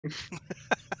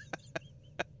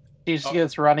She just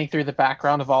gets running through the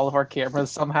background of all of our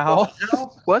cameras somehow.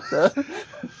 What the?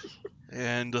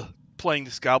 And playing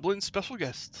this goblin, special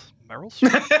guest, Meryl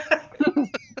Streep.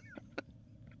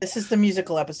 This is the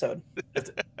musical episode.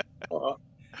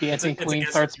 Dancing Queen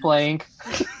starts playing.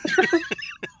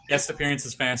 Guest appearance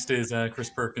as fast as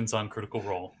Chris Perkins on Critical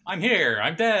Role. I'm here.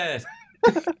 I'm dead.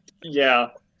 Yeah.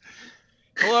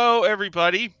 Hello,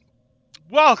 everybody.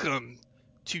 Welcome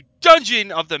to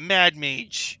Dungeon of the Mad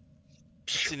Mage.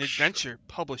 It's an adventure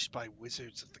published by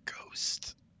Wizards of the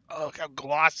Coast. Oh, look how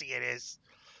glossy it is.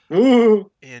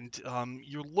 Ooh. And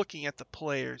you're looking at the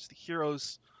players, the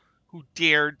heroes who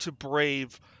dared to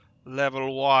brave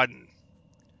level 1.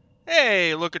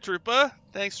 Hey, Looka Troopa.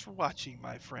 Thanks for watching,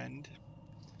 my friend.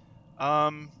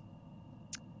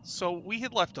 So we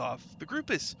had left off. The group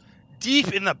is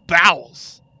deep in the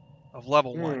bowels of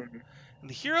level 1. And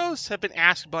the heroes have been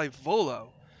asked by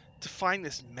Volo to find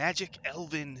this magic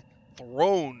elven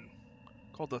throne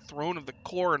called the Throne of the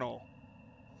Coronal.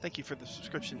 Thank you for the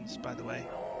subscriptions, by the way.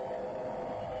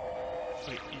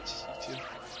 Wait, you too.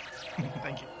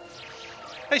 Thank you.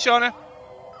 Hey, Shauna.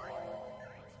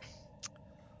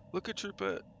 Looka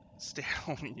Troopa, stay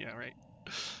home. Yeah, right.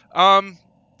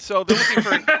 So they're looking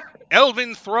for an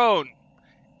elven throne,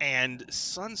 and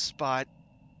Sunspot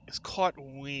has caught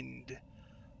wind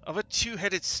of a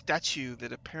two-headed statue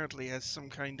that apparently has some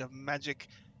kind of magic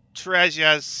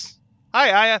treasures.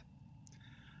 Hi, Aya.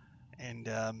 And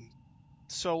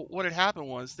so what had happened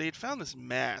was they had found this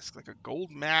mask, like a gold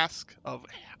mask of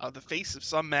the face of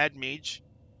some mad mage.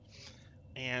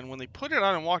 And when they put it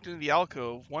on and walked into the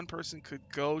alcove, one person could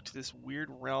go to this weird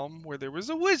realm where there was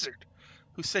a wizard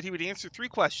who said he would answer 3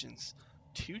 questions,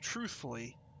 2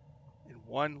 truthfully and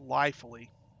 1 liefully.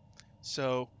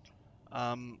 So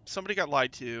somebody got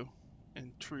lied to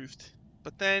and truthed.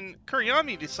 But then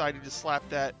Kuryami decided to slap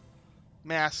that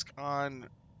mask on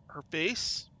her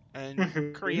face, and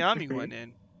Kuryami went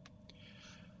in.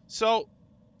 So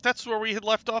that's where we had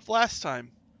left off last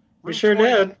time. We sure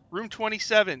did. Room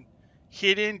 27.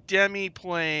 Hidden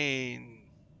Demiplane.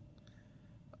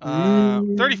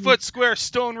 30-foot square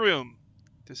stone room.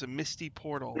 There's a misty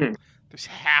portal. There's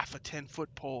half a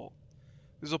 10-foot pole.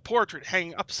 There's a portrait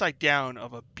hanging upside down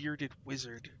of a bearded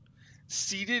wizard.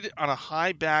 Seated on a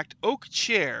high-backed oak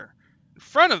chair. In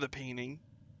front of the painting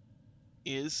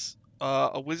is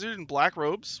a wizard in black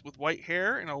robes with white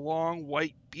hair and a long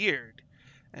white beard.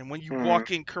 And when you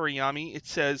walk in, Kuryami, it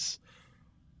says,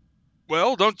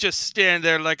 "Well, don't just stand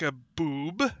there like a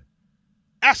boob.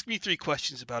 Ask me 3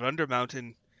 questions about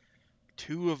Undermountain.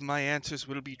 2 of my answers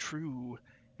will be true,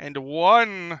 and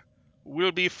 1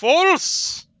 will be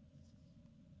false."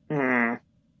 I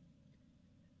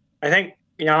think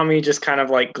Yami just kind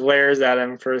of like glares at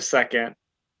him for a second.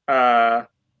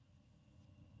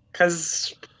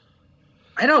 Cause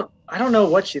I don't know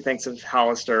what she thinks of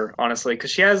Hallister, honestly,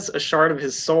 because she has a shard of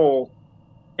his soul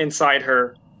inside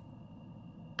her,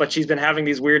 but she's been having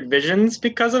these weird visions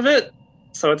because of it.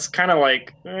 So it's kind of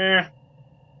like,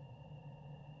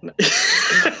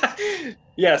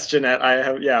 Yes, Jeanette, I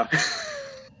have, yeah.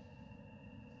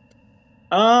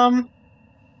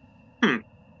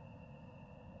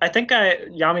 I think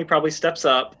Yami probably steps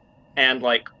up and,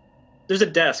 like, there's a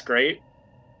desk, right?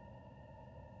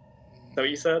 Is that what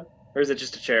you said? Or is it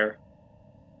just a chair?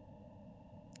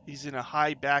 He's in a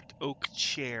high-backed oak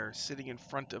chair sitting in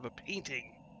front of a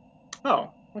painting.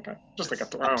 Oh, okay. Just like a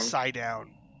throne. Upside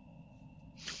down.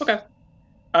 Okay.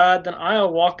 Then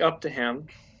I'll walk up to him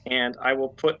and I will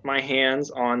put my hands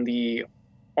on the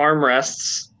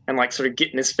armrests and, like, sort of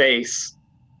get in his face.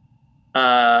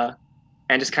 And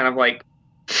just kind of, like,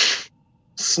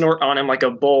 snort on him like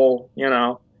a bull, you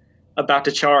know, about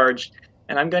to charge.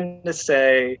 And I'm going to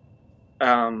say,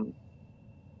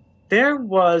 there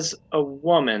was a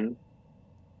woman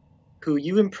who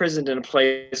you imprisoned in a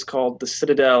place called the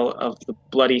Citadel of the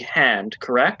Bloody Hand,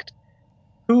 correct?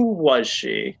 Who was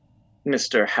she,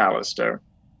 Mr. Hallister?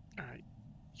 All right.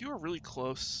 You are really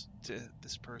close to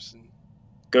this person.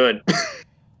 Good.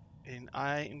 And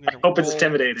I am going to hope it's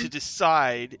intimidating to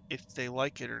decide if they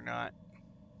like it or not.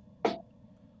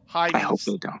 I hope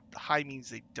they don't. High means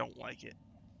they don't like it.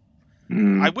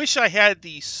 I wish I had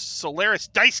the Solaris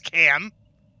dice cam.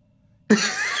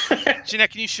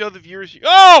 Jeanette, can you show the viewers?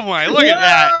 Oh my, look at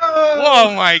that.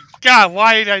 Oh my god,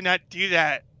 why did I not do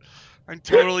that? I'm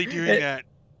totally doing that.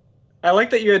 I like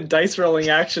that you had dice rolling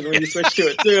action when you switched to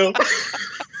it too.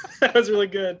 That was really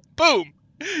good. Boom!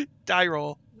 Die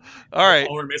roll. All right.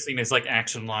 All we're missing is, like,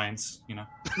 action lines, you know?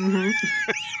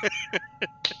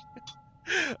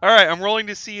 All right, I'm rolling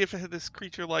to see if this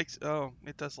creature likes... Oh,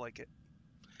 it does like it.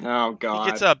 Oh He God.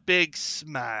 gets a big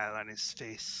smile on his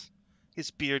face.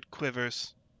 His beard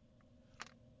quivers.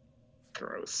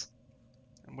 Gross.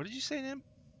 And what did you say to him?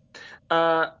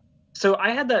 So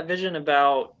I had that vision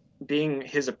about being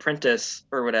his apprentice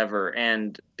or whatever,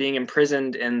 and being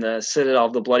imprisoned in the Citadel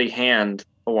of the Bloody Hand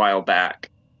a while back.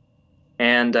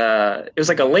 And it was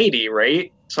like a lady,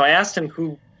 right? So I asked him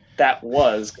who that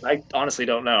was. 'Cause I honestly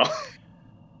don't know.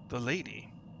 The lady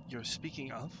you're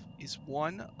speaking of is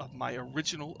one of my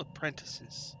original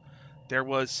apprentices. There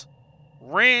was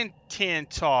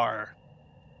Rantantar,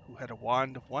 who had a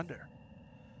wand of wonder.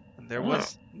 And there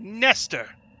was Nestor,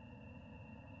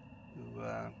 who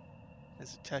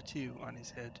has a tattoo on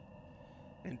his head.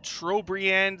 And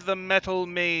Trobriand the Metal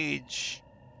Mage,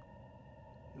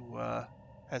 who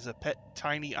has a pet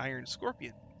tiny iron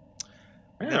scorpion.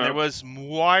 And then there was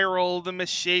Moiral the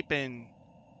Misshapen.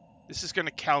 This is going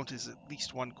to count as at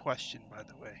least one question, by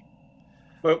the way.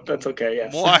 Well, that's okay,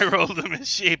 yes. Moiral the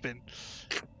Misshapen.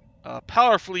 A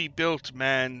powerfully built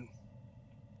man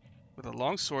with a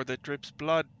long sword that drips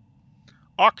blood.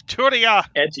 Octuria!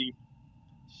 Edgy.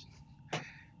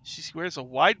 She wears a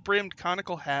wide-brimmed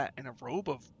conical hat and a robe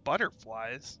of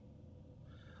butterflies.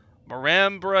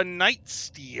 Marambra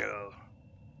Nightsteel.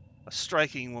 A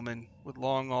striking woman with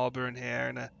long auburn hair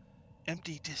and a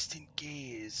empty, distant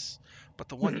gaze. But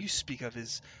the one you speak of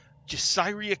is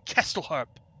Jesiria Kestelharp.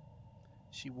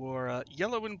 She wore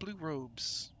yellow and blue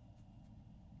robes.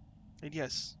 And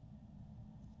yes,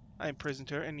 I imprisoned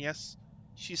her, and yes,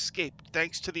 she escaped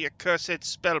thanks to the accursed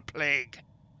spell plague.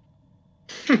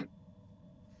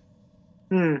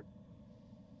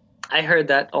 I heard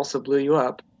that also blew you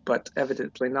up, but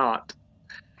evidently not.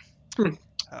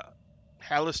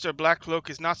 Hallister Blackcloak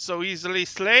is not so easily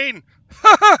slain.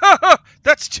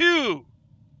 That's two.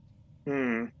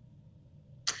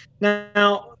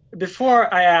 Now,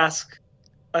 before I ask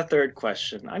a third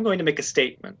question, I'm going to make a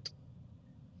statement.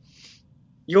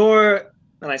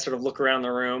 And I sort of look around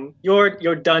the room.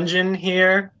 Your dungeon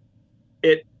here,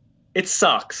 it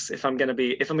sucks. If I'm gonna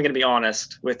be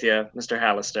honest with you, Mr.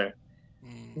 Hallister.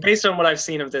 Based on what I've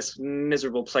seen of this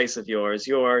miserable place of yours,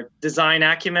 your design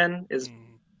acumen is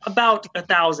about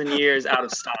 1,000 years out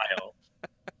of style.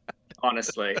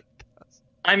 Honestly,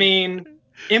 I mean,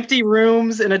 empty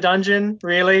rooms in a dungeon,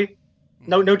 really?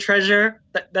 No treasure.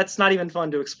 That's not even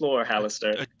fun to explore,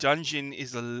 Hallister. A dungeon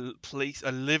is a place,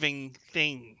 a living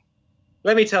thing.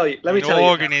 Let me tell you. An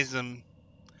organism.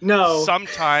 No.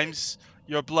 Sometimes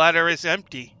your bladder is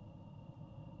empty.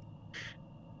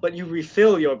 But you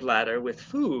refill your bladder with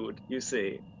food, you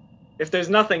see. If there's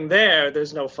nothing there,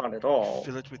 there's no fun at all.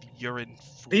 Fill it with urine.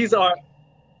 Food. These are...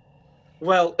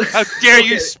 Well... How dare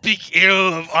you speak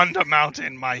ill of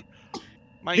Undermountain, my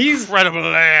incredible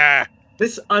lair.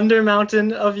 This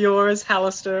Undermountain of yours,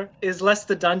 Hallister, is less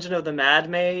the dungeon of the Mad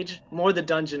Mage, more the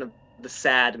dungeon of the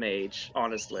Sad Mage,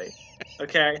 honestly.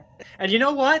 Okay? And you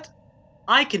know what?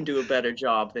 I can do a better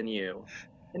job than you.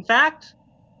 In fact,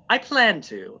 I plan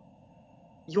to.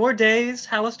 Your days,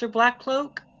 Hallister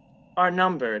Blackcloak, are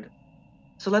numbered.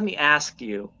 So let me ask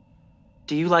you,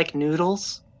 do you like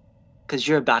noodles? Because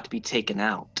you're about to be taken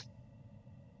out.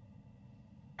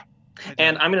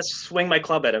 And I'm going to swing my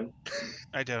club at him.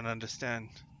 I don't understand.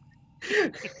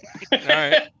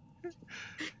 Alright.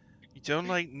 You don't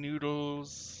like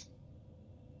noodles?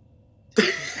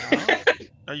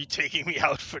 Are you taking me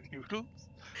out for noodles?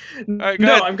 Right,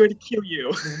 no, ahead. I'm going to kill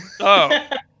you. Oh.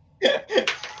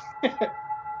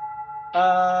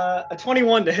 A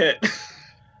 21 to hit.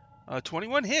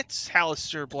 21 hits,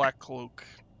 Hallister Blackcloak.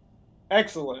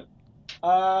 Excellent.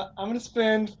 I'm going to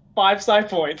spend 5 psi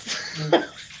points.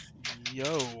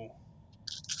 Yo.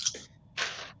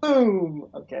 Boom.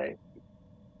 Okay.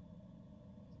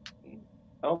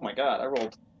 Oh my god, I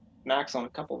rolled max on a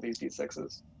couple of these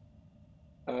d6s.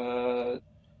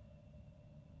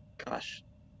 Gosh.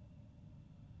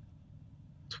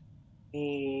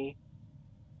 20...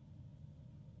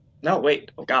 No,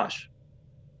 wait. Oh gosh.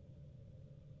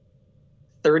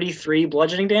 33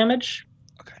 bludgeoning damage?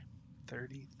 Okay.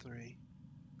 33.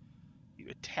 You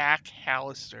attack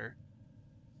Hallister.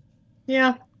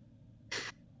 Yeah.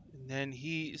 And then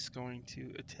he is going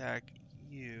to attack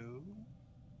you.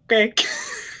 Okay.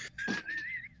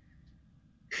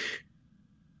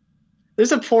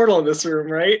 There's a portal in this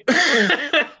room, right?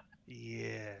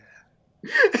 Yeah.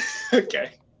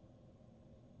 Okay.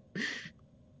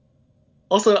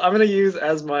 Also, I'm going to use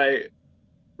as my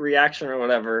reaction or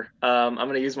whatever, I'm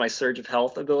going to use my Surge of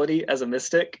Health ability as a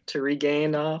mystic to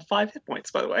regain 5 hit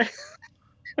points, by the way.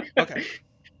 Okay.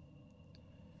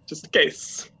 Just in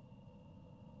case.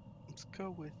 Let's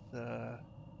go with...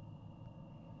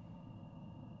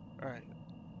 Alright.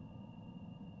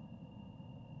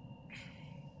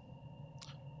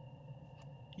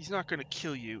 He's not going to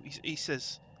kill you. He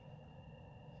says,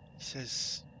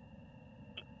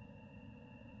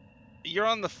 you're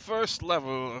on the first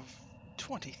level of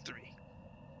 23.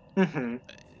 Mm-hmm.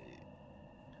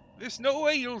 There's no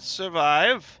way you'll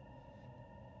survive.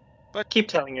 But Keep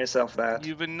telling yourself that.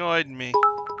 you've annoyed me.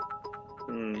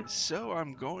 Hmm. So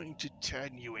I'm going to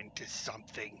turn you into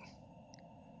something.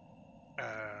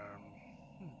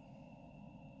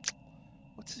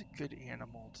 What's a good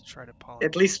animal to try to pollinate?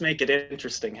 At least make it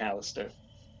interesting, Hallister.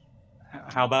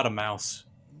 How about a mouse?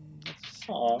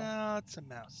 Aw. No, it's a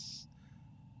mouse.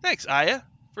 Thanks, Aya,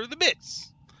 for the bits.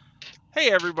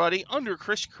 Hey, everybody. Under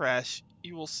Chris Crash,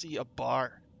 you will see a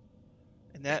bar.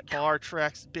 And that bar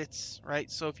tracks bits,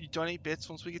 right? So if you donate bits,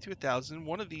 once we get to 1,000,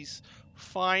 one of these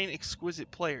fine,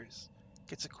 exquisite players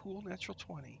gets a cool natural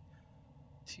 20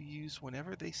 to use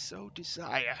whenever they so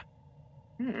desire.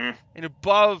 Hmm. And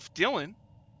above Dylan,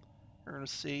 we're going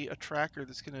to see a tracker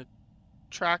that's going to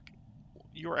track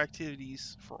your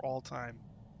activities for all time.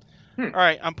 Hmm. All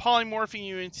right, I'm polymorphing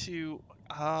you into,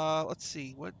 let's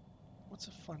see, what's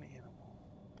a fun animal?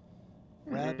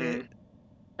 Rabbit.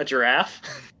 A giraffe?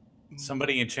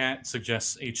 Somebody in chat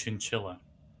suggests a chinchilla.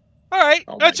 All right,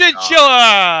 Oh a my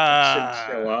chinchilla.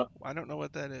 Chinchilla. I don't know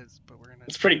what that is, but we're gonna.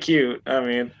 It's pretty cute. I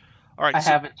mean, All right, I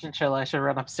so have a chinchilla. I should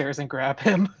run upstairs and grab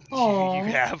him. you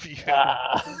have.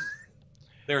 Ah.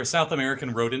 They're a South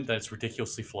American rodent that's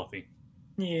ridiculously fluffy.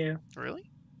 yeah. Really?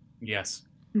 Yes.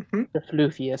 Mm-hmm. The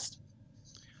floofiest.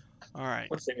 All right.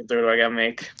 What saving throw do I gotta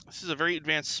make? This is a very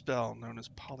advanced spell known as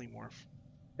polymorph.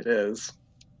 It is.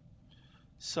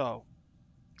 So,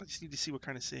 I just need to see what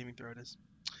kind of saving throw it is.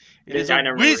 It Yeah, is I a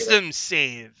never remember wisdom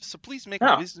save. So please make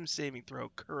Oh. a wisdom saving throw.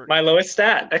 My lowest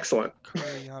stat. Excellent.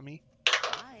 Kuriyami.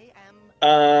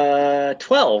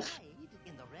 12.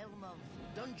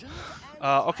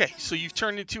 Okay, so you've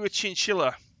turned into a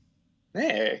chinchilla.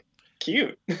 Hey,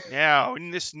 cute. Now,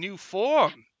 in this new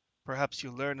form, perhaps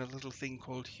you'll learn a little thing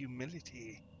called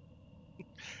humility.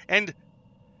 And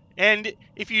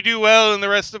if you do well in the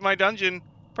rest of my dungeon,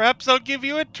 perhaps I'll give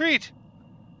you a treat.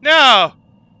 Now,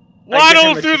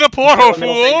 waddle through the portal,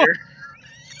 fool!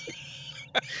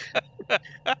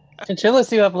 Chinchillas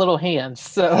do have little hands,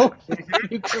 so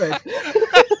you could.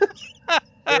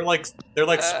 They're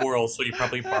like squirrels, so you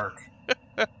probably bark.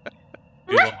 Do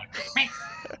one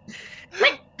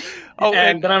like, Oh,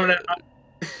 And then I'm gonna.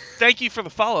 thank you for the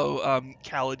follow,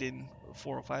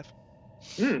 Kaladin405.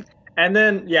 And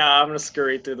then, yeah, I'm gonna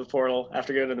scurry through the portal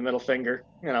after going to the middle finger.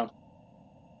 You know,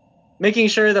 making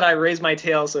sure that I raise my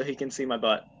tail so he can see my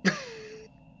butt.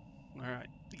 All right,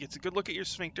 he gets a good look at your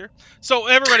sphincter. So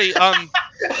everybody,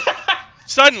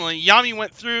 suddenly Yami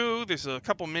went through. There's a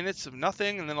couple minutes of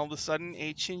nothing, and then all of a sudden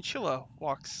a chinchilla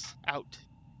walks out,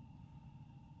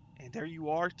 and there you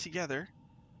are together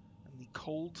in the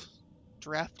cold,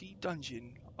 drafty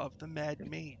dungeon of the Mad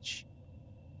Mage.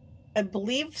 I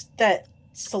believe that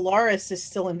Solaris is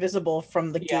still invisible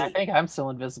from the Yeah, I gate. think I'm still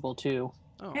invisible too.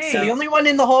 Oh, Hey. So the only one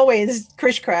in the hallway is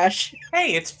Chris Crash.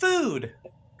 hey, it's food!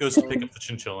 Goes to pick up the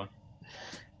chinchilla.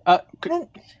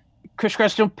 Chris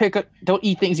Crash, don't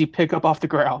eat things you pick up off the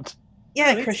ground.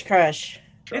 Yeah, Really? Chris Crash.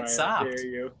 It's Try, I soft. dare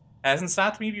you. Hasn't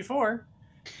stopped me before.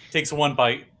 Takes one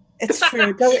bite. It's true.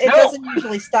 It doesn't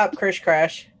usually stop Chris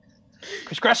Crash.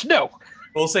 Chris Crash, no!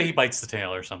 We'll say he bites the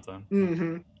tail or something.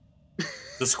 Mm-hmm.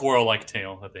 The squirrel-like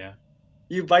tail that they have.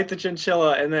 You bite the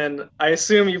chinchilla, and then I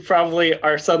assume you probably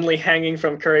are suddenly hanging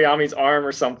from Kuriyami's arm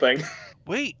or something.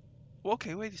 wait.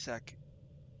 Okay, wait a sec.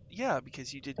 Yeah,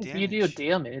 because you did If damage. you do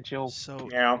damage, you'll... So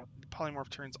Yeah. the polymorph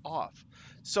turns off.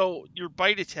 So your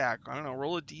bite attack, I don't know,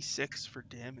 roll a d6 for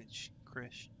damage,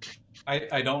 Krish.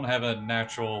 I don't have a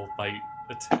natural bite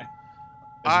attack.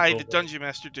 I, the dungeon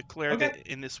master, declare Okay. that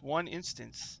in this one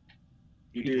instance,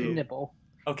 You do. do. nibble.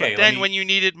 Okay, but then when you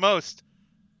need it most,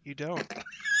 you don't.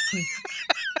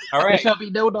 all There right. shall be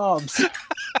no knobs.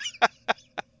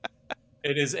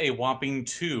 It is a whopping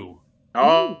 2.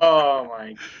 Oh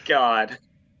my god.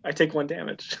 I take 1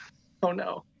 damage. Oh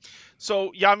no.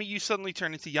 So Yami, you suddenly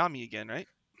turn into Yami again, right?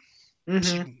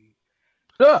 Mm-hmm.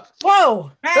 Ah!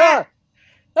 Whoa! Ah!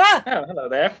 Ah! Oh, hello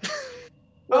there.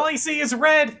 All I see is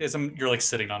red. You're like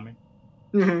sitting on me.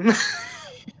 Mm-hmm.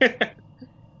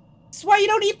 That's why you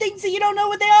don't eat things that you don't know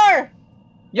what they are.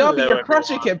 Yummy, Hello, you're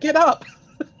crushing everyone. him. Get up.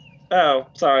 Oh,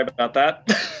 sorry about that.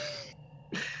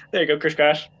 There you go, Chris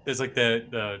Crash. There's like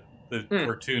the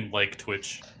cartoon like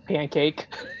twitch. Pancake.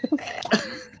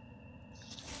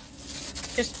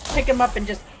 Just pick him up and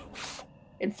just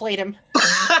inflate him.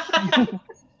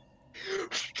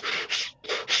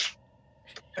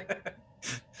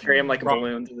 Carry him like a Wrong.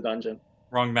 balloon through the dungeon.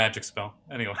 Wrong magic spell.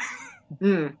 Anyway.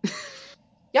 Mm.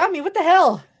 Yami, what the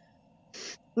hell?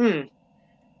 Hi,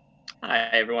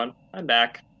 everyone. I'm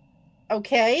back.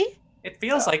 Okay, It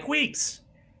feels like weeks.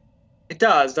 It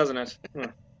does, doesn't it?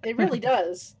 it really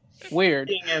does. Weird.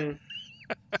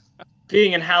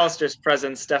 Being in Hallister's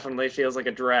presence definitely feels like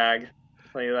a drag.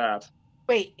 I'll tell you that.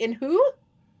 Wait, and who?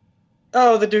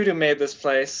 Oh, the dude who made this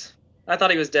place. I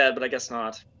thought he was dead, but I guess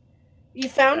not. You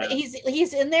found Yeah.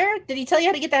 he's in there? Did he tell you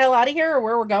how to get the hell out of here or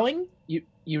where we're going?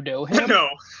 You know him? No.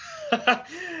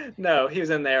 No, he was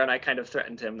in there, and I kind of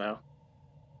threatened him, though.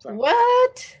 So,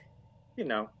 What? you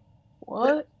know.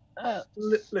 What?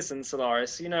 Listen,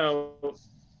 Solaris, you know,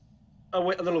 a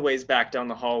little ways back down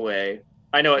the hallway,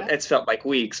 I know it's felt like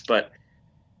weeks, but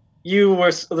you were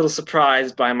a little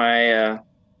surprised by my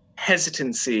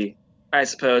hesitancy, I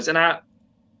suppose. And I'll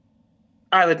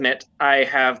admit, I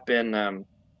have been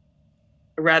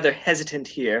rather hesitant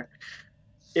here,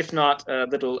 if not a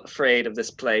little afraid of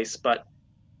this place. But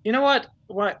you know what?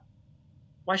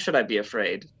 Why should I be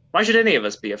afraid? Why should any of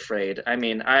us be afraid? I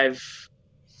mean, I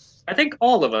think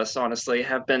all of us, honestly,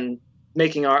 have been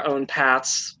making our own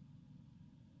paths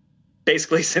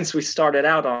basically since we started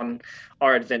out on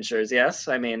our adventures. Yes,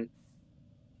 I mean,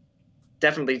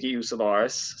 definitely you,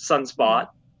 Solaris, Sunspot,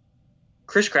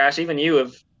 Krish Crash, even you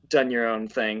have done your own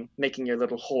thing, making your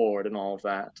little horde and all of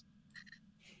that.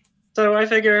 So I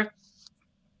figure,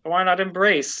 why not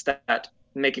embrace that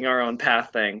making our own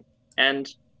path thing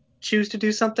and choose to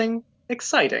do something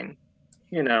exciting,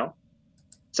 you know?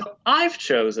 So I've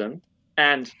chosen,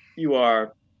 and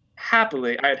I'd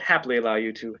happily allow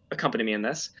you to accompany me in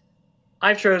this.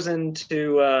 I've chosen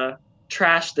to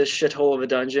trash this shithole of a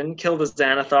dungeon, kill the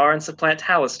Xanathar, and supplant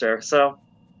Hallister. So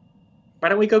why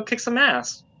don't we go kick some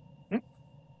ass?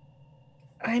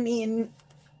 I mean,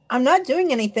 I'm not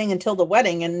doing anything until the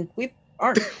wedding, and we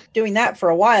aren't doing that for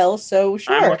a while, so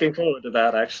sure. I'm looking forward to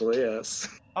that, actually, yes.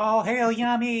 All hail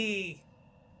Yummy!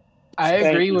 I Thank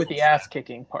agree you. with the ass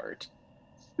kicking part.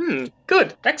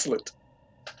 Good, excellent.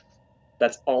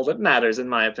 That's all that matters, in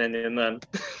my opinion, then.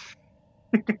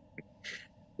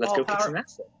 Let's go kick some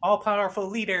ass. All-powerful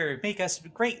leader, make us a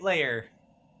great layer.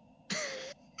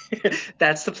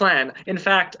 That's the plan. In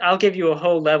fact, I'll give you a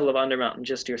whole level of Undermountain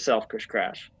just to yourself, Krish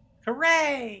Crash.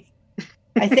 Hooray!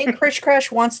 I think Krish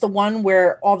Crash wants the one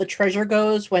where all the treasure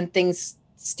goes when things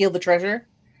steal the treasure.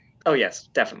 Oh yes,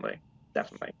 definitely.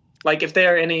 Definitely. Like if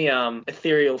there are any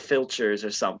ethereal filters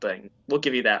or something, we'll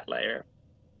give you that layer.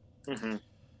 Mm-hmm.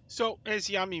 So as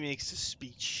Yami makes a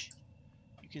speech,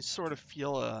 you can sort of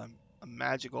feel a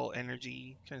magical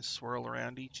energy kind of swirl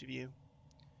around each of you.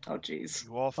 Oh jeez.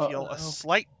 You all feel Uh-oh. a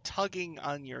slight tugging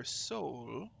on your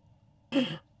soul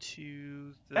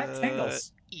to That the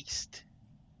tingles. east.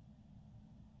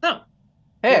 Oh.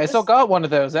 Hey, I still got one of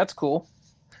those. That's cool.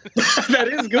 That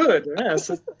is good. Yes,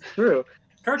 it's true.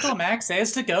 Turtle Mac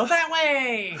says to go that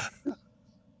way!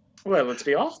 Well, let's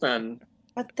be off then.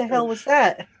 What the hell was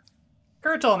that?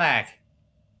 Turtle Mac!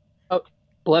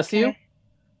 Bless you. Okay.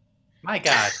 My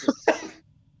god.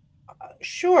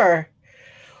 Sure.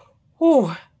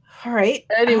 Ooh. All right.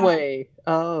 Anyway,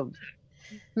 So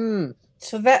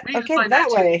that We can okay find that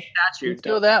that way. Statue. let's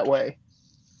go that way.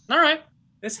 All right.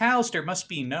 This Hallister must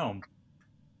be gnome,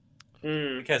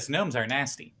 Hmm. because gnomes are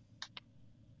nasty.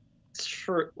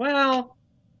 True. Well,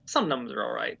 some numbers are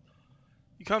all right.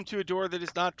 You come to a door that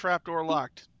is not trapped or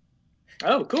locked.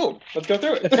 Oh, cool. Let's go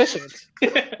through it. Efficient.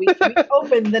 We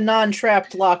open the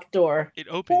non-trapped locked door. It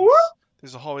opens. Whoop.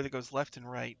 There's a hallway that goes left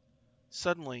and right.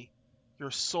 Suddenly,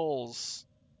 your souls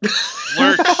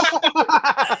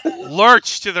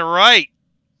lurch to the right.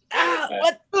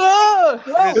 What?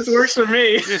 Ah! This works for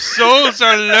me. Your souls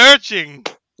are lurching.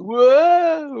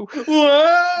 Whoa!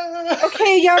 Whoa!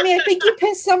 Okay, Yami, I think you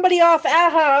pissed somebody off.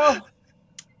 Ow.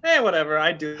 Hey, whatever.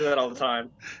 I do that all the time.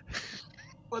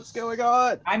 What's going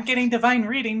on? I'm getting divine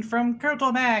reading from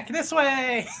Turtle Mac. This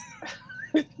way!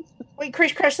 Wait,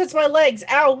 Krish Crash, that's my legs.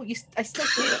 Ow. I still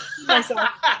can't see myself.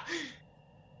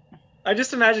 I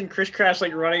just imagine Krish Crash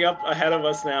like running up ahead of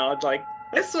us now. It's like,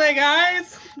 this way,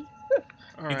 guys. All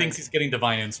He right. thinks he's getting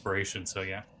divine inspiration, so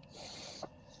yeah.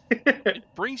 It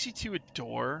brings you to a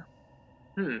door,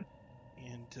 Hmm.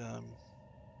 and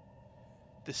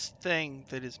this thing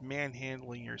that is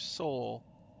manhandling your soul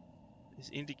is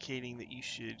indicating that you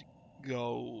should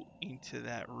go into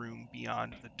that room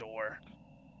beyond the door.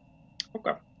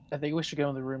 Okay. I think we should go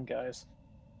in the room, guys.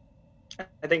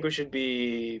 I think we should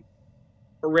be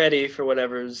ready for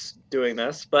whatever's doing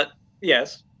this, but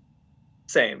yes,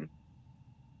 same.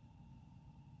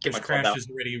 Get my Krish club Crash out. is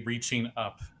already reaching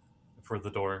up for the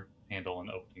door handle and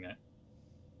opening it.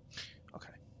 Okay.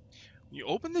 When you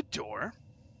open the door,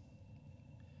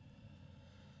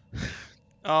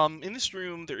 In this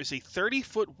room, there is a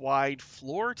 30-foot wide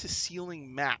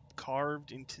floor-to-ceiling map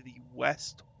carved into the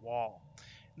west wall.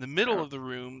 In the middle of the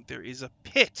room, there is a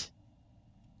pit.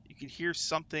 You can hear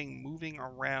something moving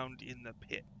around in the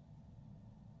pit.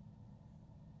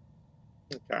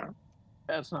 Okay.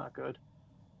 That's not good.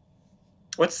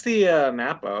 What's the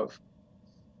map of?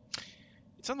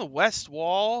 It's on the west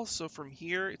wall, so from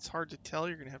here, it's hard to tell.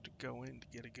 You're going to have to go in to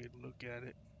get a good look at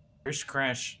it. Chris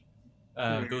Crash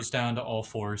goes down to all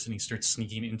fours and he starts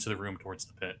sneaking into the room towards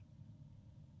the pit.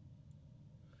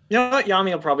 You know what?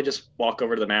 Yami will probably just walk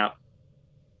over to the map.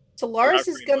 So Lars Not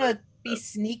is very gonna much, be but-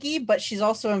 sneaky, but she's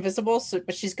also invisible.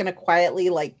 But she's gonna quietly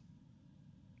like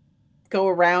go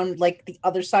around like the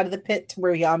other side of the pit to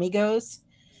where Yami goes.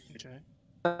 Okay.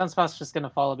 Sunspot's just gonna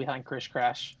follow behind Krish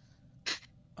Crash.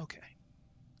 Okay.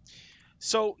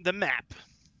 So, the map.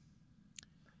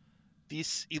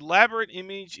 This elaborate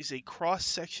image is a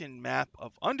cross-section map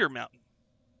of Undermountain,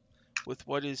 with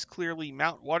what is clearly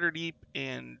Mount Waterdeep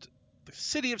and the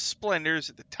City of Splendors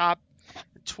at the top,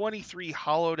 and 23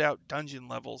 hollowed-out dungeon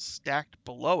levels stacked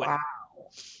below it. Wow.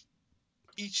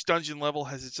 Each dungeon level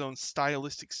has its own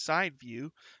stylistic side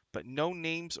view, but no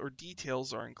names or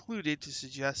details are included to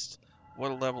suggest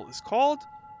what a level is called,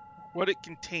 what it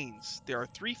contains. There are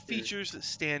 3 features that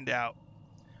stand out.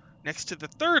 Next to the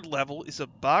 3rd level is a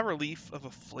bas-relief of a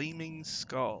flaming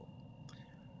skull.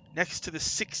 Next to the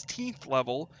 16th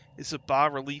level is a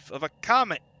bas-relief of a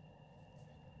comet.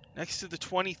 Next to the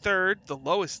 23rd, the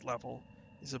lowest level,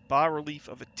 is a bas-relief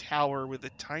of a tower with a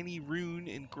tiny rune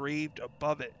engraved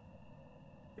above it.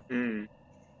 Hmm.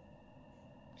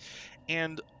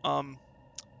 And,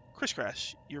 Krish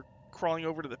Crash, you're crawling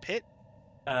over to the pit?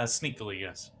 Sneakily,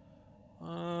 yes.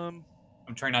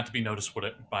 I'm trying not to be noticed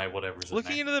by whatever's in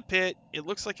Looking there. into the pit, it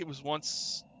looks like it was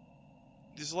once...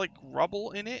 There's like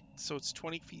rubble in it, so it's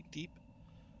 20 feet deep.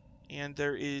 And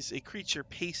there is a creature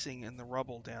pacing in the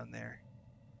rubble down there.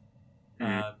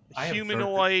 I A have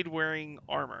humanoid wearing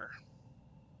armor.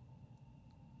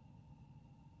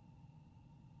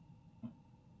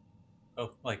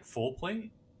 Oh, like full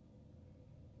plate?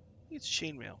 It's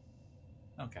chainmail.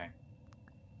 Okay.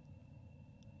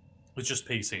 It's just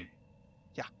pacing.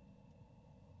 Yeah.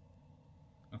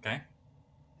 Okay.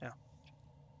 Yeah.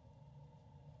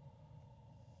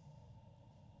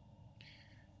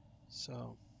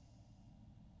 So,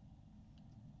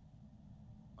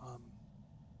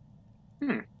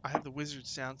 I have the wizard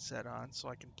sound set on so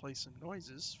I can play some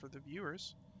noises for the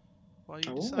viewers while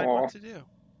you decide Aw. what to do.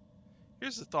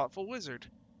 Here's the thoughtful wizard.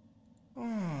 It's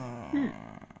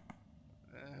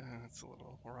a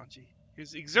little raunchy.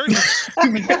 Here's the exertion.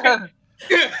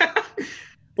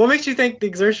 What makes you think the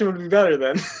exertion would be better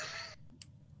then?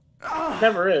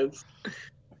 Never is.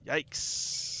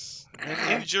 Yikes.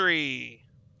 An injury.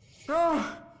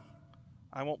 I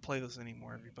won't play this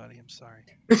anymore, everybody. I'm sorry.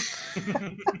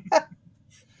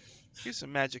 Here's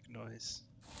some magic noise.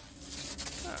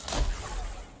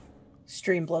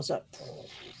 Stream blows up.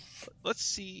 Let's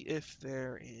see if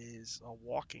there is a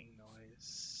walking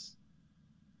noise.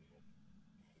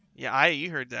 Yeah,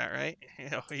 you heard that, right?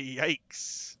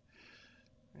 Yikes.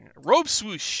 Robe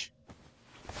swoosh.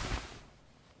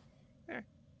 There.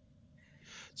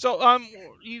 So,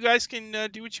 you guys can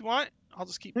do what you want. I'll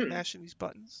just keep mashing these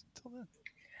buttons until then.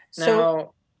 So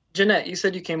Now, Jeanette, you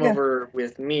said you came over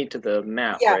with me to the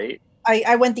map, Yeah. right?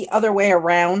 I went the other way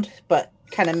around, but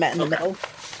kind of met in the middle.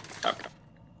 Okay.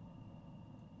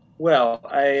 Well,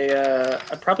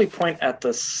 I probably point at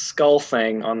the skull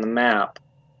thing on the map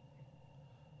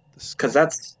because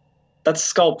that's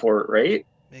Skullport, right?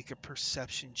 Make a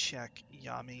perception check,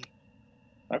 Yami,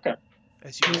 Okay.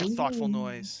 as you make a thoughtful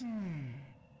noise.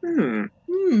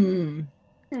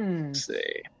 Let's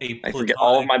see. A I forget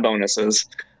all of my bonuses.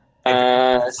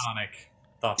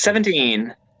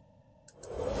 17.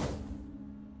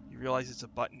 You realize it's a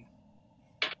button.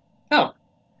 Oh.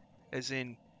 As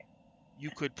in,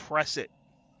 you could press it.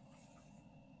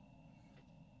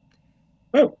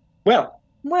 Oh, well,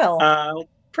 Well, I'll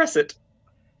press it.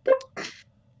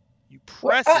 You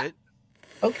press Well, it,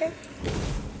 okay.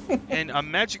 and a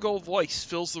magical voice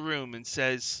fills the room and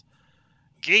says,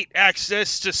 "Gate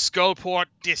access to Skullport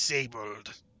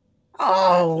disabled."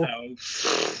 Oh,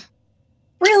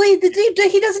 really?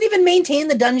 He doesn't even maintain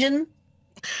the dungeon?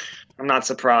 I'm not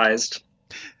surprised.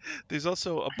 There's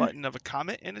also a button of a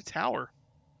comet and a tower.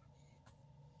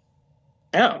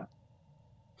 Oh,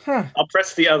 Huh. I'll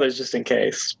press the others just in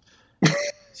case.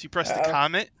 So you press the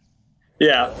comet.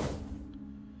 Yeah.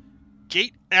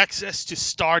 Gate access to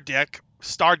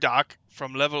Stardock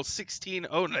from level 16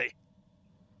 only.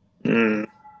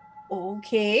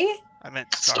 Okay. I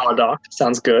meant Stardock.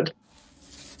 Sounds good.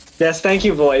 Yes, thank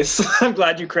you, voice. I'm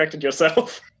glad you corrected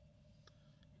yourself.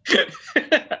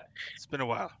 It's been a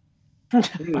while.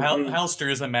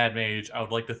 Halster is a mad mage. I would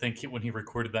like to think when he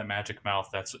recorded that magic mouth,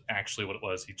 that's actually what it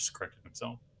was. He just corrected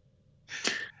himself.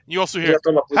 You also hear,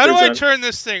 how do I turn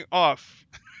this thing off?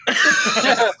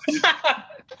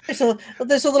 There's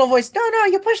a little voice. No,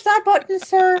 you push that button,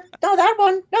 sir. No, that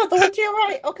one. No, the one to your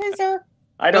right. Okay, sir.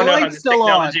 I don't know how this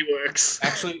technology works.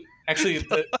 Actually,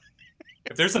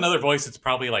 if there's another voice, it's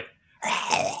probably like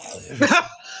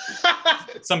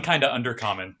some kind of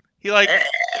undercommon. He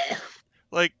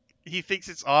he thinks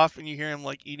it's off, and you hear him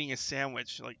like eating a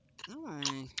sandwich. Like,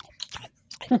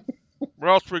 what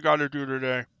else we got to do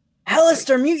today?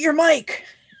 Alistair, mute your mic.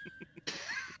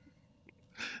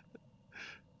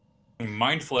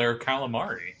 Mind Flare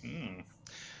Calamari.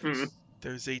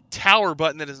 There's a tower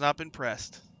button that has not been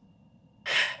pressed.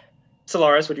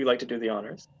 Solaris, would you like to do the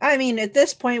honors? I mean, at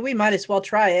this point, we might as well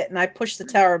try it, and I push the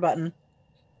tower button.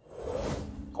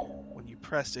 When you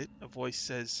press it, a voice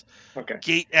says, Okay.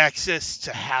 Gate access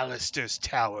to Hallister's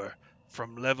tower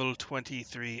from level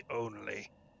 23 only.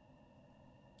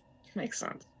 Makes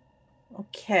sense.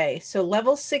 Okay, so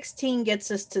level 16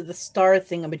 gets us to the star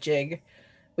thingamajig.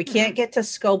 We can't get to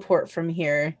Skullport from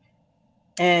here.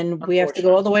 And we have to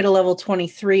go all the way to level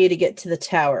 23 to get to the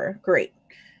tower. Great.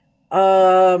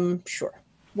 Sure.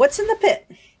 What's in the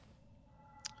pit?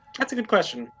 That's a good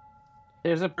question.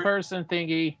 There's a person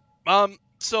thingy.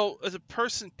 So as a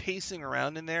person pacing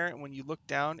around in there, and when you look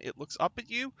down, it looks up at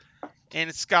you, and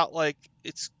it's got like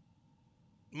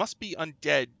must be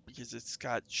undead because it's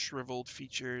got shriveled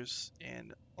features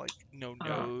and like no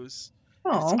nose.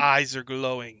 Its eyes are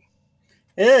glowing.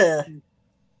 Ugh.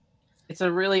 It's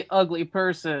a really ugly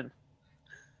person.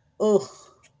 Ugh.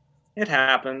 It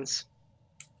happens.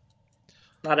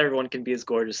 Not everyone can be as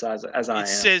gorgeous as I am. It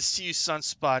says to you,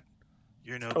 Sunspot,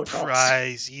 you're no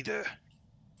prize either.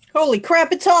 Holy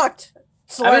crap, it talked!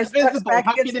 I'm invisible.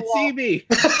 How can it see me?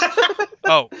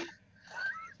 Oh.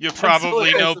 You're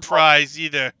probably no prize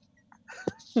either.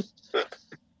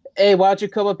 Hey, why don't you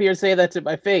come up here and say that to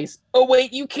my face? Oh,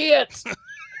 wait, you can't!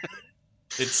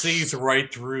 It sees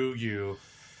right through you.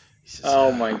 Says,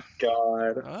 oh my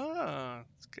god. Oh,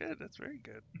 that's good. That's very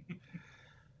good.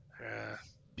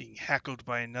 Being heckled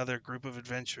by another group of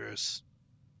adventurers.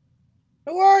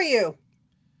 Who are you?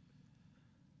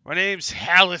 My name's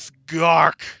Halith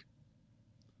Gark.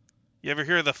 You ever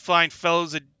hear of the fine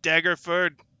fellows at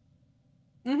Daggerford?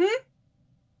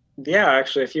 Mm-hmm. Yeah,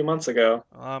 actually, a few months ago.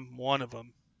 I'm one of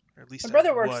them. Or at least my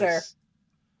brother works there.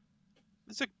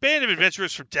 There's a band of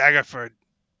adventurers from Daggerford.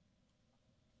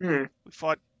 We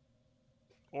fought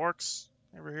orcs.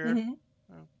 Ever hear? Mm-hmm.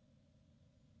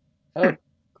 Oh,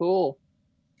 cool.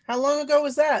 How long ago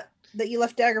was that you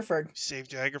left Daggerford?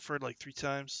 Saved Daggerford like 3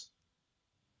 times.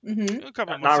 Mm-hmm. A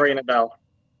couple months not ago. ringing a bell.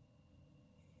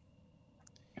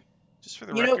 Just for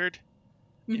the record,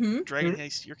 mm-hmm. Dragon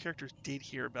Haste, your character did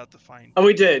hear about the fine. Oh,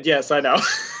 we did. Yes, I know.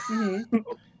 Mm-hmm.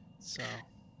 So.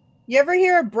 You ever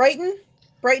hear of Brighton?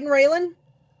 Brighton Raylan?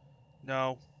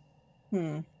 No.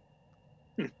 Is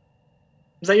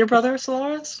that your brother,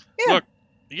 Solaris? Yeah. Look,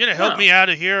 are you gonna help me out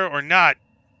of here or not?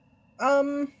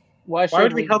 Why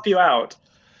would we help you out?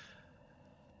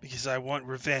 Because I want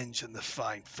revenge on the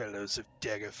fine fellows of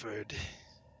Daggerford.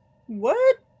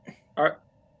 What?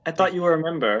 I thought you were a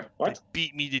member. What? They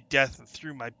beat me to death and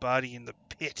threw my body in the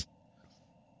pit.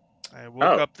 I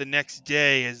woke up the next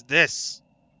day as this.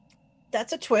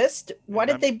 That's a twist. Why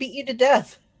did they beat you to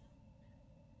death?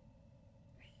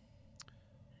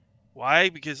 Why?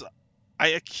 Because I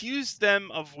accused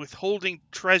them of withholding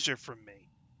treasure from me.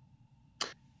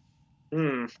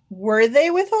 Were they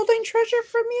withholding treasure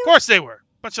from you? Of course they were.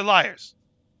 Bunch of liars.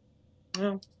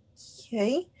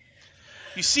 Okay.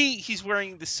 You see, he's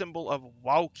wearing the symbol of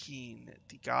Waukeen,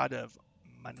 the god of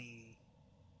money.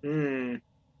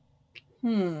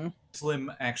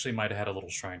 Slim actually might have had a little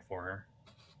shrine for her.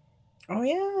 Oh,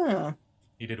 yeah.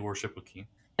 He did worship Waukeen.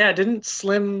 Yeah, didn't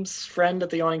Slim's friend at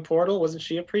the Yawning Portal, wasn't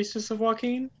she a priestess of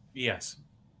Waukeen? Yes.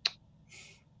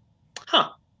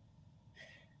 Huh.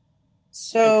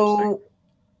 So,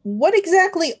 what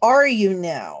exactly are you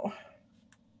now?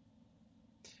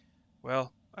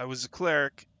 Well, I was a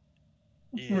cleric,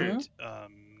 and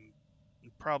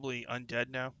probably undead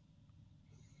now.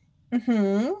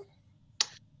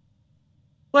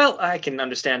 Well, I can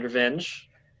understand revenge.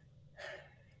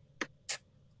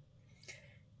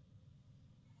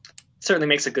 Certainly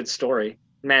makes a good story.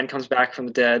 Man comes back from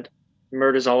the dead,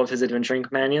 murders all of his adventuring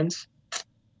companions.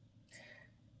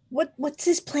 What's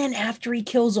his plan after he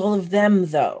kills all of them,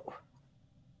 though?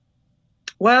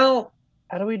 Well,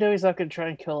 how do we know he's not going to try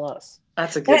and kill us?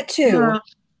 That's a good... That too.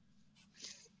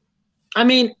 I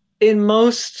mean, in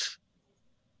most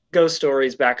ghost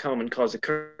stories back home in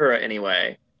Kozakura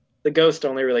anyway, the ghost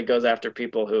only really goes after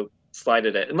people who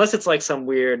slighted it. Unless it's like some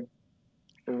weird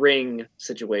ring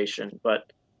situation.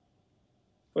 But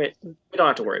wait, we don't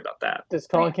have to worry about that. Does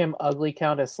calling him ugly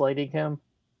count as slighting him?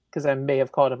 Because I may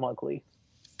have called him ugly.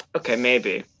 Okay,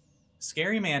 maybe.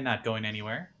 Scary man not going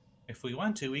anywhere. If we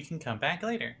want to, we can come back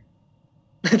later.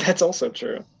 That's also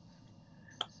true.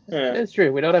 Yeah. It's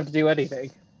true. We don't have to do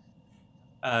anything.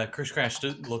 Chris Crash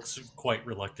looks quite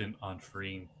reluctant on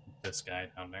freeing this guy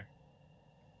down there.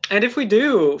 And if we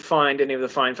do find any of the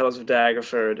fine fellows of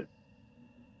Daggerford,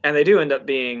 and they do end up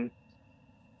being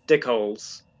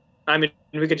dickholes, I mean,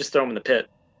 we could just throw them in the pit.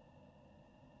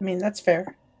 I mean, that's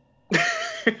fair.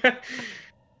 That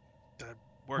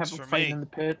works Have a for fight me. in the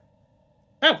pit.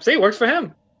 Oh, see, it works for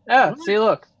him. Yeah, see,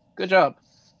 look. Good job.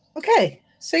 Okay,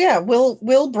 so yeah,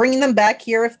 we'll bring them back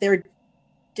here if they're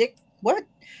what?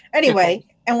 Anyway,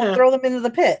 and we'll throw them into the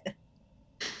pit.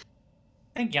 I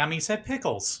think Yami said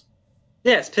pickles.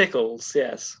 Yes, pickles,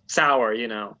 yes. Sour, you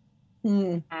know.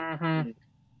 Mm-hmm.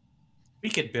 We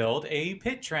could build a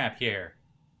pit trap here.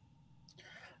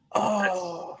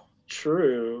 Oh,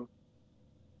 True.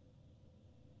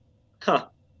 Huh.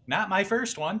 Not my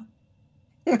first one.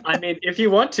 I mean, if you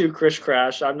want to, Chris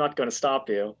Crash, I'm not going to stop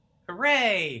you.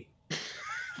 Hooray!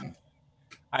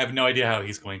 I have no idea how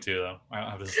he's going to, though.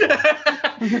 I'll just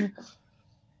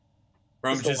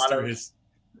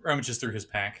rummages through his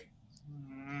pack.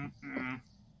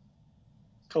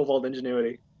 Cobalt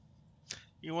ingenuity.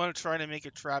 You want to try to make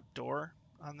a trap door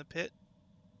on the pit?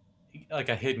 Like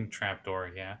a hidden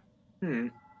trapdoor, yeah. Hmm.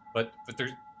 But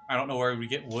there's, I don't know where we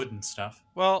get wood and stuff.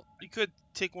 Well, you could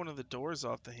take one of the doors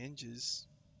off the hinges.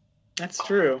 That's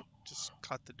true. Just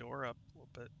cut the door up a little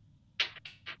bit.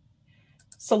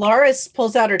 Solaris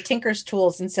pulls out her tinker's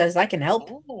tools and says, "I can help."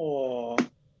 Oh.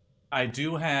 I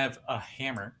do have a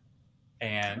hammer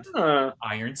and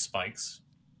iron spikes.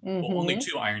 Mhm. Well, only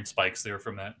 2 iron spikes. They were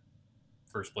from that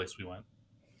first place we went.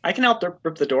 I can help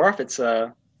rip the door off its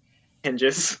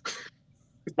hinges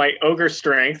with my ogre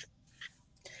strength.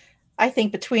 I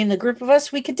think between the group of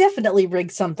us, we could definitely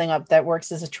rig something up that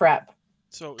works as a trap.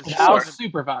 So I'll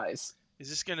supervise. is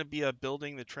this going to be a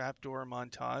building the trapdoor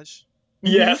montage?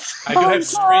 Yes. I do have Oh,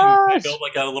 string. I gosh. built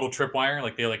like a little tripwire.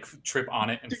 Like they like trip on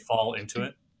it and fall into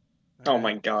it. Oh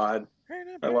my god.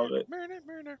 I love it.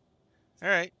 All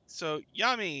right, so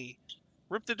Yami,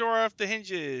 rip the door off the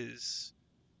hinges.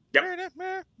 Yep.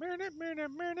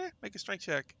 Make a strength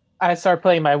check. I start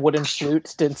playing my wooden flute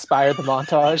to inspire the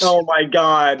montage. Oh my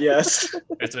god, yes.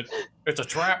 It's a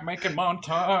trap making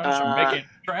montage. Making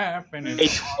trap and A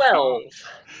it's 12.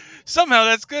 Somehow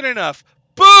that's good enough.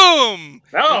 Boom!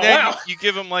 Oh, And then wow. you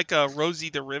give him like a Rosie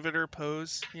the Riveter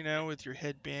pose, you know, with your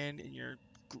headband and your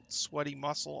sweaty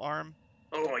muscle arm.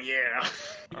 Oh, yeah.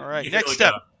 All right, You next feel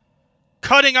step. like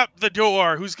Cutting up the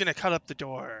door. Who's going to cut up the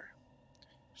door?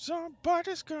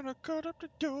 Somebody's going to cut up the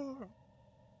door.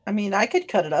 I mean, I could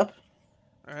cut it up.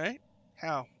 All right.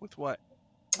 How? With what?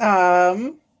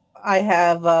 I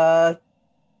have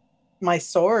my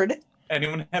sword.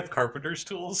 Anyone have carpenter's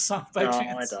tools by No,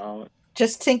 chance? I don't.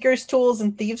 Just tinker's tools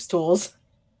and thieves' tools.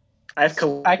 I have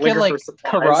I can like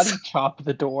supplies. karate chop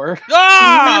the door.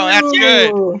 Oh, that's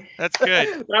good. Ooh. That's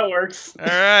good. That works. All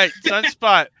right,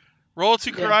 Sunspot. Roll to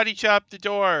Yeah. karate chop the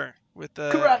door with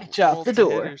the Karate chop roll the to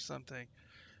hit door. or something.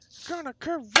 Gonna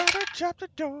karate chop the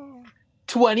door.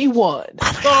 21.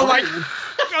 Oh my.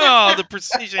 Oh, the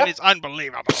precision is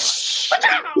unbelievable.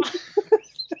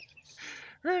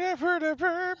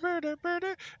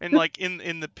 And like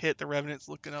in the pit, the Revenant's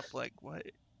looking up like, what?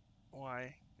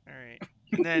 Why? All right.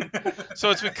 And then, so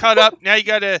it's been cut up. Now you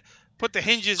got to put the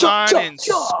hinges on and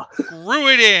screw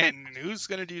it in. Who's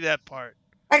gonna do that part?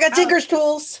 I got tinker's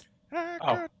tools. I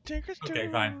Oh, got tinker's okay,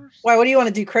 fine. tools. Why? What do you want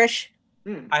to do, Krish?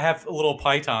 I have little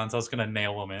pythons. I was gonna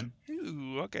nail them in.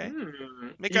 Ooh, okay. You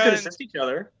could assist each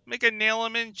other. Make a nail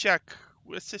 'em in check.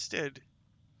 Assisted.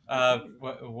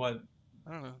 What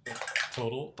I don't know.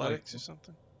 total? Athletics or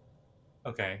something.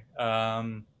 Okay. It's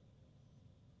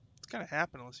gonna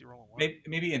happen unless you roll a 1.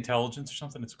 Maybe intelligence or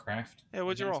something. It's a craft. Yeah,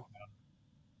 what'd you roll?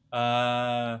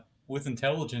 With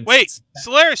intelligence. Wait,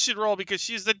 Solaris should roll because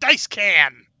she's the dice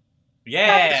cam.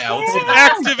 Yeah. Let's see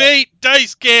Activate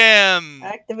dice cam.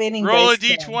 Activating. Roll a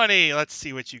dice cam. d20. Let's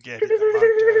see what you get in the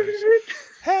montage.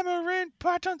 Hammering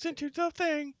buttons into the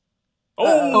thing.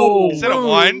 Oh. Is that a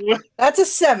 1? That's a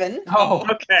 7. Oh,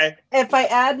 Okay. If I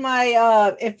add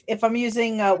my if I'm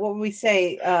using what would we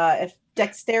say if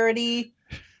dexterity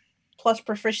plus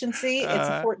proficiency, it's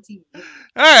a 14. All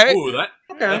right. Ooh,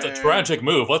 that's a tragic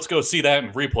move. Let's go see that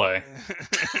in replay.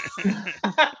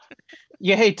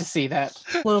 You hate to see that.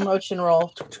 Slow motion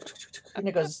roll. And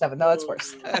it goes to 7. No, that's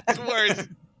worse. That's worse.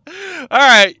 All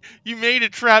right, you made a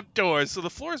trap door. So the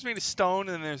floor is made of stone,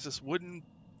 and there's this wooden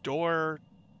door,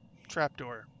 trap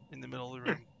door in the middle of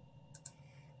the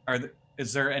room.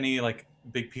 Is there any like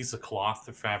big piece of cloth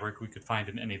or fabric we could find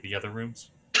in any of the other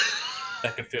rooms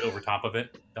that could fit over top of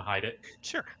it to hide it?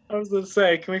 Sure. I was gonna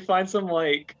say, can we find some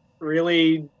like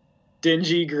really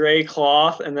dingy gray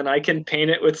cloth, and then I can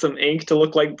paint it with some ink to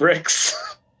look like bricks?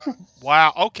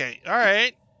 Wow. Okay. All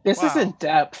right. This is Wow. in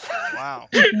depth Wow.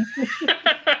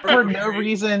 for no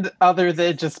reason other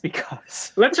than just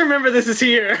because. Let's remember this is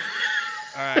here.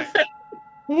 All right.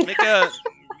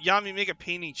 Yami, make a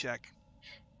painting check.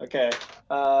 Okay.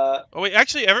 Oh wait,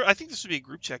 actually, I think this would be a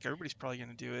group check. Everybody's probably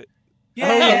gonna do it.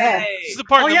 Yeah. This is the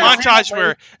part Oh, of the yeah, montage randomly.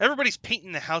 where everybody's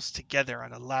painting the house together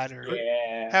on a ladder,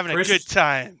 Yeah. having a Chris- good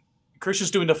time. Chris is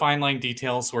doing the fine line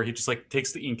details where he just like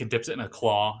takes the ink and dips it in a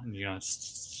claw, and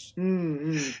just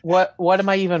What am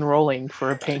I even rolling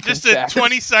for a painting Just a check?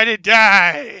 20-sided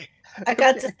die. I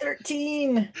got to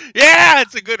 13. Yeah,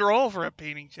 it's a good roll for a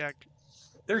painting check.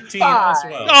 13 Five. as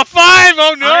well. Oh, 5!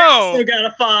 Oh I also no! got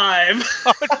a 5.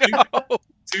 Oh no!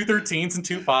 2 13s and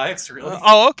 2 5s, really?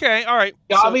 Oh, okay. All right.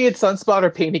 So, Yami and Sunspot are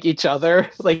painting each other.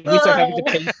 Like we start having to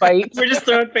paint fight. We're just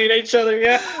throwing paint at each other,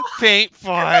 yeah. paint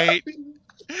fight.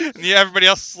 And yeah, everybody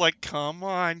else is like, "Come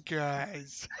on,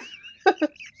 guys!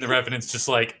 The Revenant's just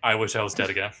like, I wish I was dead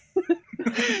again.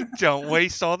 Don't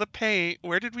waste all the paint.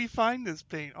 Where did we find this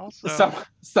paint? Also,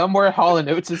 Somewhere Hall &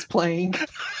 Oates is playing.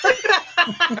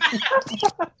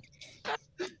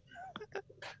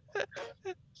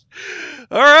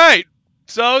 all right.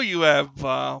 So you have.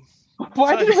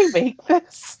 Why did we make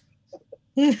this?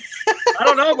 I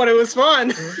don't know, but it was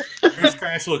fun. Chris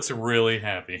Crash looks really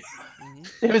happy.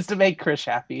 It was to make Krish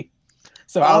happy.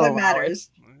 So All I'll that allow it. matters.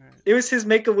 It was his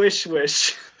Make-A-Wish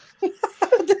wish.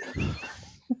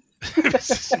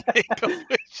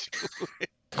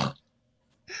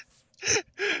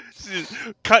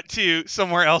 Cut to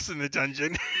somewhere else in the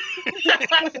dungeon.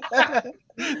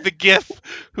 The GIF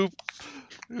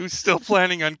who's still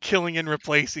planning on killing and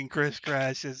replacing Chris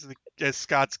Crash as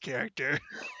Scott's character,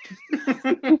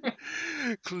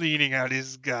 cleaning out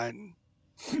his gun.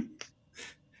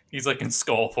 He's like in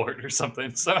Skullport or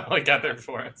something, so I got there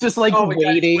for it. Just like Oh my God,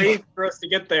 waiting. waiting for us to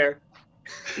get there.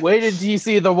 Waited till you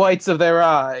see the whites of their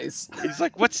eyes. He's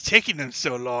like, "What's taking them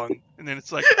so long?" And then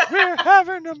it's like, "We're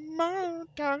having a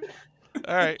montage."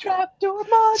 All right, Trapdoor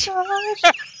montage.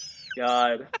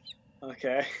 God.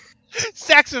 Okay.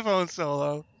 saxophone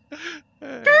solo.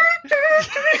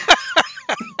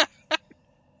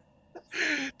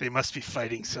 They must be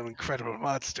fighting some incredible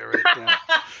monster right now.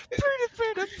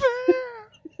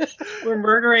 We're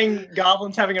murdering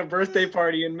goblins having a birthday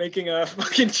party and making a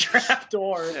fucking trap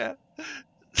door. Yeah.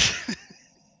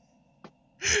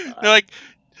 They're like,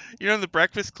 you know, in the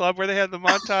Breakfast Club where they had the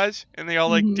montage and they all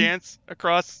like dance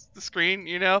across the screen,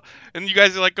 you know, and you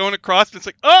guys are like going across and it's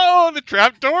like, oh, the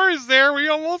trap door is there. We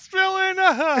almost fell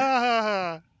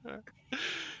in.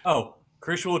 Oh,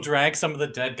 Krish will drag some of the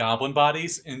dead goblin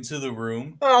bodies into the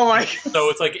room, Oh my God. so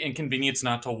it's like inconvenience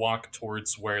not to walk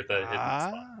towards where the hidden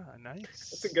spot. Nice.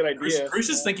 That's a good idea. Krish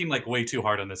is thinking like way too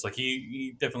hard on this. Like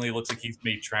he definitely looks like he's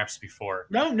made traps before.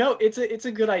 No, it's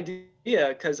a good idea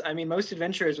because I mean most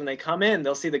adventurers when they come in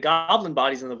they'll see the goblin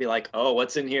bodies and they'll be like, oh,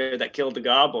 what's in here that killed the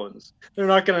goblins? They're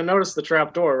not going to notice the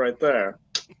trap door right there.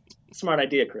 Smart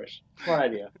idea, Krish. Smart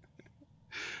idea.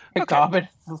 A goblin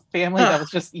family that was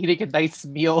just eating a nice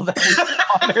meal that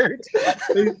we ordered.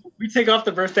 We take off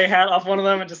the birthday hat off one of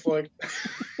them and just like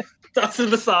toss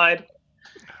it aside.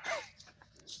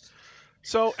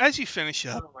 So as you finish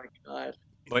up, Oh my God.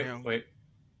 Wait.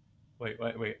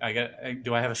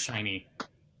 Do I have a shiny?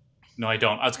 No, I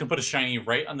don't. I was gonna put a shiny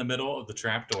right on the middle of the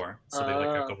trap door, so they like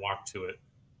have to walk to it.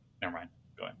 Never mind.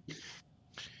 Go ahead.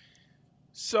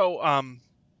 so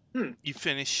you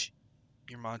finish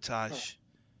your montage,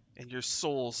 and your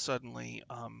souls suddenly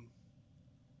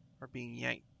are being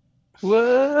yanked.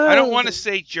 Whoa. I don't want to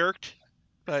say jerked,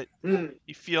 but Mm.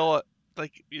 you feel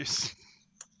like you're.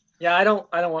 Yeah, I don't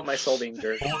want my soul being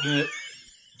jerked.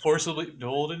 Forcibly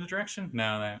hold in a direction?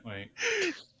 No, that wait.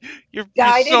 You're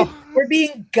Guided? so- We're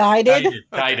being guided.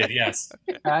 Guided, yes.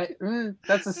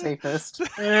 That's the safest.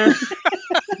 Eh,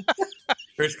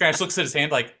 Chris Crash looks at his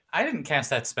hand like, I didn't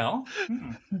cast that spell.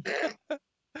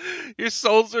 Your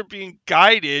souls are being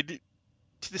guided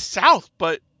to the south,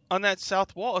 but on that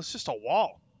south wall, it's just a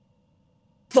wall.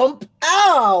 Thump.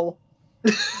 Ow.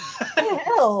 What the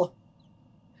hell?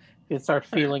 You start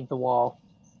feeling the wall.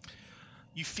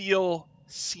 You feel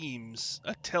seams,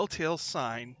 a telltale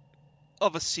sign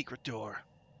of a secret door.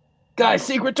 Guys,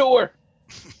 secret door.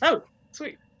 Oh,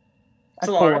 sweet. I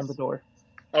pull Solaris. on the door.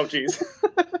 Oh, jeez.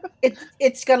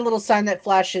 It's got a little sign that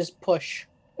flashes push.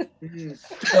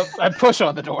 I push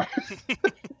on the door.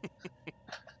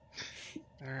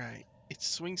 All right. It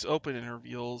swings open and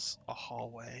reveals a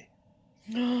hallway.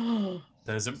 That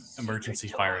is an emergency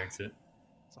fire exit.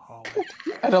 It's a hallway.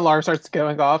 An alarm starts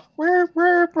going off. Okay.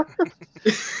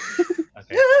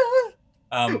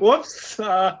 Whoops.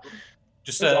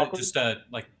 Just That's awkward.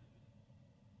 like.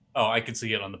 Oh, I can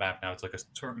see it on the map now. It's like a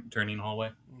turning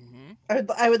hallway.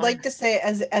 Mm-hmm. I would like to say,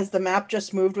 as the map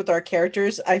just moved with our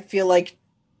characters, I feel like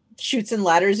Chutes and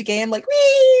Ladders game, like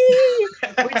wee.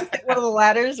 We just hit one of the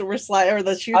ladders, and we're sliding, or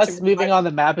the chutes. Us moving on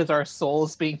the map is our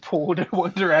souls being pulled in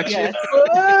one direction. Yes.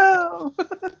 Whoa!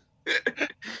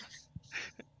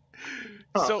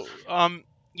 So, from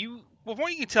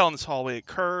what you can tell in this hallway, it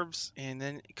curves and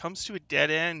then it comes to a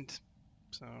dead end.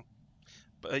 So,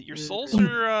 but your souls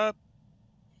are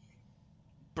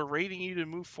berating you to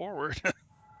move forward.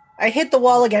 I hit the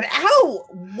wall again. Ow!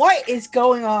 What is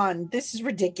going on? This is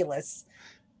ridiculous.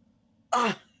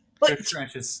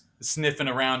 Trench is sniffing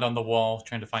around on the wall,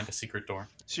 trying to find a secret door.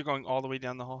 So you're going all the way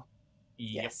down the hall.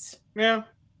 Yes. Yeah.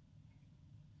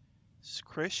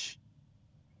 Krish,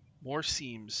 more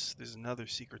seams. There's another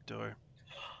secret door.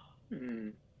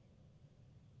 Looky,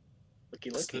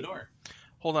 It's the looky. door.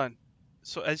 Hold on.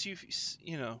 So as you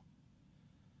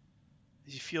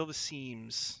feel the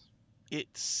seams, it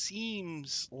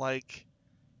seems like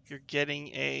you're getting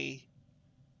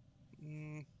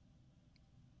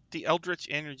the eldritch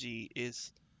energy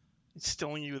is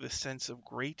instilling you with a sense of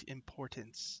great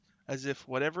importance, as if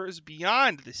whatever is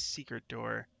beyond this secret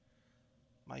door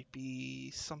might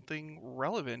be something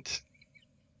relevant.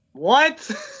 What?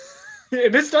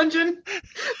 In this dungeon?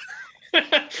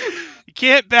 You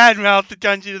can't badmouth the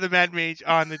Dungeon of the Mad Mage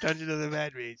on the Dungeon of the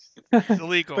Mad Mage. It's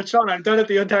illegal. But Sean, I've done it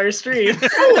the entire stream. You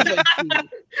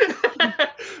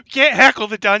can't heckle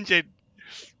the dungeon.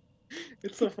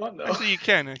 It's so fun though. Actually, you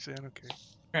can. Actually, I don't care.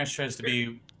 Trench tries to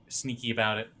be sneaky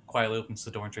about it. Quietly opens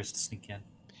the door and tries to sneak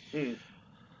in.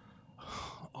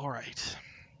 All right,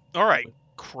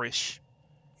 Krish.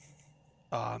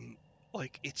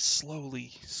 Like it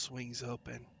slowly swings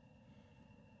open,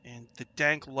 and the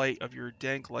dank light of your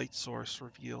dank light source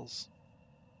reveals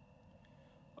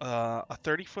a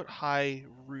 30-foot high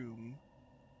room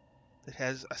that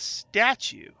has a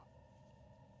statue.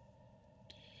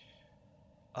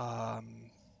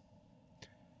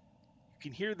 You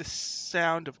can hear the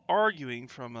sound of arguing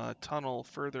from a tunnel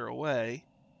further away.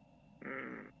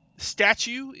 The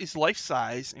statue is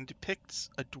life-size and depicts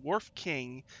a dwarf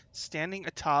king standing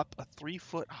atop a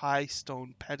 3-foot-high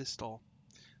stone pedestal.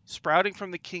 Sprouting from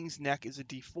the king's neck is a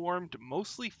deformed,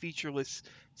 mostly featureless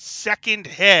second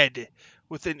head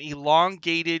with an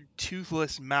elongated,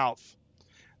 toothless mouth.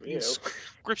 The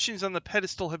inscriptions on the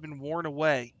pedestal have been worn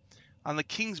away. On the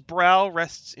king's brow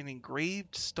rests an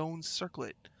engraved stone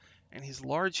circlet, and his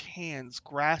large hands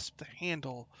grasp the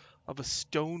handle of a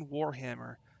stone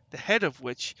warhammer, the head of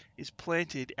which is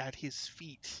planted at his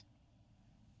feet.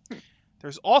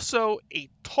 There's also a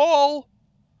tall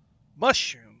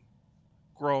mushroom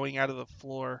growing out of the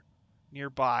floor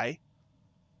nearby,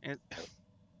 and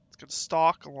it's got a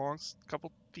stalk along a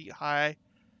couple feet high,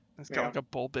 and it's got like a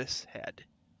bulbous head.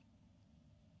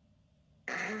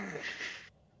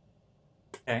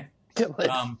 Okay.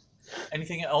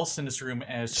 Anything else in this room?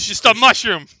 As It's just a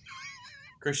mushroom.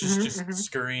 Krish is just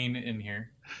scurrying in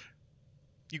here.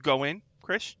 You go in,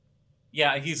 Krish?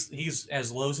 Yeah, he's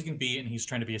as low as he can be, and he's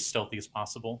trying to be as stealthy as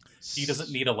possible. He doesn't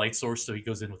need a light source, so he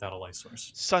goes in without a light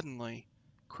source. Suddenly,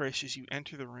 Krish, as you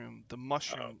enter the room, the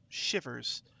mushroom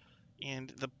shivers, and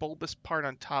the bulbous part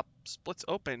on top splits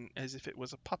open as if it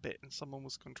was a puppet and someone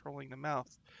was controlling the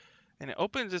mouth. And it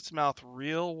opens its mouth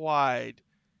real wide,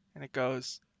 and it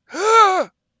goes,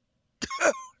 "Ah!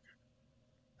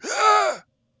 Ah!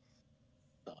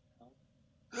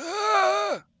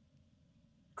 Ah!"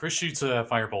 Chris shoots a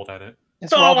firebolt at it.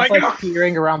 It's Rob's like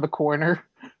peering around the corner.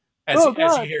 As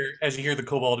you hear the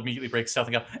kobold immediately break stealth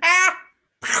and go, ah!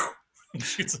 He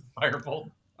shoots a firebolt.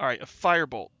 All right, a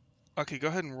firebolt. Okay, go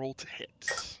ahead and roll to hit.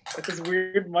 It's this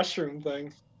weird mushroom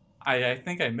thing. I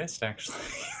think I missed, actually.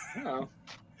 Oh.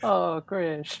 Oh,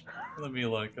 Krish. Let me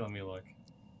look.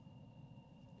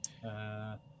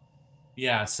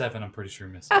 Yeah, 7, I'm pretty sure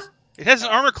misses. It has an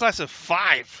armor class of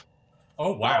 5.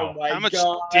 Oh, wow. Oh How much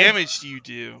God. damage do you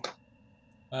do?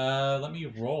 Let me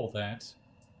roll that.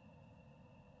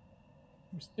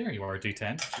 There you are,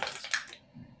 D10.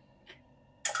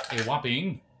 A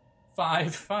whopping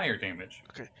 5 fire damage.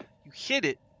 Okay, you hit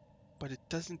it, but it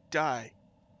doesn't die.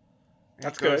 And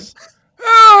That's it goes, good.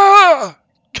 "Ah!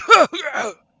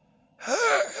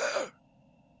 I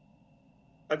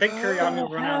think Kuryami will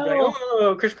run out and be like,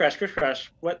 oh, Chris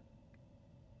Crash. What?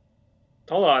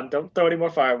 Hold on, don't throw any more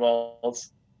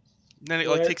fireballs. And then it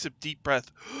like takes a deep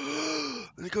breath.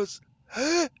 And it goes.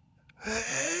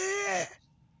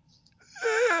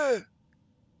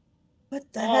 What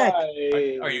the heck?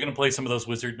 Are you gonna play some of those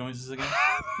wizard noises again?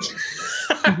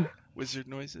 Wizard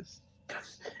noises.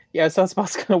 Yeah,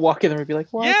 Sunspot's gonna walk in there and be like,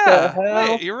 "What the Yeah,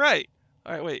 hell?" wait, you're right.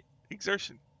 All right, wait.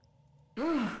 Exertion.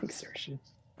 Exertion.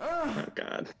 Oh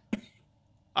God.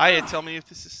 Aya, tell me if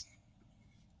this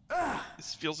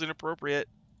feels inappropriate.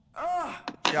 Yeah,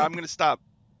 I'm gonna stop.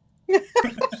 Is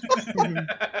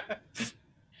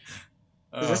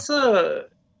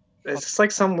this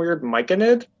like some weird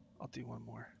Myconid? I'll do one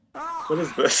more. What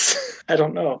is this? I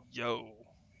don't know. Yo.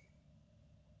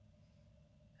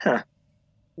 Huh.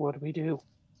 What do we do?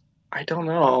 I don't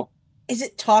know. Is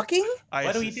it talking?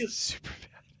 What do we do? Super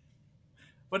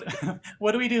bad.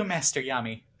 What do we do, Master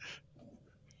Yami?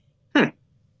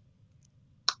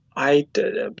 I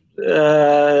don't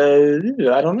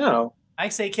know. I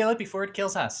say kill it before it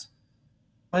kills us.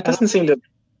 Well, it doesn't seem to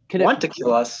want to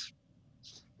kill us.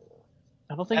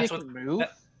 I don't think it can move.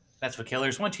 That's what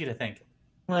killers want you to think.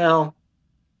 Well,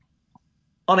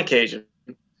 on occasion.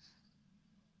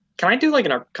 Can I do like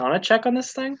an Arcana check on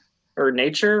this thing? Or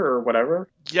nature or whatever?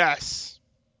 Yes.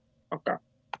 Okay.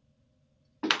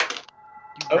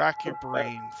 You rack your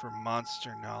brain for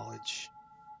monster knowledge.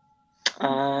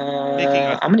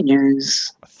 I'm gonna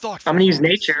use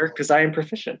nature because I am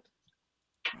proficient.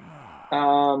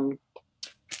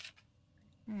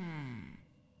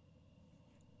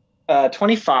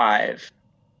 25.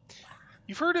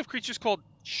 You've heard of creatures called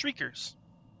shriekers.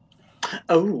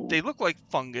 Oh. They look like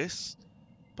fungus,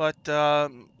 but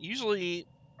usually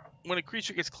when a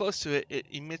creature gets close to it, it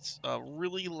emits a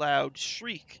really loud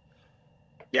shriek.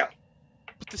 Yeah.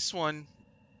 But this one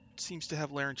seems to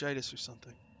have laryngitis or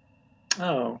something.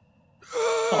 Oh.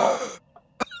 Oh,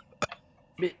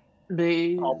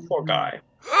 poor guy.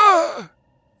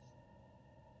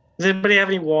 Does anybody have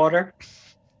any water?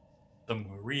 The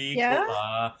Ricola.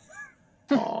 Yeah?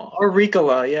 Or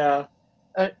Ricola, yeah.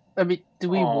 I mean, do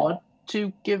we want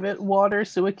to give it water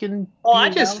so it can? Oh, I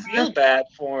just feel bad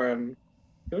for him.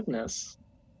 Goodness,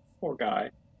 poor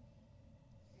guy.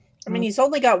 I mean, he's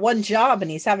only got one job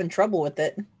and he's having trouble with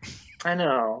it. I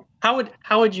know. How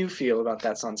would you feel about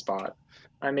that, Sunspot?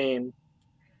 I mean,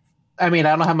 I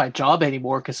don't have my job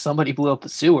anymore because somebody blew up the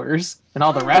sewers and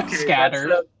all the rats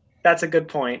scattered. That's a good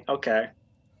point. Okay.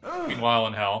 Meanwhile,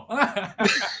 in hell.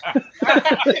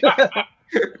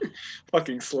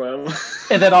 Fucking Slim.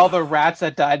 And then all the rats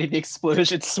that died in the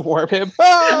explosion swarm him. He's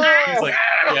like,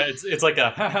 yeah, it's like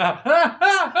a.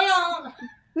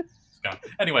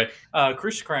 Anyway,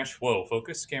 Chris Crash. Whoa,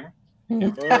 focus camera.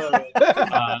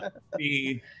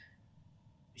 He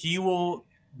will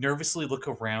nervously look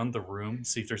around the room,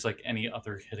 see if there's like any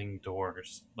other hidden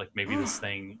doors. Like maybe this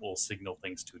thing will signal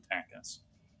things to attack us.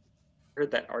 I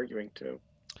heard that arguing too.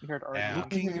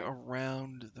 Looking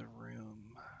around the room.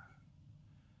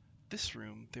 This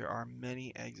room, there are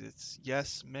many exits.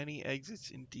 Yes, many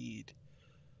exits indeed.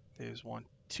 There's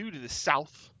two to the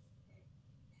south,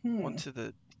 one to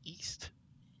the east,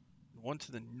 and one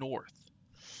to the north.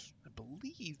 I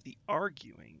believe the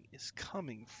arguing is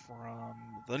coming from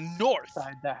the north.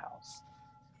 Inside the house.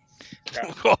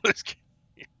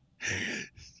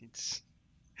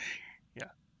 Yeah.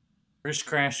 Chris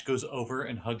Crash goes over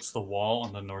and hugs the wall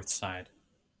on the north side.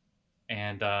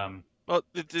 And well,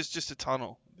 there's just a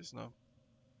tunnel. There's no.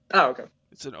 Oh, okay.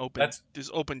 It's an open. There's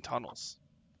open tunnels.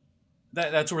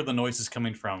 That's where the noise is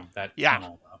coming from. That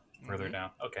tunnel further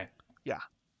down. Okay. Yeah.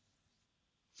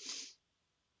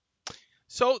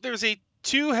 So there's a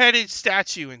two-headed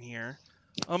statue in here,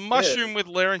 a mushroom with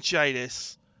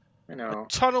laryngitis, a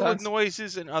tunnel with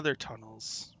noises, and other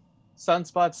tunnels.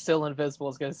 Sunspot's still invisible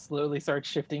is going to slowly start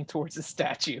shifting towards the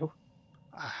statue.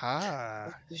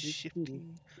 Aha!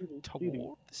 Shifting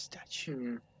toward the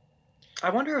statue. I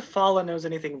wonder if Fala knows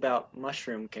anything about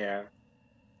mushroom care.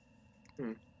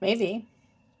 Maybe.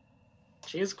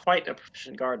 She is quite a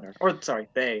proficient gardener. Or, sorry,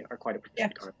 they are quite a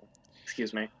proficient gardener.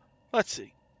 Excuse me. Let's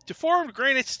see. Deformed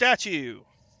granite statue.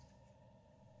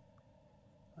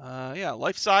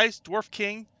 Life-size dwarf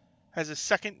king has a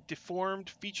second deformed,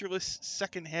 featureless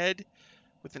second head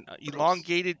with an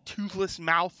elongated, toothless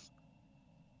mouth.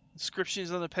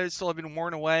 Inscriptions on the pedestal have been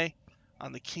worn away.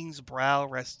 On the king's brow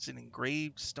rests an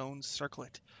engraved stone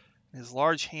circlet. His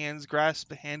large hands grasp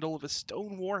the handle of a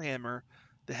stone warhammer,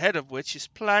 the head of which is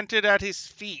planted at his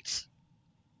feet.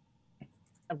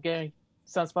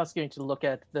 Sunspot's going to look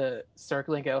at the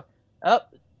circle and go, "Oh,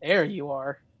 there you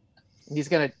are." And he's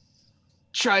going to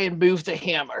try and move the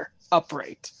hammer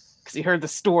upright because he heard the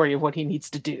story of what he needs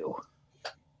to do.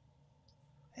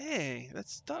 Hey,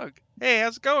 that's Doug. Hey,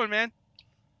 how's it going, man?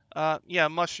 Yeah,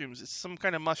 mushrooms. It's some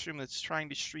kind of mushroom that's trying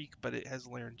to shriek, but it has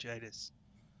laryngitis.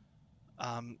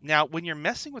 Now, when you're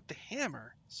messing with the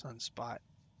hammer, Sunspot,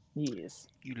 Yes.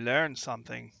 you learn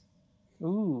something.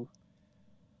 Ooh.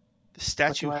 The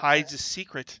statue do I hides a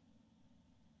secret.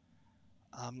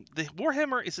 The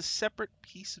warhammer is a separate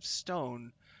piece of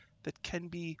stone that can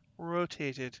be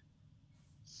rotated.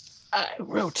 I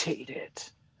rotate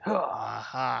it.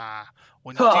 Aha.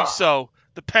 When you do so,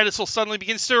 the pedestal suddenly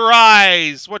begins to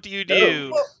rise. What do you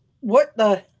do? What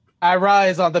the? I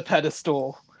rise on the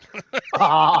pedestal.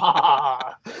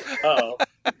 Ah. Uh-oh.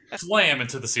 Slam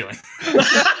into the ceiling.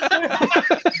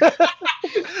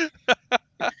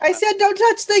 I said don't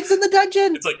touch things in the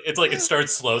dungeon. It's like it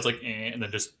starts slow. It's like, and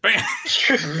then just bam.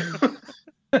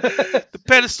 The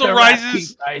pedestal The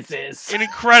rises rises. an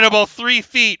incredible 3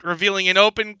 feet, revealing an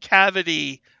open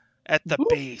cavity at the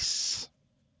base.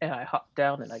 And I hop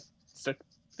down and I start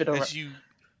bit over. As you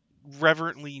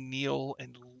reverently kneel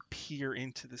and peer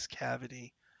into this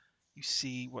cavity, you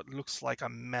see what looks like a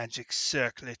magic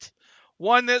circlet.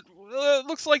 One that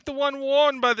looks like the one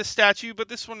worn by the statue, but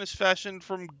this one is fashioned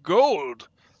from gold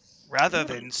rather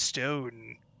than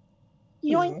stone.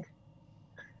 Yoink.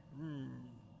 Mm.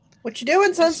 What you doing,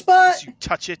 As Sunspot? you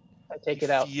touch it, I take you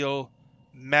it out. feel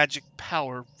magic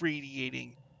power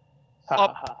radiating Ha,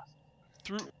 up. ha, ha.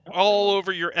 through all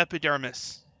over your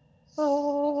epidermis,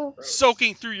 Oh,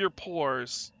 soaking through your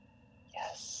pores,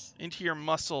 yes. into your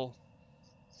muscle.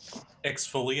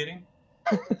 Exfoliating.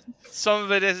 Some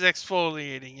of it is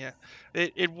exfoliating, yeah.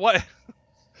 It what?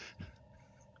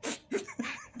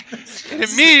 It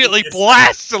immediately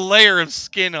blasts a layer of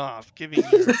skin off, giving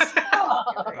you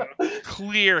a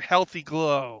clear, healthy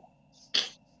glow.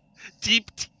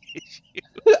 Deep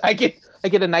tissue. I get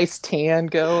a nice tan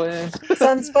going.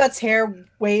 Sunspot's hair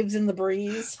waves in the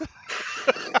breeze.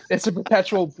 It's a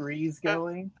perpetual breeze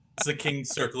going. It's the king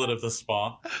circlet of the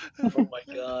spa. Oh my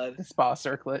god. The spa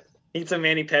circlet. Eat some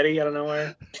mani-pedi out of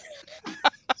nowhere.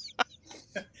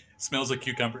 Smells like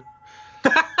cucumber.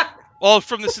 All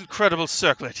from this incredible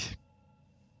circlet.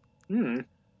 Hmm.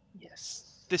 Yes.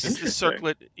 This is the Interesting.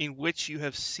 circlet in which you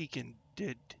have seeken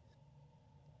dead.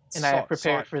 And I have Sought-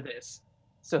 prepared sought. for this.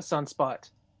 So Sunspot,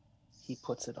 he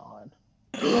puts it on.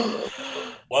 Whoa.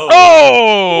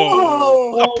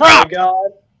 Oh! Whoa! A prop! My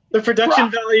god. The production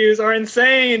Prop. values are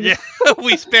insane. Yeah,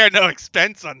 we spare no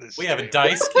expense on this. We have a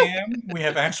dice cam. We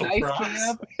have actual Dice props.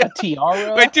 cam, a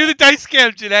tiara. Wait, do the dice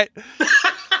cam, Jeanette.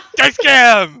 Dice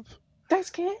cam! Dice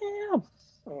cam.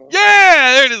 Oh.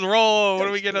 Yeah, there it is. Roll. What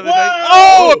do we get on the Whoa! dice?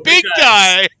 Oh, a Big big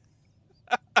guy.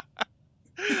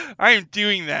 I am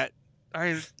doing that.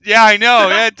 Yeah, I know.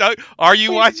 Yeah, Doug, are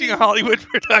you watching a Hollywood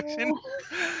production?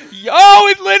 Oh,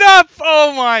 it lit up.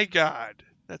 Oh my god,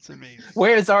 that's amazing.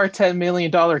 Where's our $10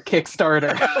 million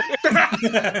Kickstarter?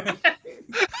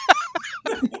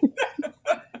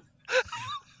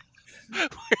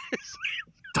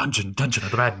 Dungeon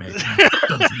of the Bad Mage.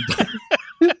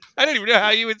 I don't even know how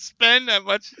you would spend that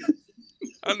much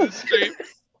on the stream.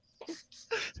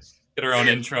 Get our own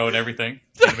intro and everything.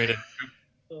 Animated.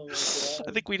 Oh my I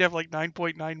god. think we'd have like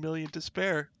 9.9 million to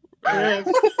spare. Yeah.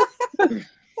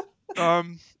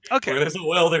 Okay. Where there's a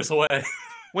will, there's a way.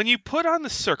 When you put on the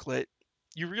circlet,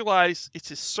 you realize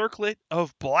it's a circlet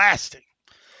of blasting.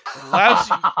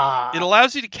 It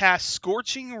allows you to cast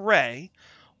Scorching Ray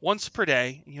once per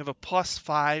day, and you have a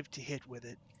 +5 to hit with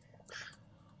it.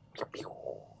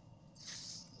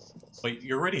 Wait,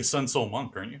 you're already a Sun Soul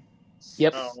Monk, aren't you?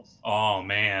 Yep. Oh, Oh,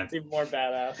 man. it's even more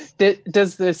badass.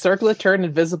 Does the circlet turn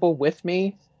invisible with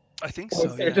me? I think Or so.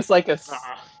 is there Yeah. just like a...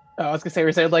 Uh-uh. Oh, I was gonna say, or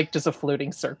is there like just a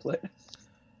floating circlet?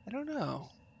 I don't know.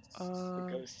 The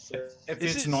ghosts are- If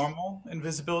Is it's it- normal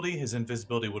invisibility, his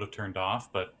invisibility would have turned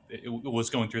off, but it was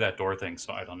going through that door thing,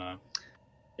 so I don't know.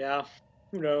 Yeah.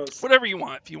 Who knows? Whatever you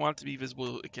want. If you want it to be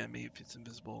visible, it can be. If it's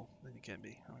invisible, then it can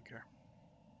be. I don't care.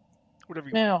 Whatever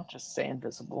you want. No, just say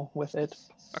invisible with it.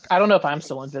 Okay. I don't know if I'm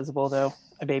still invisible though.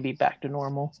 I may be back to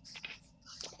normal.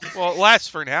 Well, it lasts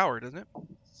for an hour, doesn't it?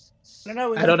 I don't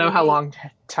know. I don't know how long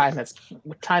time has.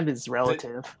 Time is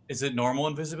relative. Is it normal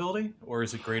invisibility, or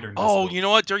is it greater Oh, invisibility? you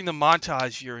know what? During the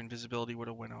montage, your invisibility would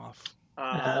have went off.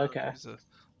 Okay. It was a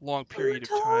long period of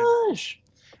time. Montage!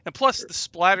 And plus, the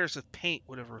splatters of paint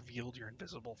would have revealed your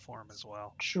invisible form as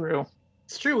well. True.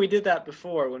 It's true, we did that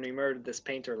before when we murdered this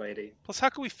painter lady. Plus, how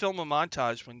can we film a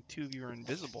montage when two of you are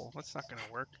invisible? That's not going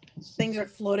to work. Things are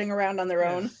floating around on their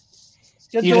Yeah. own.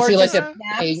 The You just door see like just the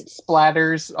snaps. paint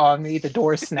splatters on me. The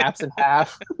door snaps in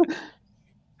half.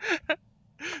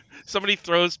 Somebody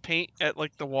throws paint at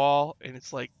like the wall, and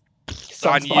it's like on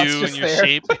Sunspot's you just and your there.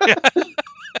 shape.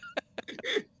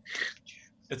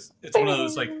 It's one of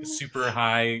those like super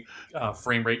high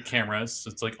frame rate cameras. So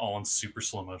it's like all in super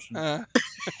slow motion. Uh,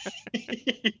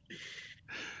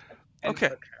 And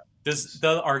okay. Does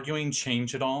the arguing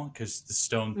change at all? Because the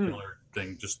stone Hmm. pillar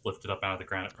thing just lifted up out of the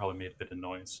ground. It probably made a bit of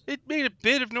noise. It made a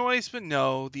bit of noise, but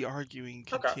no, the arguing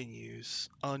Okay. continues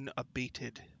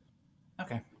unabated.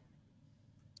 Okay.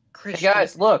 Hey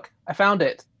guys, look, I found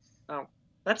it.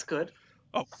 That's good.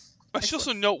 I should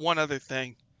also note one other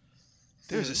thing.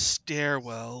 There's Hmm. a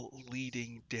stairwell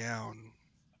leading down.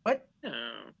 What? Oh,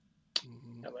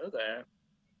 Mhm, hello there.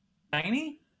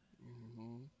 Tiny?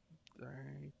 mhm,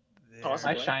 right there.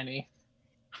 Possibly. My shiny.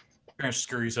 Crash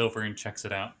scurries over and checks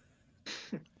it out.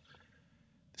 The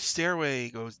stairway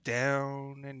goes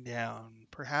down and down,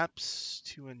 perhaps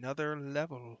to another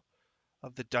level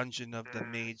of the dungeon of the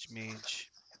Mage.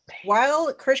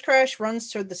 While Krish Crash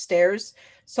runs toward the stairs,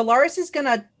 Solaris is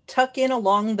gonna tuck in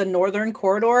along the northern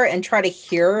corridor and try to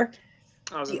hear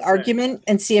I was the gonna say. argument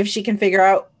and see if she can figure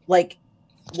out like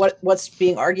what's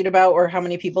being argued about or how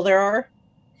many people there are.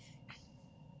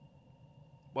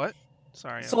 What?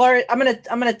 Sorry. Solaris, I'm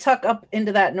gonna tuck up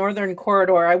into that northern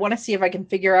corridor. I want to see if I can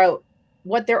figure out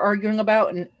what they're arguing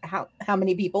about and how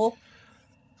many people.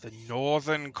 The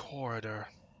northern corridor.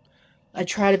 I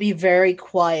try to be very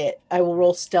quiet. I will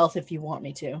roll stealth if you want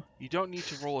me to. You don't need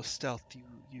to roll a stealth.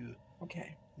 You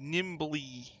Okay.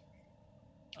 nimbly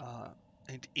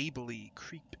and ably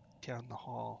creep down the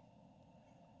hall.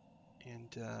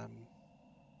 And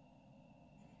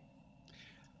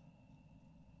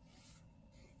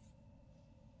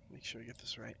make sure I get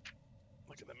this right.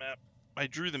 Look at the map. I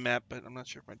drew the map, but I'm not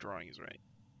sure if my drawing is right.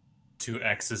 2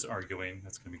 X's arguing.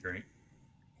 That's going to be great.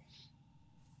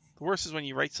 The worst is when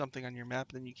you write something on your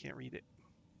map, then you can't read it.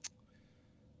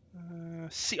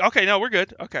 See. Okay, no, we're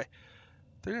good. Okay.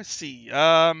 Let's see.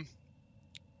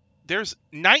 There's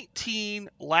 19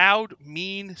 loud,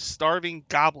 mean, starving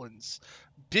goblins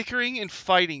bickering and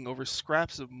fighting over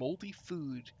scraps of moldy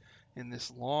food in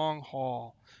this long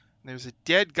hall. There's a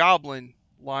dead goblin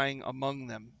lying among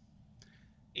them.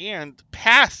 And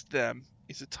past them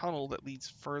is a tunnel that leads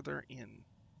further in.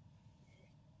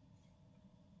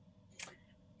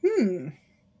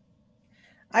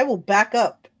 I will back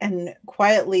up and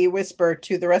quietly whisper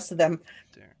to the rest of them,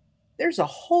 There. there's a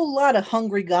whole lot of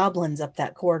hungry goblins up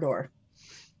that corridor.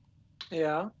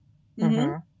 Yeah.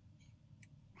 Mm-hmm.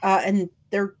 And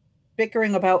they're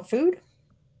bickering about food?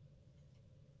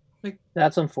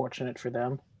 That's unfortunate for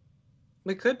them.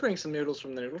 We could bring some noodles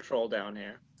from the noodle troll down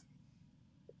here.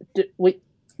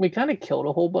 We kind of killed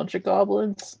a whole bunch of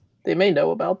goblins. They may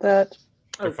know about that.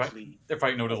 They're fighting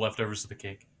over the leftovers of the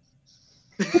cake.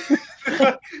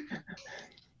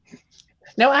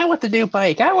 No, I want the new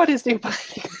bike. I want his new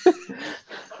bike.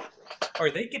 Or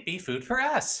they could be food for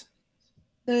us.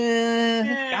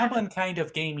 Yeah. Goblin kind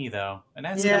of gamey though, and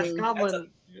that's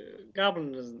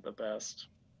Goblin isn't the best.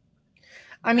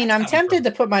 I mean, I'm tempted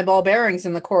to put my ball bearings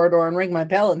in the corridor and ring my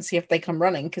bell and see if they come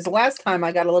running, because the last time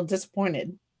I got a little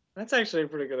disappointed. That's actually a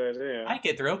pretty good idea. I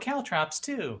could throw caltrops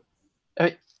too.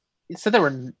 So there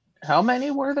were how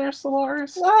many were there,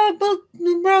 Solaris? About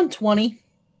around 20.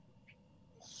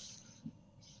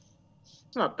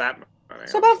 It's not that many.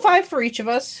 So about 5 for each of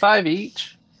us. 5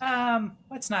 each.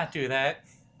 Let's not do that.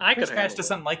 I could Chris Crash handle it.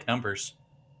 doesn't like numbers.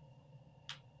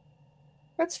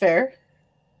 That's fair.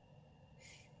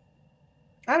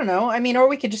 I don't know. I mean, or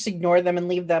we could just ignore them and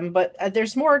leave them, but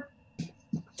there's more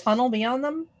tunnel beyond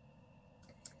them.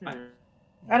 I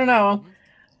don't know.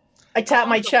 I tap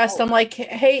my chest. I'm like,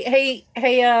 hey,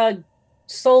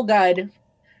 soul guide.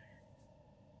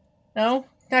 No?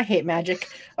 I hate magic.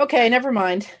 Okay, never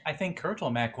mind. I think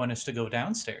Kurtlemac wants us to go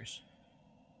downstairs.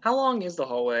 How long is the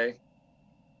hallway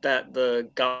that the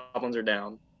goblins are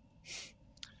down?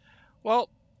 Well,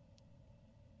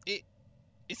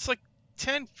 it's like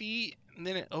 10 feet, and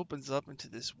then it opens up into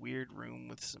this weird room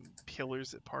with some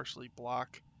pillars that partially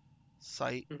block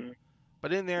sight. Mhm.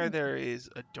 But in there is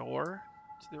a door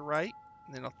to the right,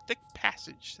 and then a thick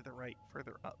passage to the right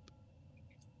further up.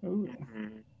 Ooh.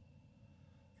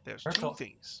 There's Purple. 2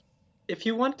 things. If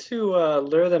you want to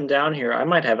lure them down here, I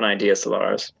might have an idea,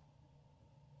 Solaris.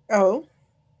 Oh.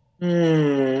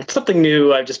 Something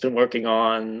new I've just been working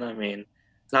on. I mean,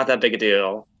 not that big a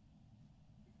deal.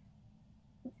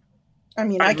 I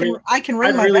mean, I'd I can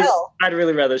ring my bell. I'd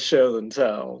really rather show than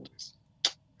tell.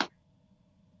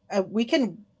 We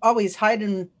can always hide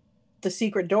in the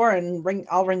secret door and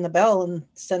I'll ring the bell and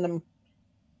send them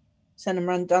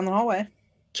run down the hallway.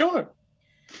 Sure.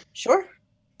 Sure.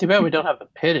 Too bad we don't have the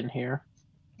pit in here.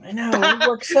 I know. It would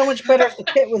work so much better if the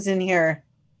pit was in here.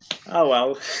 Oh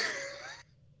well.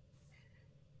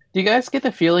 Do you guys get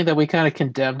the feeling that we kind of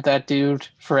condemned that dude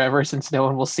forever since no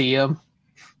one will see him?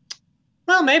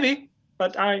 Well, maybe,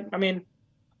 but I mean,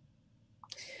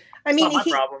 it's not my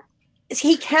problem.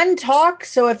 He can talk,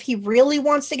 so if he really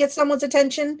wants to get someone's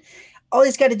attention, all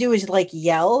he's got to do is like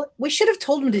yell. We should have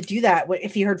told him to do that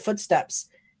if he heard footsteps,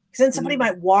 because then somebody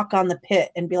might walk on the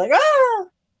pit and be like, "Ah!"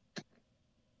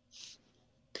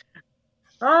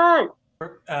 Oh!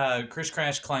 Krish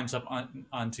Crash climbs up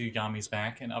onto Yami's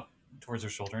back and up towards her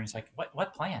shoulder, and he's like,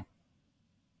 "What plan?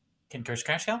 Can Krish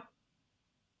Crash help?"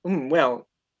 Well.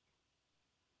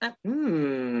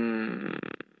 Krish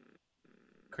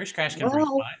Crash can breathe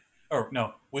fire. Or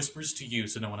no, whispers to you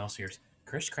so no one else hears.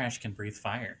 Krish Crash can breathe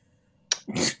fire.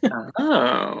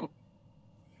 Oh.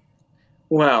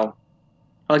 Well,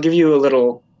 I'll give you a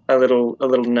little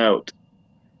note.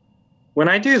 When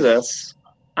I do this,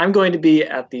 I'm going to be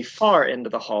at the far end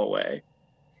of the hallway,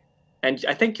 and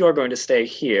I think you're going to stay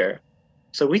here,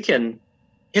 so we can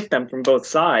hit them from both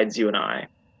sides, you and I.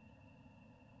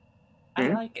 I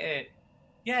like it.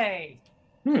 Yay!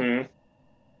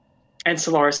 And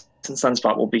Solaris and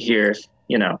Sunspot will be here,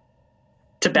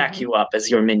 to back you up as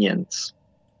your minions.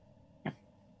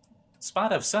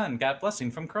 Spot of Sun got blessing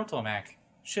from Krotomac.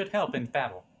 Should help in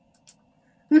battle.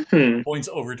 Points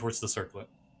over towards the circlet.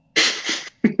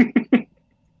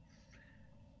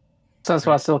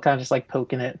 Sunspot's still kind of just like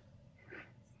poking it.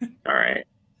 All right.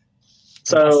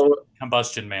 So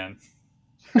Combustion Man.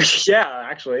 yeah,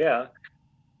 actually, yeah.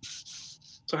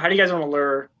 So how do you guys want to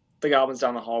lure the goblins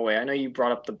down the hallway? I know you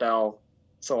brought up the bell,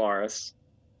 Solaris.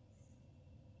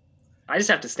 I just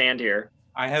have to stand here.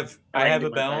 I have a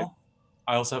bell.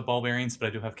 I also have ball bearings, but I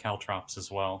do have caltrops as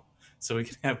well. So we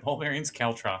can have ball bearings,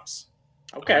 caltrops.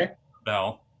 Okay.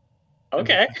 Bell.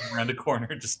 Okay. Around a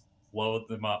corner, just blow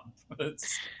them up.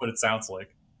 That's what it sounds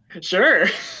like. Sure.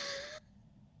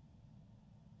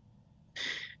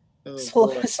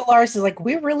 Solaris is like,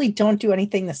 we really don't do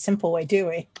anything the simple way, do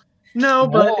we? No,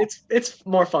 but it's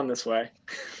more fun this way.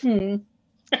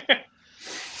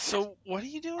 So what are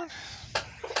you doing?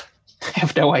 I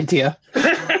have no idea.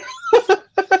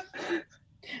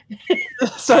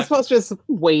 Sunspot's just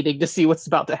waiting to see what's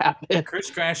about to happen.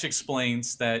 Krish Crash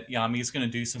explains that Yami's going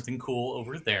to do something cool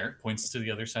over there, points to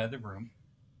the other side of the room.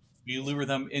 You lure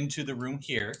them into the room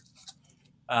here.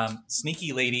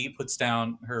 Sneaky Lady puts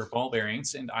down her ball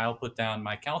bearings, and I'll put down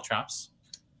my caltrops.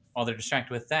 While they're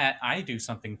distracted with that, I do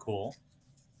something cool.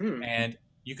 And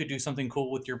you could do something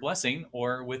cool with your blessing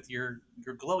or with your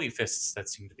glowy fists that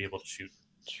seem to be able to shoot.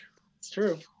 It's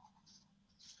true.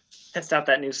 Test out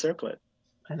that new circlet.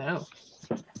 I know.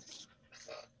 So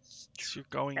you're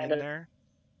going in there?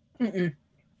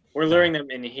 We're luring them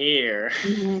in here.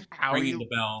 How Ringing the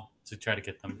bell to try to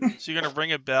get them. So you're going to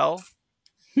ring a bell?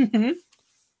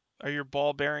 Are your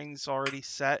ball bearings already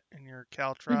set in your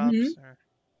caltrops?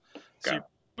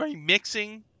 Are you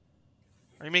mixing?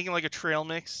 Are you making like a trail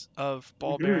mix of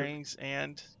ball bearings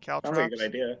and caltrops? Sounds like a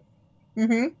good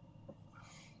idea.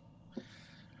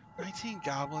 19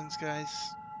 goblins, guys.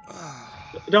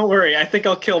 Don't worry, I think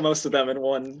I'll kill most of them in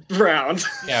one round.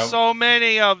 Yeah. So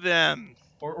many of them.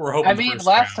 We're hoping. I mean,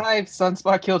 last time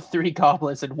Sunspot killed 3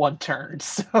 goblins in 1 turn,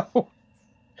 so.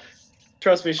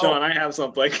 Trust me, Sean, I have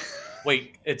something.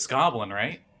 Wait, it's Goblin,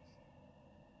 right?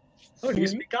 Oh, it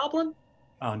used to be Goblin?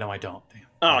 Oh, no, I don't. Damn.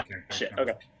 Oh, Okay. shit,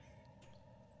 okay.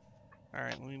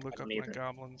 Alright, let me look up my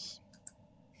goblins.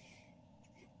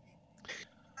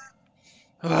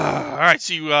 Alright,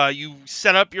 so you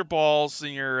set up your balls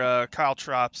and your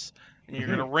caltrops, and you're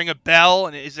going to ring a bell,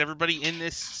 and is everybody in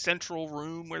this central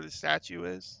room where the statue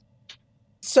is?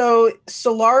 So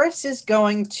Solaris is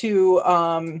going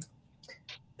to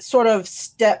sort of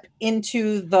step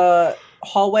into the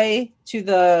hallway to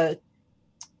the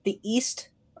east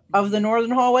of the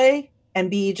northern hallway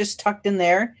and be just tucked in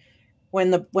there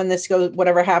when this goes,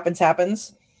 whatever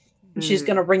happens. She's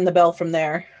going to ring the bell from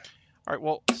there. All right,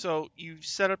 well, so you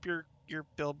set up your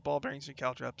ball bearings and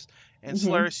caltrops, and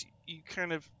Solaris,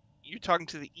 you're talking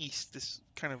to the east, this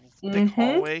kind of thick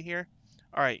hallway here.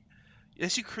 All right,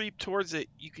 as you creep towards it,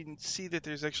 you can see that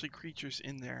there's actually creatures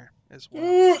in there as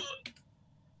well.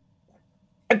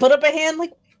 I put up a hand,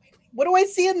 like, what do I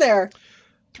see in there?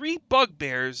 3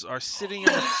 bugbears are sitting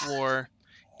on the floor,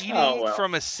 eating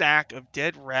from a sack of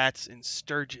dead rats and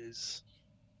sturges.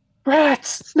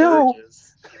 Rats! No!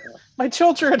 My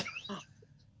children!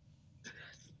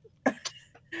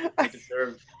 I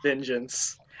deserve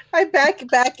vengeance. I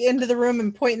back into the room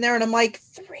and point in there, and I'm like,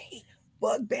 3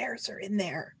 bugbears are in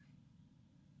there.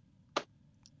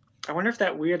 I wonder if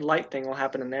that weird light thing will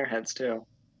happen in their heads, too.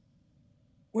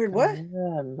 Weird what?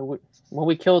 When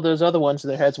we killed those other ones,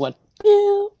 their heads went.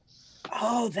 Pew.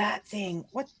 Oh, that thing.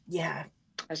 What? Yeah.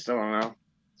 I still don't know.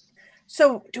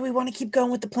 So, do we want to keep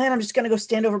going with the plan? I'm just going to go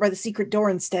stand over by the secret door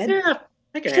instead. Yeah,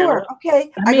 I can handle Sure. it.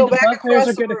 Okay. I mean, go the back bugbears across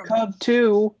are the gonna room. come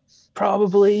too,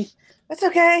 probably. That's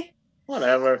okay.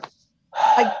 Whatever.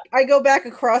 I go back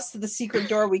across to the secret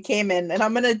door we came in, and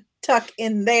I'm going to tuck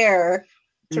in there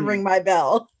to ring my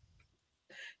bell.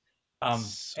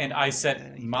 And I set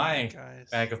many my bad guys.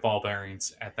 bag of ball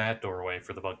bearings at that doorway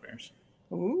for the bugbears.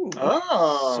 Ooh.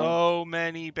 Oh. So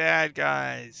many bad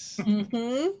guys.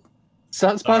 Mm-hmm.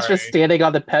 Sunspot's just Sorry. standing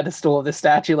on the pedestal of the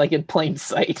statue, like in plain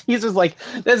sight. He's just like,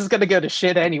 this is gonna go to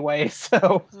shit anyway.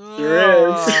 So Sure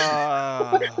is.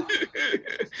 Ah.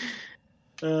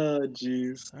 Oh,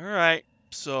 jeez. All right.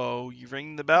 So you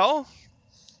ring the bell.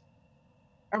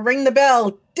 I ring the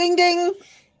bell. Ding ding.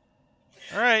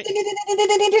 All right. Ding, ding, ding, ding,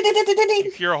 ding, ding, ding, ding, ding, ding.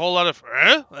 You hear a whole lot of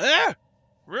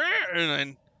and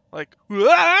then like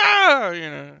 "Ah!" you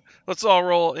know. Let's all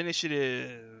roll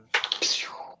initiative.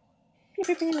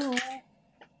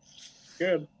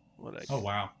 Good. What I Oh get.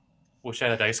 wow! Wish I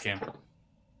had a dice cam. Oh,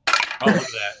 look at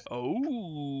that!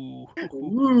 Oh.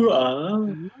 Ooh,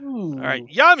 All right,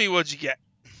 Yami, what'd you get?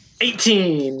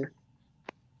 18.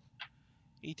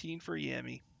 18 for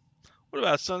Yami. What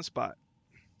about Sunspot?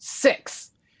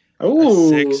 6.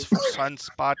 Ooh. A 6 for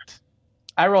Sunspot.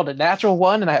 I rolled a natural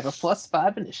 1, and I have a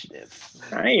 +5 initiative.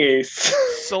 Nice.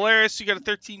 Solaris, you got a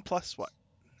 13 plus what?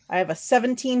 I have a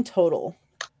 17 total.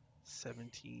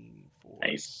 17 for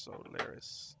Nice.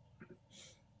 Solaris.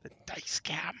 The dice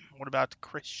cam. What about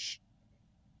Krish?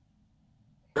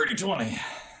 30-20.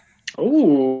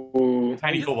 Ooh.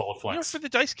 Tiny You know- cobalt You know, flex. for the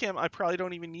dice cam, I probably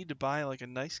don't even need to buy like a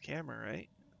nice camera, right?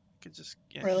 I could just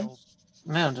get Really? an old...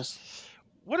 Man, just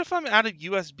What if I'm out of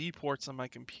USB ports on my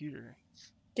computer?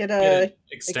 Get Get a an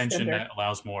extension extender. that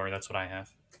allows more. That's what I have.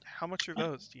 How much are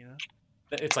those? Do you know?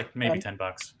 It's like maybe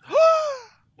 $10.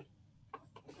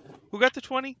 Who got the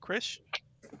 20? Krish?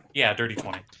 Yeah, dirty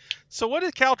 20. So what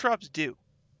did Caltrops do?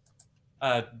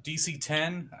 DC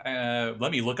 10.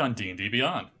 Let me look on D&D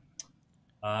Beyond.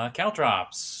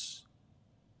 Caltrops.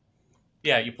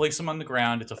 Yeah, you place them on the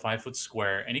ground. It's a 5-foot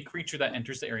square. Any creature that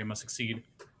enters the area must succeed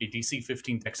a DC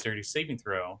 15 Dexterity saving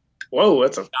throw. Whoa,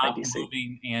 that's a Stop DC.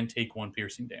 moving and take 1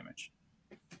 piercing damage.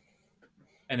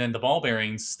 And then the ball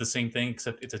bearings, the same thing,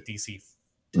 except it's a DC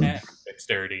 10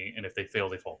 Dexterity, and if they fail,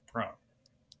 they fall prone.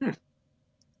 I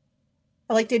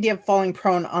like the idea of falling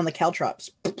prone on the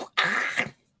caltrops. All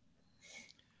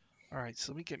right,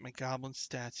 so let me get my goblin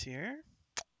stats here.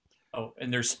 Oh,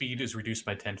 and their speed is reduced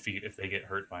by 10 feet if they get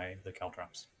hurt by the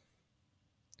caltrops.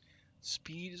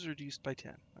 Speed is reduced by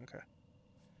 10. Okay.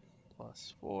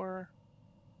 Plus 4.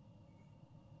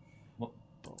 Well-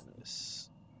 Bonus.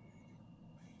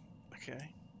 Okay.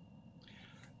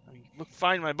 Let me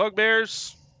find my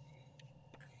bugbears.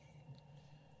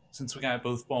 Since we got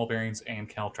both ball bearings and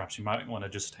caltrops, you might want to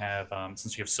just have,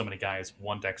 since you have so many guys,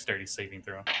 1 Dexterity saving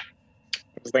throw. I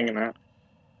was thinking that.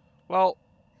 Well,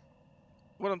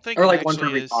 what I'm thinking Or like 1 for actually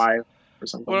every is 5 or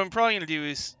something. what I'm probably going to do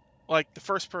is like the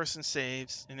first person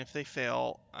saves, and if they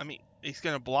fail, I mean, he's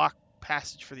going to block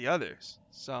passage for the others.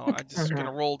 So I'm just going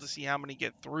to roll to see how many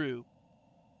get through.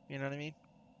 You know what I mean?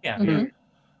 Yeah, Mhm. yeah.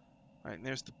 All right, and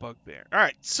there's the bugbear. All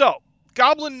right, so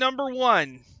goblin number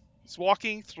 1 is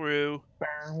walking through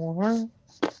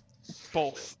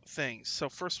both things. So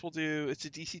first we'll do, it's a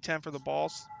DC 10 for the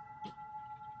balls.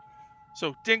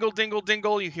 So dingle, dingle,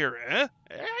 dingle, you hear,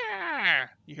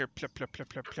 you hear plop, plop, plop,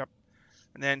 plop, plop.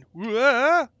 And then,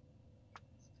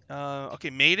 okay,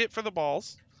 made it for the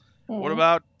balls. What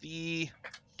about the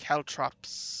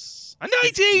caltrops? A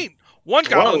 19! One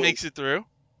goblin Whoa. makes it through,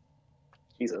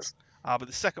 Jesus. but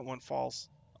the second one falls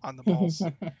on the balls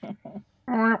and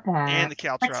the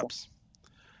caltrops.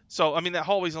 So, I mean, that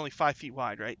hallway's only 5 feet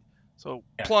wide, right? So,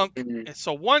 Yeah. plunk. Mhm. And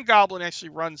so one goblin actually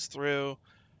runs through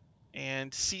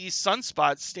and sees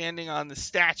Sunspot standing on the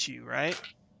statue, right?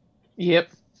 Yep.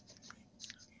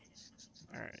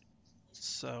 All right.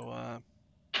 So,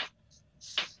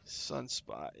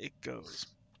 Sunspot, it goes.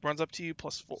 Runs up to you,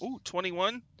 plus 4. Ooh,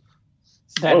 21.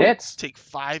 That Whoa. hits. Take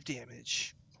 5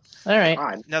 damage. All right.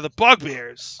 God. Now the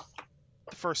bugbears.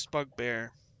 The first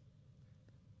bugbear.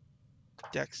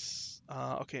 Dex.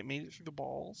 Okay, it made it through the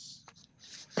balls.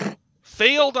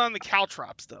 Failed on the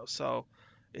caltrops, though, so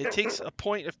it takes a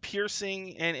point of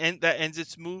piercing, and that ends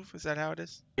its move. Is that how it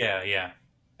is? Yeah, yeah.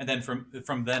 And then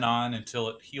from then on until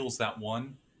it heals that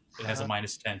one, it has a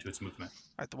 -10 to its movement.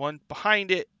 All right, the one behind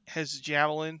it has a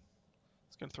javelin.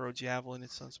 It's going to throw a javelin at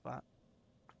Sunspot.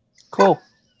 Cool.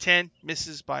 10,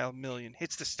 misses by a million.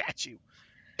 Hits the statue.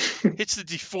 Hits the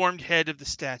deformed head of the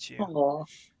statue. Aw.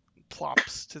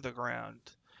 plops to the ground.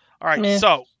 All right, Meh.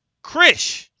 so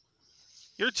Krish,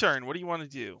 your turn. What do you want to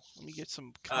do? Let me get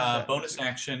some combat Bonus music.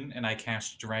 action, and I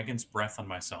cast Dragon's Breath on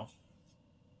myself.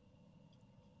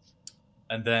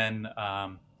 And then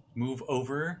move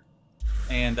over,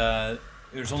 and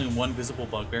there's only one visible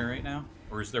bugbear right now,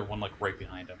 or is there one like right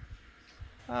behind him?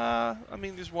 I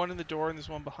mean, there's one in the door and there's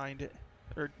one behind it,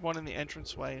 or one in the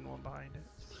entranceway and one behind it.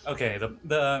 Okay,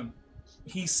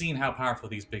 he's seen how powerful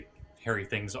these big hairy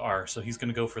things are, so he's going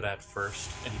to go for that first,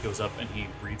 and he goes up and he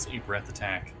breathes a breath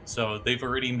attack. So they've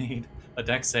already made a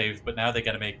dex save, but now they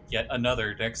got to make yet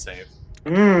another dex save.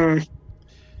 Mm.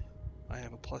 I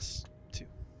have a +2.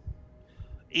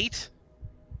 8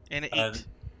 and an 8.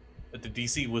 But the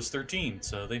DC was 13,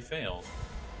 so they failed.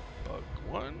 Bug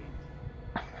 1,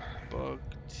 bug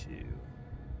 2.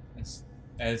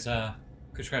 As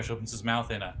Chris Crash opens his mouth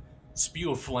and a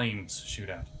spew of flames shoot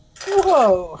out.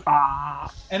 Whoa!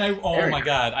 And oh my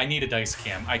god, I need a dice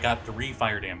cam. I got 3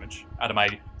 fire damage out of my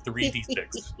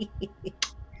 3d6.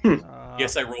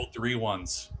 Yes, I rolled 3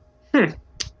 ones. I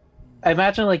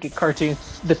imagine like a cartoon,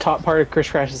 the top part of Chris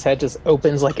Crash's head just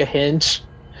opens like a hinge.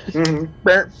 Mm-hmm.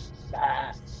 Burp.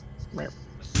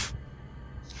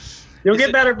 You'll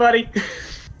get better, buddy.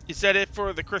 Is that it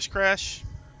for the Chris Crash?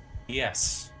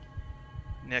 Yes.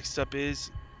 Next up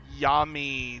is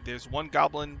Yami. There's one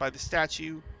goblin by the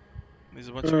statue. There's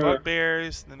a bunch of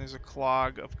bugbears. Then there's a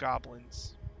clog of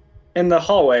goblins. In the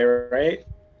hallway, right?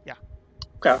 Yeah.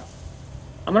 Okay.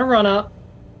 I'm gonna run up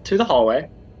to the hallway,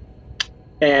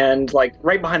 and like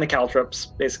right behind the caltrops,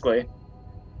 basically.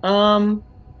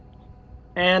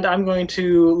 And I'm going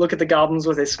to look at the goblins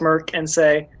with a smirk and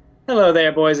say, "Hello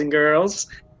there, boys and girls."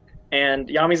 And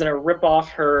Yami's gonna rip off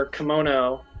her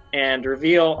kimono and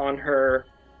reveal on her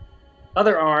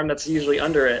other arm, that's usually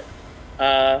under it,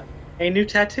 a new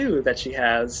tattoo that she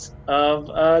has of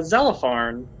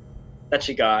Zelopharn that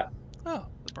she got. Oh,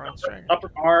 the bronze dragon.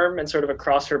 Upper arm and sort of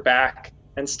across her back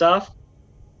and stuff.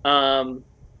 And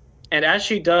as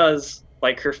she does,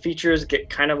 like her features get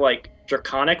kind of like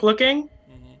draconic looking.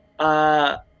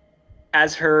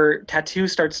 As her tattoo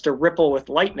starts to ripple with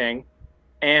lightning.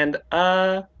 And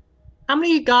how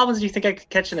many goblins do you think I could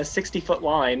catch in a 60-foot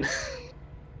line?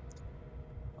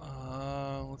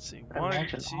 Let's see. 1,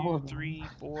 2, 3,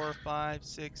 4, 5,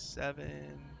 6, 7,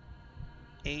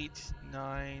 8,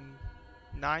 9,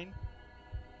 9.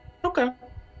 Okay.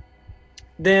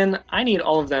 Then I need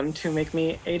all of them to make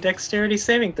me a dexterity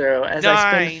saving throw as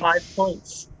I spend 5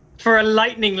 points for a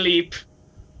lightning leap.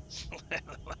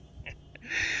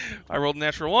 I rolled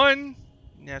natural 1,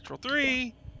 natural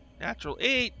 3, natural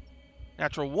 8,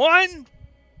 natural 1,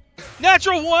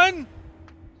 natural 1,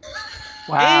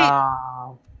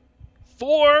 Wow. 8,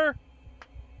 4,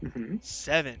 Mm-hmm.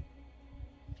 7.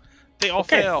 They all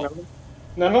fail.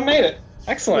 None of them made it.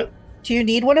 Excellent. Do you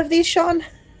need one of these, Sean?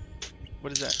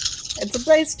 What is that? It's a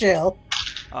dice jail.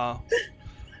 I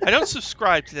don't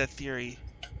subscribe to that theory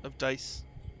of dice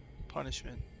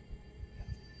punishment.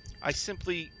 I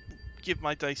simply give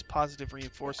my dice positive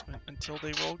reinforcement until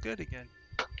they roll good again.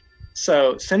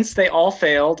 So, since they all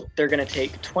failed, they're going to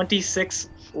take 26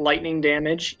 lightning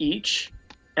damage each.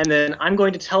 And then I'm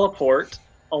going to teleport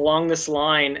along this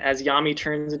line as Yami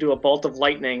turns into a bolt of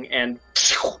lightning and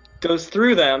goes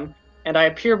through them. And I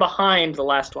appear behind the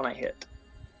last one I hit.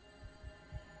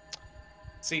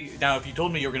 See, now if you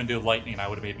told me you were going to do lightning, I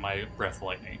would have made my breath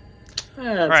lightning.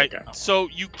 All right, okay. So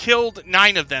you killed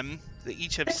 9 of them. They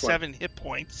each have Excellent. 7 hit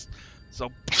points. So,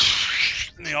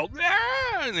 and they all,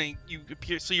 and then you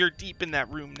appear. So you're deep in that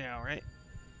room now, right?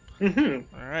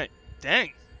 Mm-hmm. All right.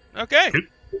 Dang. Okay.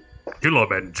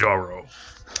 Kilimanjaro.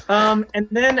 And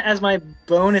then as my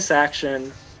bonus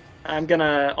action, I'm going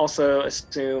to also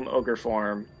assume ogre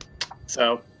form.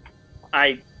 So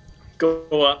I go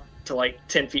up to like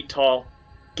 10 feet tall,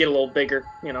 get a little bigger,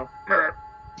 you know.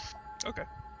 Okay.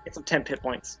 Get some 10 hit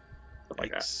points. Stuff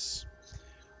like that. Thanks.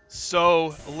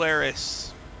 So,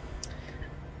 Laris.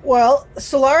 Well,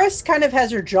 Solaris kind of has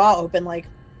her jaw open, like,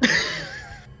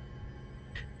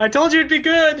 I told you it'd be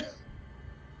good.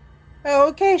 oh,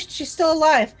 okay, she's still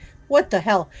alive. What the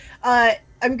hell?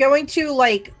 I'm going to,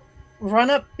 like, run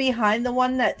up behind the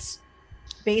one that's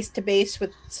base to base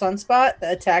with Sunspot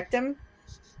that attacked him.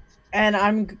 And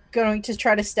I'm going to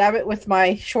try to stab it with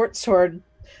my short sword.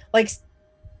 Like,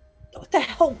 what the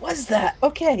hell was that?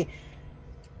 Okay.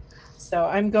 So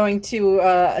I'm going to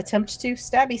attempt to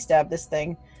stabby stab this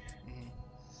thing.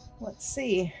 Let's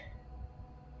see.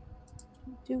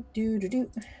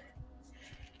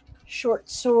 Short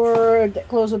sword that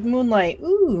glows with moonlight.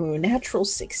 Ooh, natural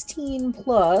 16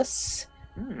 plus.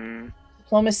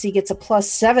 Diplomacy gets a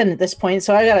 +7 at this point,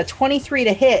 so I got a 23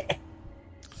 to hit.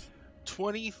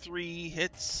 23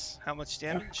 hits. How much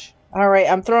damage? All right,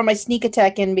 I'm throwing my sneak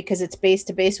attack in because it's base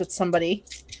to base with somebody.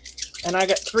 And I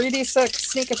got 3d6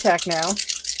 sneak attack now.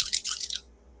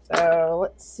 So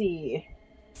let's see.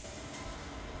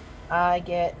 I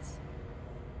get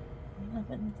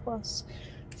 11 plus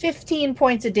 15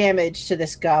 points of damage to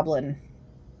this goblin.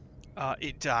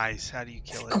 It dies. How do you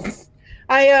kill it?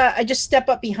 I just step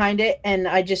up behind it and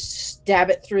I just stab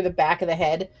it through the back of the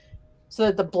head so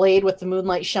that the blade with the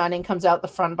moonlight shining comes out the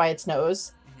front by its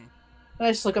nose. Mhm. And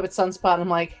I just look up at Sunspot and I'm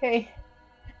like, hey.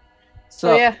 So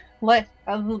So- yeah,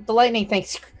 the lightning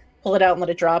things. Pull it out and let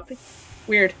it drop.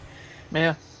 Weird.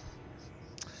 Yeah.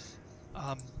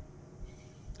 All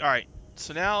right.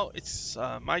 So now it's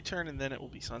my turn, and then it will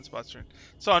be Sunspot's turn.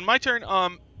 So on my turn,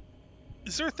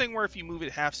 is there a thing where if you move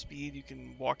at half speed, you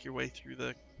can walk your way through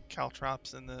the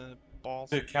caltrops and the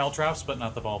balls? The caltrops, but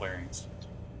not the ball bearings.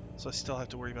 So I still have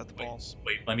to worry about the balls.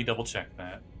 Wait, let me double check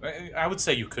that. I would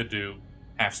say you could do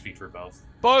half speed for both.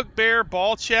 Bugbear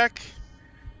ball check.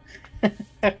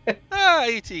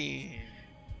 18.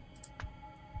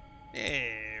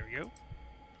 There we go. All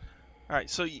right,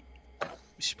 so we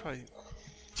should probably.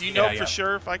 Do you know Yeah. for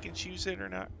sure if I can choose it or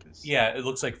not? 'Cause Yeah, it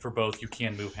looks like for both you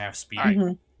can move half speed. All right.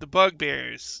 Mhm. the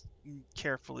bugbears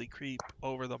carefully creep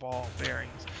over the ball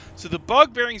bearings. So the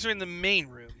bug bearings are in the main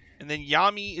room, and then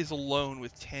Yami is alone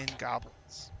with 10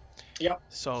 goblins. Yep.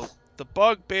 So the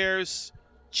bugbears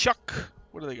chuck.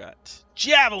 What do they got?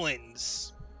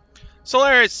 Javelins.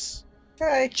 Solaris.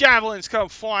 Okay. Javelins come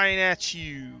flying at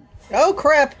you. Oh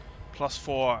crap.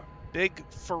 +4. Big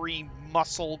furry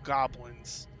muscle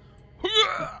goblins.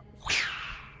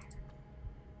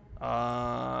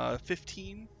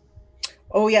 15.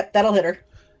 Oh yep, that'll hit her.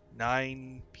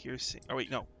 9 piercing. Oh wait,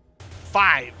 no.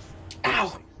 5.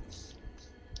 Ow.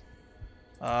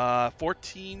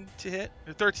 14 to hit.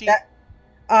 Or 13.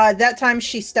 That time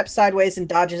she steps sideways and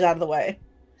dodges out of the way.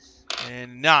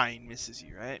 And 9 misses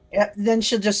you, right? Yep. Then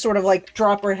she'll just sort of like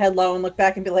drop her head low and look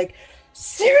back and be like,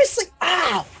 seriously?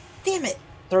 Ow! Damn it!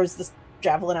 Throws the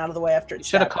javelin out of the way after it.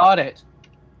 Should have caught it.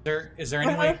 Is there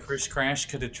any way Krish Crash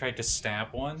could have tried to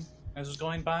stab one as it was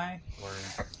going by? Or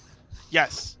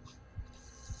Yes.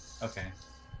 okay,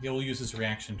 he'll use his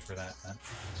reaction for that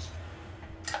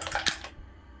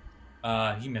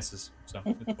then. He misses, so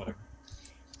it's whatever.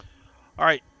 All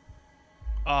right.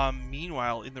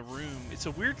 Meanwhile, in the room, it's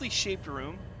a weirdly shaped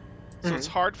room, so it's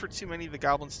hard for too many of the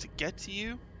goblins to get to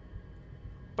you.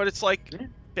 But it's like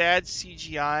bad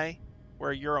CGI,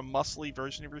 where you're a muscly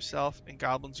version of yourself, and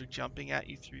goblins are jumping at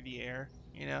you through the air,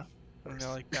 you know, and they're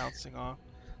like bouncing off.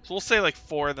 So we'll say like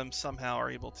 4 of them somehow are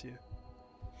able to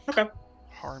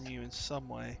harm you in some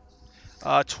way.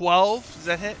 12, does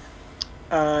that hit?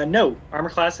 No. Armor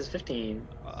class is 15.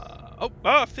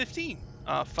 15.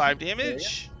 5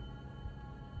 damage.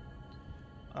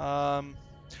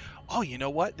 Oh, you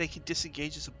know what? They can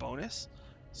disengage as a bonus.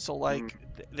 So, like,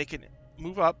 they can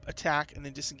move up, attack, and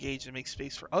then disengage and make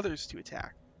space for others to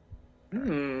attack.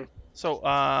 Hmm. So,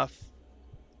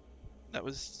 that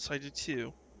was, so I did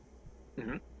 2.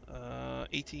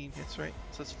 18 hits, right?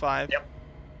 So that's 5. Yep.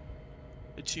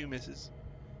 And 2 misses.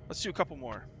 Let's do a couple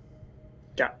more.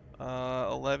 Yeah.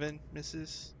 11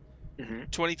 misses. Mm-hmm.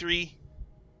 23.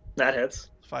 That hits.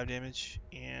 5 damage,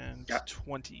 and Yeah.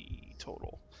 20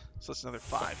 total. So that's another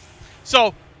 5.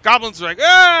 So goblins are like,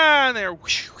 ah, and they're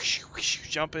whoosh, whoosh, whoosh,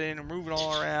 jumping and moving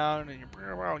all around, and you're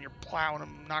plowing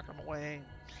them, knocking them away.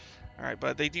 All right,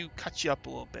 but they do cut you up a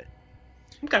little bit.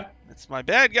 Okay. That's my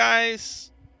bad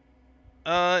guys.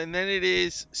 And then it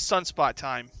is Sunspot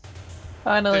time.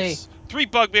 Finally. There's 3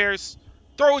 bugbears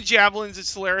throwing javelins at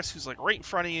Solaris, who's like right in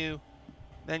front of you.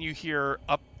 Then you hear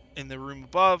up in the room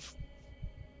above,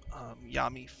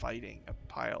 Yami fighting a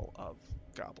pile of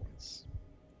goblins.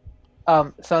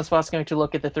 Sunspot's going to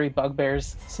look at the 3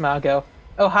 bugbears, smile, go,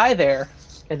 "Oh, hi there,"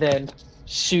 and then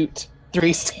shoot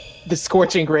the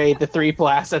scorching ray, the 3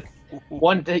 blasts at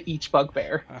 1 to each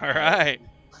bugbear. All right.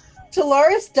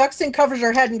 Solaris ducks and covers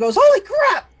her head and goes, holy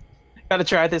crap! Gotta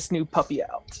try this new puppy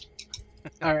out.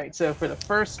 All right, so for the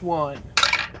first one,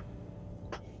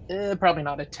 probably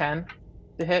not a 10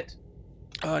 to hit.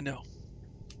 No.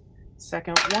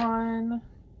 Second one,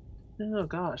 oh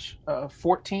gosh,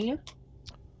 14.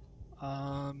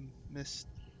 Missed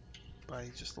by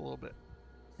just a little bit.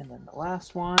 And then the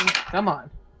last one, come on,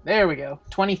 there we go,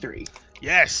 23.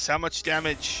 Yes. How much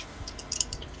damage?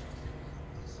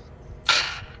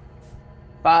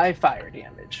 5 fire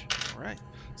damage. All right.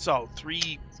 So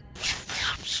 3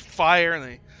 fire, and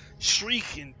they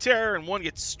shriek in terror, and 1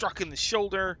 gets struck in the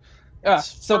shoulder.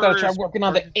 Still gotta try Spurs working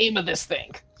on the aim of this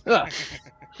thing. Ugh.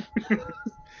 All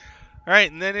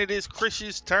right, and then it is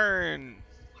Krish's turn.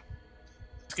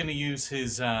 He's going to use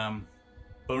his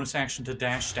bonus action to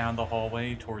dash down the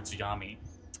hallway towards Yami.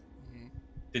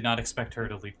 Did not expect her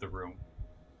to leave the room.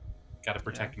 Got to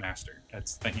protect Master.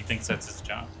 He thinks that's his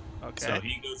job. Okay. So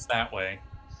he goes that way,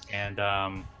 and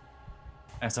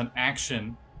as an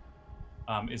action,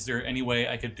 is there any way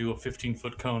I could do a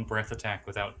 15-foot cone breath attack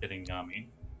without hitting Yami?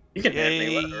 You can hit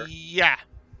me, whatever. Yeah.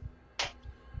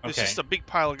 There's Okay. just a big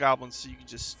pile of goblins, so you can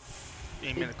just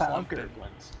aim in a clump.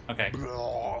 Okay.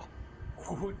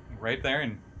 Right there,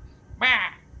 and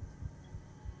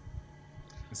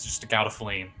it's just a gout of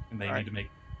flame, and they need to make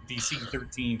DC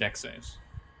 13 dex saves.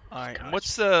 All right. And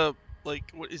what's the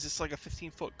what is this, like a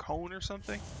 15-foot cone or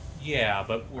something? Yeah,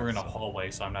 but we're in a hallway,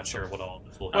 so I'm not sure what all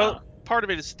this will. Well, part of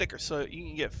it is thicker, so you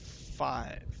can get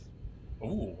 5.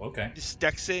 Ooh, okay. Just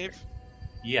dex save.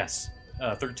 Yes,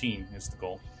 13 is the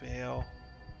goal. Fail.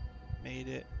 Made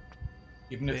it.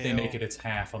 Even if they make it, it's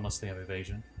half unless they have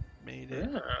evasion. Made it.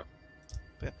 Yeah.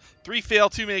 3 fail,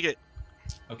 2 make it.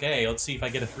 Okay, let's see if I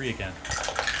get a 3 again.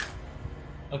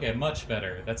 Okay, much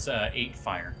better. That's 8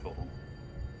 fire total.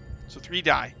 So 3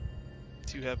 die.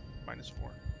 2 have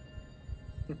 -4.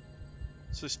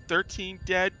 So there's 13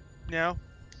 dead now,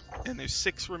 and there's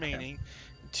 6 remaining.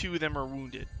 And 2 of them are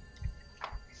wounded.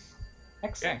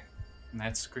 Excellent. Okay, and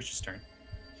that's Chris's turn.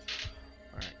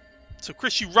 Alright. So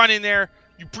Chris, you run in there,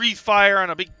 you breathe fire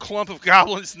on a big clump of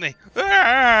goblins, and they...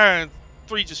 and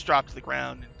 3 just drop to the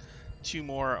ground, and 2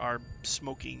 more are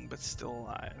smoking but still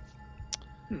alive.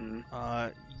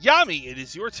 Yami, it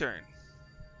is your turn.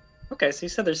 Okay, so you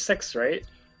said there's 6, right?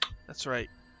 That's right.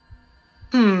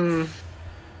 I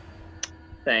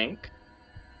think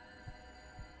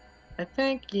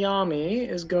Yami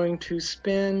is going to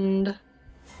spend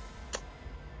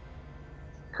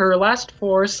her last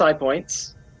 4 psi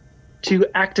points to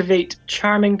activate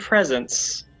Charming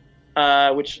Presence,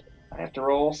 which I have to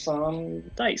roll some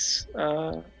dice.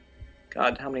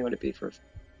 God, how many would it be for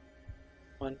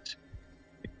 1, 2,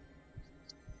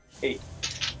 8?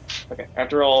 Okay, I have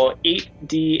to roll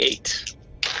 8d8.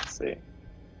 Let's see.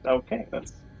 Okay,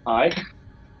 that's high.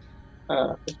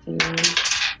 15.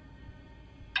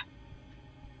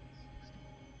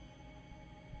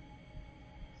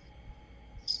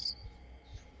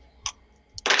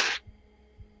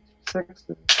 6,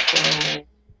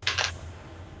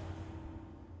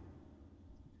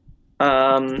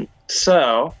 12.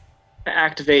 So, I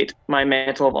activate my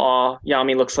Mantle of Awe.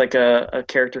 Yami looks like a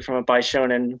character from a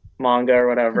Baishonen manga or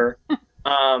whatever.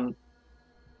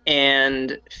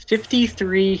 And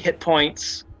 53 hit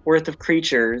points worth of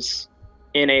creatures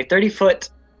in a 30-foot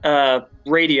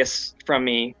radius from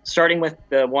me, starting with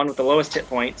the one with the lowest hit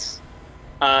points,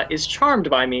 is charmed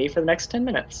by me for the next 10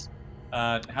 minutes.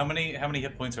 How many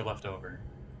hit points are left over?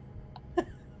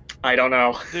 I don't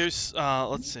know. There's,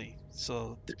 let's see.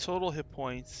 So the total hit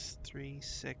points, 3,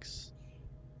 6,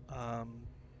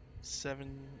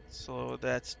 7. So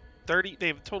that's 30. They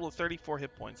have a total of 34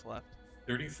 hit points left.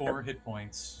 34 hit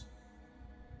points.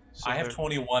 So I have they're-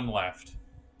 21 left,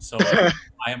 so I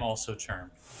am also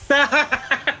charmed.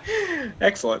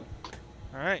 Excellent.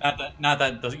 All right. Not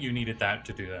that you needed that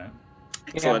to do that.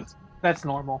 Excellent. That's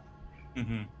normal.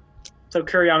 Mm-hmm. So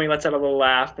Kuryami lets out a little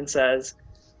laugh and says,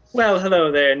 "Well,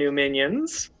 hello there, new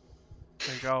minions."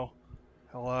 There you go.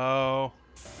 Hello.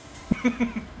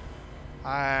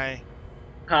 Hi.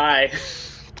 Hi.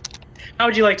 How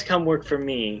would you like to come work for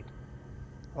me?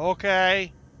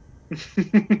 Okay.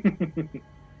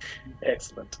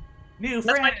 Excellent. New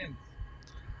That's my- friend.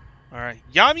 All right.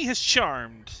 Yami has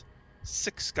charmed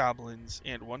 6 goblins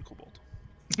and 1 kobold.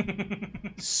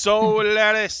 So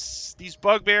lettuce. These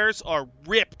bugbears are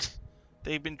ripped.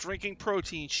 They've been drinking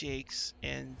protein shakes,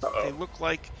 and they look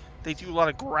like they do a lot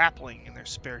of grappling in their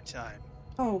spare time.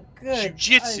 Oh, good.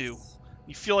 Jiu-jitsu.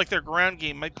 You feel like their ground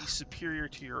game might be superior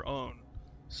to your own,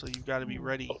 so you've got to be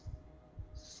ready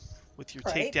with your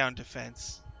Right. takedown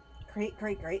defense. Great.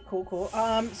 Cool.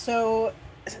 So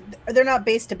they're not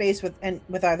base to base with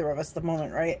either of us at the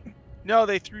moment, right? No,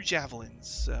 they threw javelins.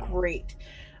 So. Great.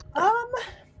 I'm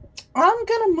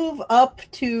gonna move up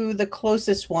to the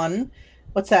closest one.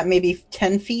 What's that? Maybe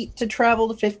 10 feet to travel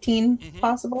to 15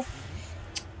 possible.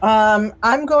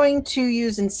 I'm going to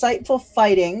use insightful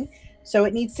fighting, so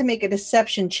it needs to make a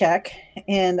deception check,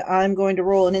 and I'm going to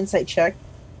roll an insight check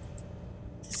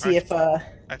to see if I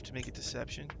have to make a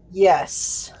deception.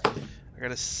 yes. I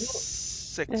got a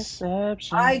 6.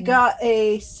 Deception. I got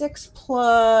a 6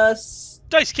 plus.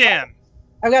 Dice can.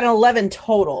 I've got an 11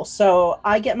 total, so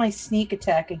I get my sneak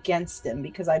attack against him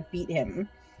because I beat him.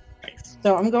 Nice.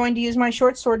 So I'm going to use my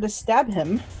short sword to stab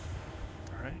him.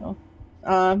 All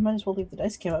right. Might as well leave the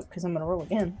dice cam up because I'm going to roll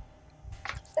again.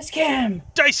 Dice cam.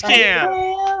 Dice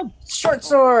cam. Short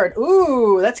sword.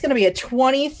 Ooh, that's gonna be a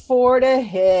 24 to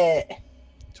hit.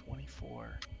 24.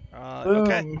 Boom.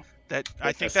 Okay.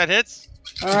 I think that hits.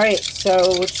 All right,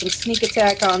 so with some sneak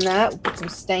attack on that, we'll put some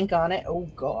stank on it. Oh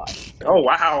gosh. Oh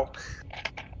wow.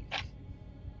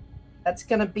 That's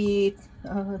gonna be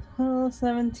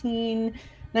 17,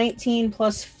 19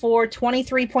 plus 4,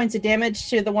 23 points of damage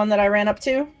to the one that I ran up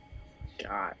to.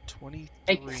 God.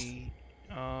 23.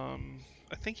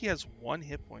 I think he has 1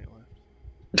 hit point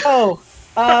left. Oh,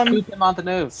 Boop him on the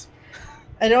nose.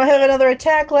 I don't have another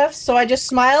attack left, so I just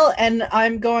smile and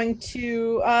I'm going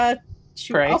to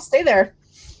shoot. Pray. I'll stay there.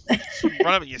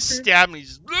 Run up and you stab him, and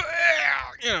he's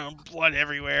blood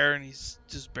everywhere, and he's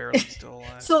just barely still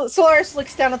alive. So Solaris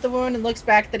looks down at the wound and looks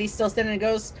back that he's still standing and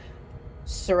goes,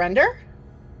 "Surrender?"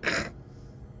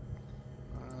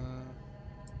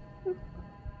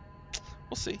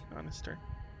 We'll see on his turn.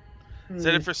 Is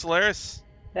that it for Solaris?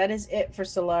 That is it for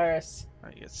Solaris.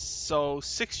 I guess so.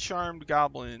 6 charmed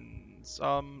goblins.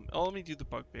 Let me do the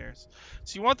bugbears.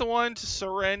 So you want the one to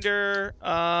surrender?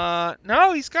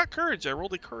 No, he's got courage. I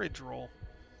rolled a courage roll.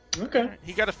 Okay.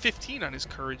 He got a 15 on his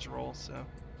courage roll. So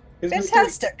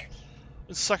Fantastic.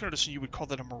 in second edition, you would call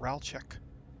that a morale check.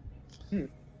 Hmm.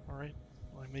 All right.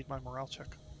 Well, I made my morale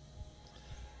check.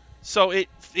 So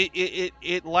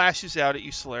it lashes out at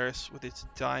you, Solaris, with its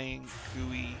dying,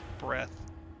 gooey breath,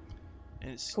 and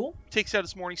it Cool. takes out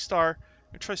its morning star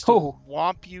and tries to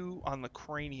whomp you on the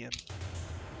cranium,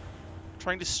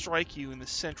 trying to strike you in the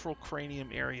central cranium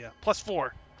area.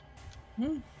 +4.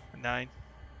 Hmm. A 9.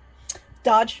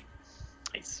 Dodge.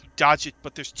 Nice. You dodge it,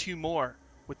 but there's 2 more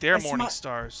with their I morning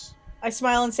stars. I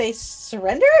smile and say,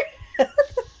 "Surrender?"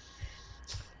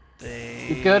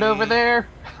 You good over there?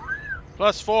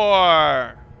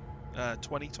 +4.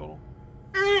 20 total.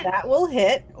 That will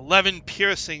hit. 11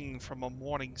 piercing from a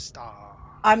morning star.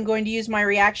 I'm going to use my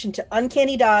reaction to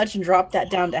uncanny dodge and drop that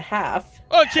down to half.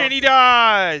 Uncanny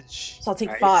dodge! So I'll take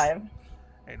Nice. 5.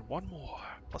 And 1 more.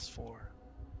 +4.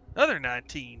 Another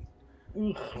 19.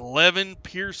 Oof. 11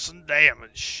 piercing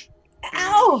damage.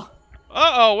 Ow!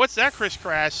 Uh-oh, what's that, Chris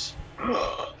Crash?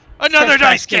 Another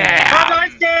dice Cam. cam!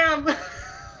 Dice cam.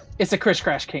 It's a Chris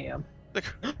Crash cam.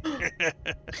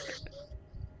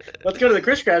 Let's go to the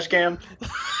Chris Crash cam.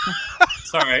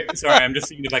 Sorry. I'm just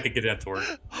seeing if I could get that to work.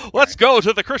 Let's go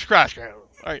to the Chris Crash cam.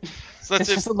 All right, so It's that's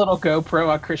just a little GoPro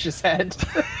on Chris's head.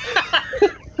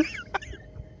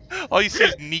 all you see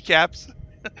is kneecaps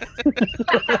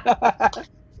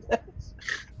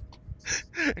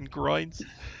and groins. And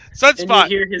you Sunspot,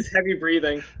 hear his heavy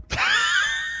breathing.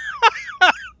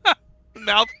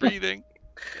 mouth breathing.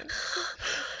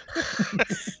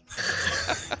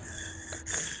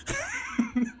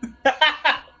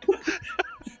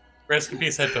 Rest in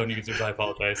peace, headphone users. I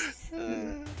apologize.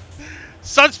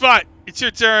 Sunspot, it's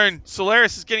your turn.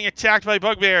 Solaris is getting attacked by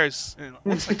bugbears. And it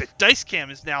looks like the dice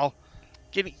cam is now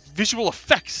getting visual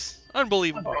effects.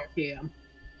 Unbelievable. Cam.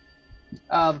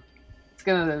 It's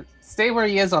gonna stay where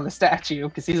he is on the statue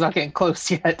because he's not getting close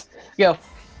yet. Go,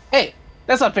 hey,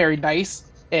 that's not very nice.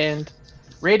 And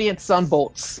radiant sun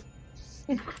bolts.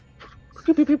 Pew,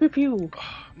 pew, pew, pew, pew.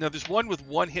 Now there's one with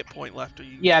 1 hit point left. Are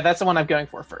you? Yeah, that's the one I'm going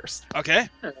for first. Okay.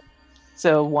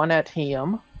 So 1 at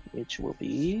him, which will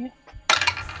be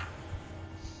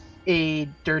a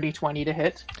dirty 20 to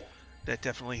hit. That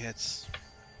definitely hits.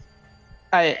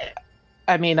 I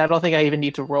mean, I don't think I even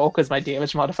need to roll because my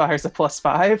damage modifier is a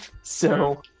 +5.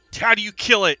 So How do you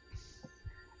kill it?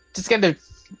 just gonna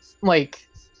like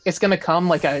it's gonna come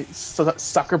like I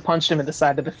sucker punched him in the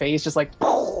side of the face, just like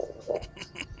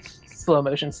slow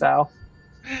motion style,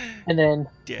 and then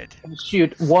Dead.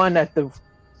 shoot 1 at the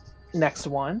next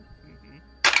one. Mhm.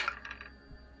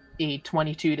 A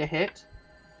 22 to hit.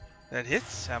 That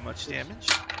hits. How much damage?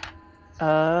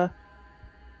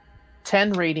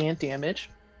 10 radiant damage.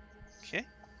 Okay.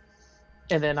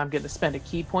 And then I'm going to spend a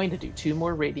key point to do 2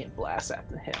 more radiant blasts at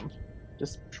him.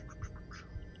 Just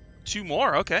 2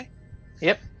 more. Okay.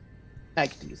 yep. I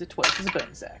get to use it twice as a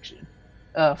bonus action.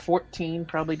 14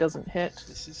 probably doesn't hit,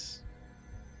 This is.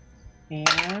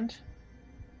 and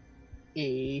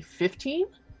a 15.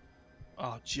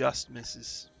 Oh, just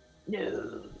misses.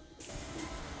 No.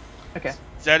 Okay.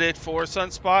 Is that it for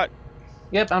Sunspot?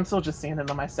 Yep. I'm still just standing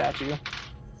on my statue.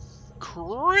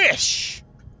 Krish!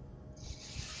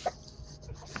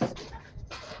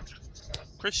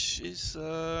 Krish is,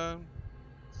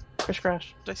 Crash,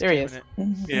 crash. dice There he camming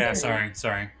is. it. Yeah,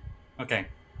 sorry. Okay.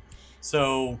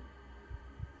 So,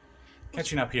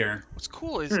 catching up here. What's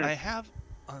cool is I have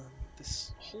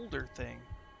this holder thing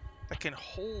that can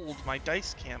hold my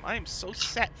dice cam. I am so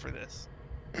set for this.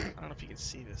 I don't know if you can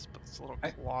see this, but it's a little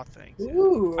claw thing.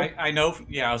 Ooh. I know.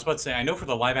 Yeah, I was about to say. I know for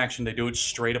the live action they do it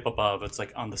straight up above. It's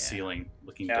like on the ceiling,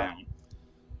 looking down.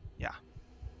 Yeah.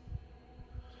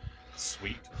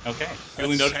 Sweet. Okay. Hey,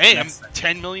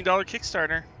 $10 million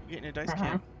Kickstarter. You're getting a dice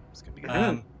cam. It's gonna be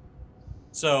good.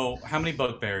 So how many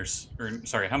bugbears,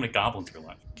 how many goblins are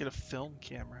left? Get a film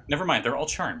camera. Never mind, they're all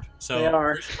charmed. So They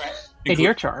are. And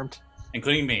you're charmed.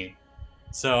 Including me.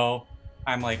 So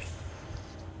I'm like,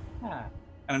 and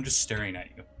I'm just staring at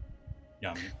you.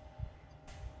 Yummy.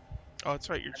 Oh, that's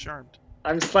right, you're charmed.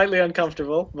 I'm slightly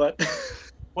uncomfortable, but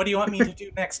What do you want me to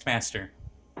do next, Master?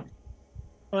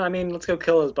 well, I mean, let's go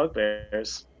kill those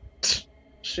bugbears.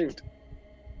 Shoot.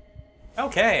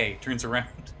 Okay, turns around.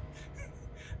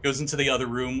 Goes into the other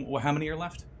room. Well, how many are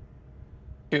left?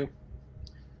 2.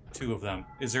 2 of them.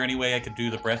 Is there any way I could do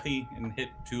the breathy and hit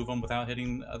 2 of them without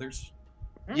hitting the others?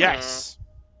 Yes.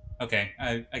 Okay,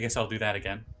 I guess I'll do that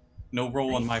again. No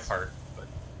roll on my part, but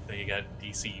then you got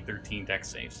DC 13 dex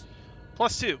saves.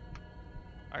 +2.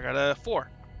 I got a 4.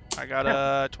 I got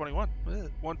a 21.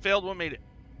 One failed, one made it.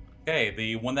 Okay,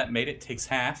 the one that made it takes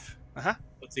half. Uh-huh.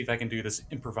 Let's see if I can do this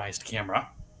improvised camera.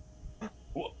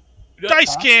 Whoa.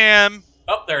 Dice cam!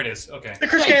 Oh, there it is. Okay. The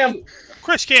Chris Cam!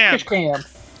 Chris cam! Fish cam.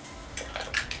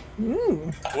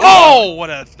 Ooh. Oh, what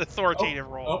an authoritative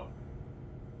roll. Oh.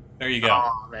 There you go.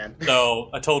 Oh, man. So,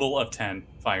 a total of 10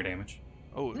 fire damage.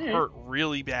 Oh, it hurt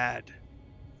really bad.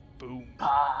 Boom.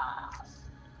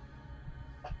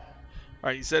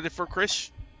 Alright, you said it for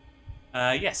Chris?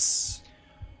 Yes.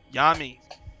 Yami.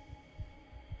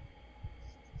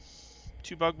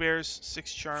 2 bugbears,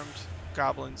 6 charmed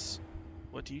goblins.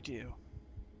 What do you do?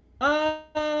 I'm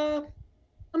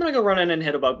gonna go run in and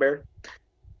hit a bugbear.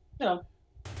 You know.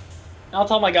 I'll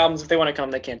tell my goblins if they want to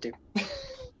come, they can't do.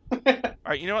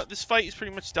 Alright, you know what? This fight is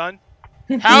pretty much done.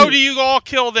 How do you all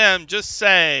kill them? Just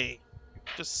say.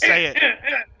 Just say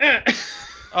it.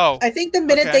 Oh. I think the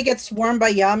minute they get swarmed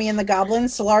by Yami and the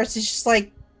goblins, Solaris is just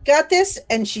like, got this,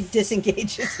 and she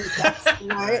disengages.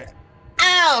 Right?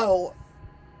 Ow!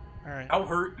 Alright.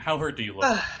 How hurt do you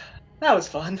look? That was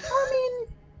fun. I mean,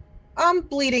 I'm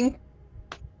bleeding.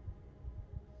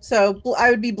 So I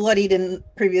would be bloodied in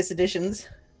previous editions.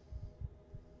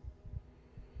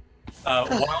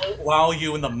 While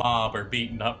you and the mob are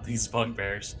beating up these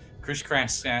bugbears, Chris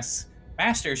Crash asks,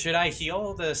 Master, should I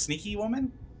heal the sneaky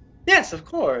woman? Yes, of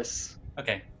course.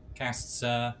 Okay. Casts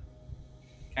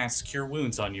Cure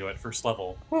Wounds on you at first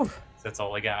level. Whew. That's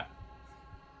all I got.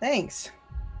 Thanks.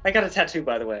 I got a tattoo,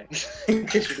 by the way.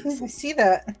 I see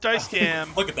that. Dice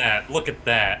cam. Look at that. Look at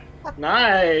that.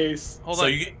 Nice. Hold So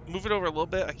on. you get- Move it over a little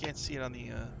bit. I can't see it on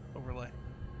the overlay.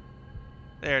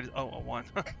 There it is. Oh, a 1.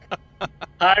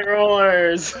 High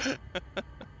rollers.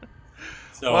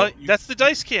 So Well, that's the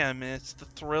dice cam. It's the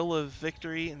thrill of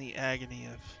victory and the agony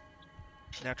of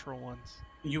natural ones.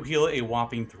 you heal a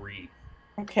whopping 3.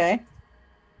 Okay.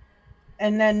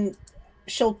 And then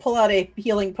she'll pull out a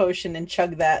healing potion and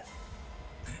chug that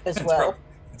as well.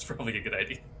 That's probably a good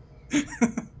idea.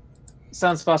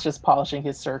 Sunspots just polishing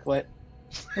his circlet.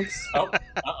 Oops. Oh,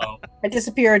 uh-oh. I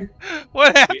disappeared.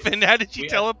 What happened? How did you we-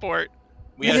 teleport?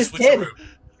 We You had to just switch did. the room.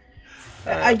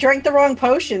 I drank the wrong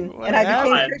potion, What and I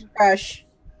became happened? Chris Crash.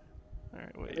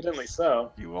 Alright, wait. Evidently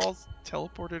so. You all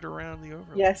teleported around the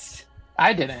overlay. Yes.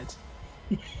 I didn't.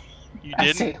 You I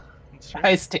didn't? stayed. That's right.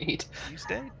 I stayed. You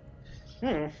stayed.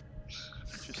 Hmm.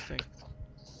 Interesting.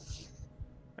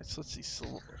 Alright, so let's see.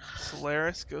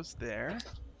 Solaris goes there.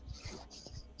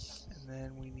 And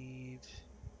then we need...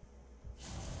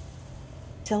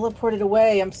 Teleported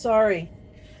away. I'm sorry.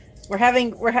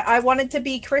 I wanted to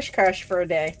be Chris Crash for a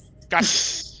day.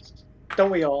 Gotcha.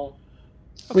 Don't we all?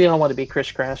 We don't want to be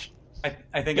Chris Crash.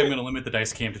 I think I'm going to limit the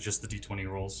dice cam to just the d20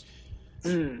 rolls.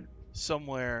 Hmm.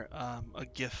 Somewhere, a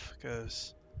GIF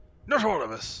goes, not all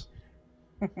of us.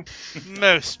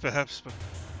 Most, perhaps, but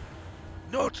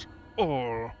not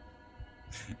all.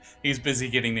 He's busy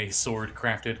getting a sword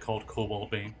crafted called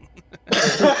Cobalt Bane.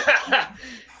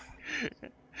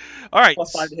 Alright.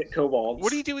 Plus 5 to hit kobolds.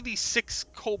 What do you do with these 6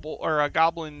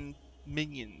 goblin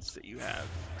minions that you have?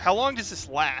 How long does this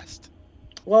last?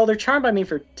 Well, they're charmed by me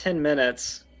for 10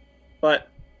 minutes, but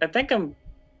I think I'm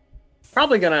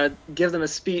probably gonna give them a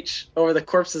speech over the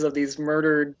corpses of these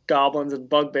murdered goblins and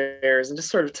bugbears and just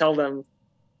sort of tell them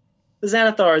the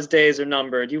Xanathar's days are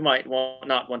numbered. You might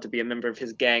not want to be a member of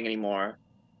his gang anymore.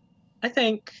 I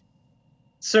think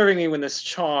serving me when this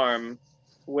charm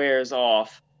wears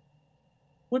off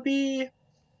would be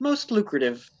most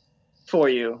lucrative for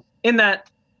you, in that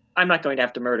I'm not going to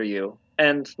have to murder you.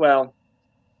 And, well,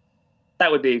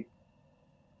 that would be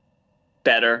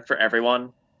better for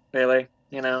everyone, really,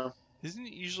 you know? Isn't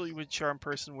it usually when charm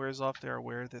person wears off, they're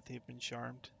aware that they've been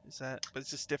charmed? Is that? But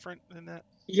is this different than that?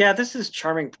 Yeah, this is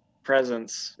charming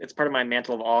presence. It's part of my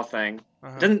mantle of awe thing.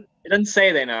 Uh-huh. It doesn't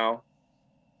say they know,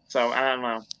 so I don't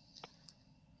know.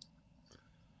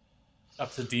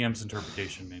 Up to DM's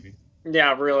interpretation, maybe.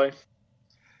 Yeah, really.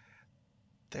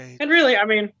 They. And really, I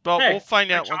mean, Well, hey, we'll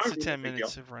find I out once charmed the you, 10 big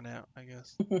minutes deal. have run out, I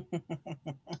guess.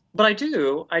 But I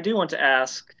do want to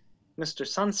ask, Mr.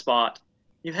 Sunspot,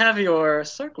 you have your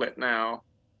circlet now.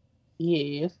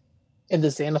 Yeah. And the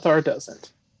Xanathar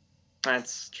doesn't.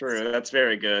 That's true. That's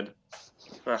very good.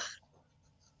 Ugh.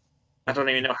 I don't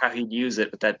even know how he'd use it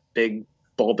with that big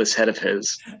bulbous head of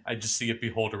his. I just see a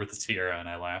beholder with a tiara and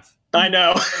I laugh. I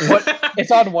know. What? It's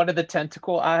on one of the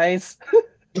tentacle eyes.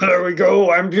 There we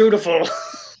go. I'm beautiful.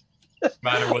 No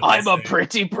matter what they I'm a say.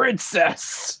 pretty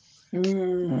princess.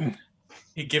 Mm.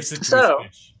 He gives it to So-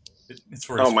 his fish. It's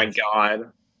for his Oh my fish.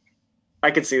 god.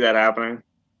 I could see that happening.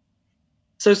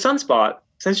 So Sunspot,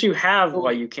 since you have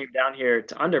why you came down here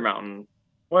to Undermountain,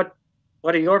 what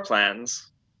are your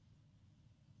plans?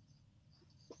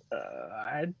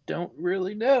 I don't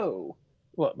really know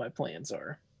what my plans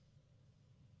are.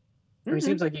 I mean, it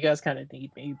seems like you guys kind of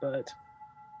need me, but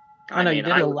I know you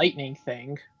did a lightning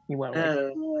thing. You went like,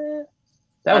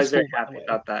 that I was was very cool, by the happy way.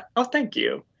 about that. Oh, thank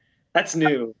you. That's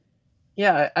new.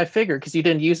 Yeah, I figured because you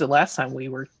didn't use it last time we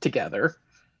were together.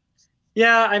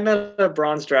 Yeah, I met a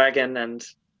bronze dragon and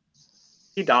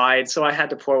he died, so I had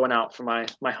to pour one out for my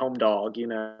home dog, you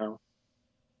know.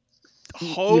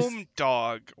 Home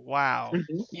dog. Wow.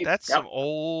 You That's some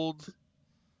old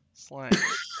slang.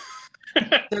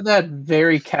 said that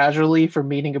very casually for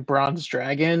meeting a bronze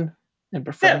dragon and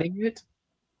befriending it.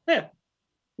 Yeah.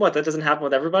 What, that doesn't happen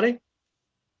with everybody?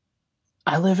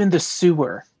 I live in the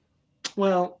sewer.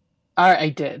 Well, I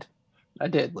did. I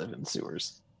did live in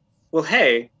sewers. well,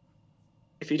 hey,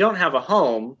 if you don't have a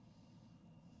home,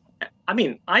 I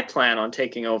mean, I plan on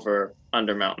taking over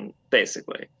Undermountain,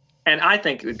 basically. And I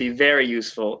think it would be very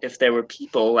useful if there were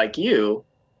people like you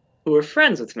who were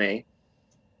friends with me,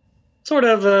 sort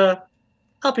of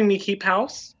helping me keep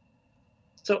house.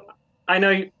 So I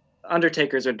know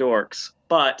Undertakers are dorks,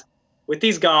 but with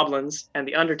these goblins and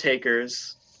the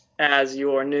Undertakers as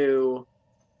your new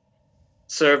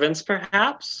servants,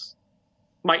 perhaps,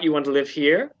 might you want to live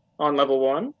here on level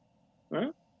 1?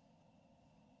 Huh?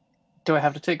 Do I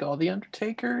have to take all the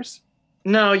Undertakers?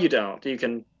 No, you don't. You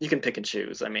can pick and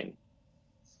choose. I mean,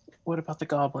 What about the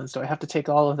goblins? Do I have to take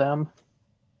all of them?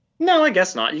 no, I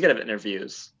guess not. You gotta have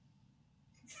interviews.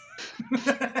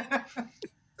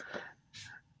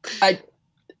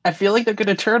 I feel like they're going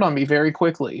to turn on me very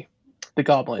quickly. The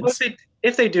goblins. Well,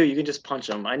 if they do, you can just punch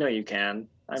them. I know you can.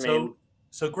 I mean,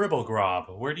 So Gribble Grob,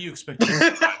 where do you expect to be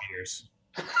in 5 years?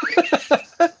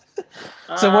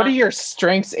 So what are your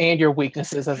strengths and your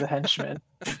weaknesses as a henchman?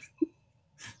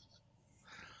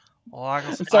 Well, I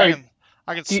can, sorry.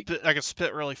 I can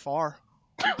spit really far.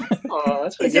 Oh,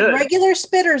 that's pretty Is it good. regular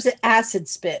spit or is it acid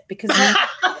spit? Because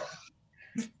that,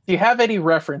 Do you have any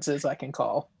references I can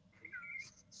call?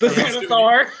 The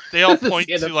Xanathar. They all The point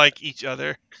to Xanathar. like each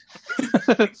other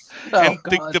Oh, and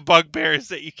God. the bugbears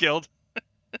that you killed.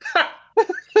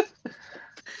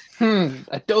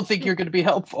 I don't think you're going to be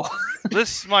helpful.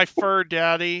 This is my fur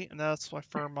daddy, and that's my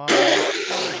fur mom.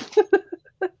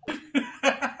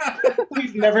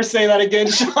 Please never say that again,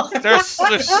 Sean. They're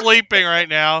sleeping right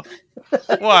now.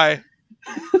 Why?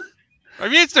 I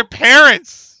mean, it's their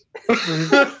parents.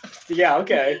 Yeah,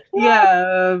 okay.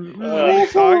 Yeah. What are you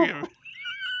talking about?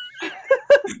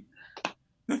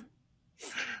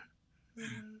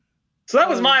 So that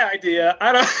was my idea.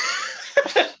 I don't.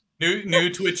 New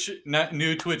Twitch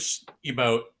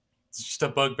emote. It's just a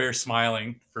bugbear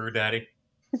smiling for daddy.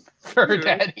 Fur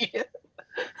daddy.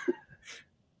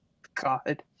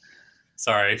 God.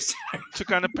 Sorry.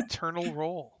 Took on a paternal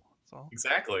role. That's all.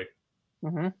 Exactly.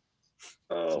 Mm-hmm. It's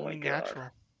Oh my only god. natural.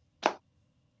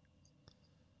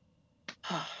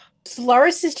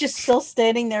 Solaris is just still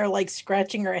standing there, like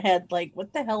scratching her head, like,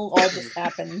 what the hell all just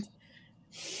happened?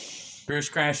 Bruce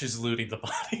Crash is looting the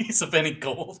bodies of any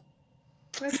gold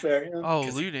That's fair. Yeah. Oh,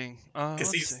 'Cause- looting.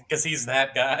 because Let's see. he's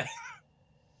that guy.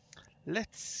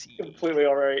 Let's see. Completely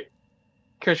all right.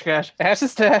 Krish Crash.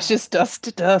 Ashes to ashes, dust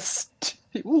to dust.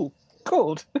 Ooh,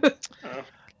 cold.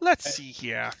 Let's see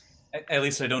here. At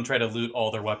least I don't try to loot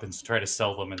all their weapons. Try to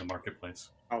sell them in the marketplace.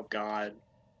 Oh god.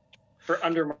 For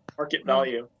under market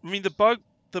value. I mean, the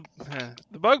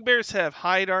bugbears have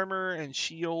hide armor and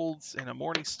shields and a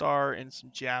morning star and some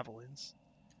javelins.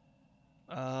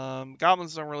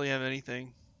 Goblins don't really have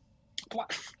anything.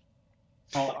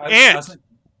 Oh, And-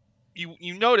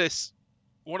 You notice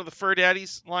one of the fur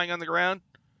daddies lying on the ground.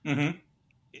 mm-hmm.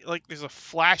 like there's a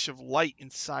flash of light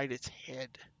inside its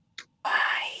head.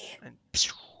 Why? And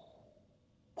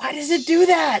Why does it do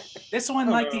that? This one,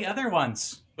 like the other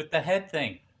ones, with the head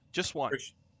thing. just one.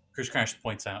 Chris Crash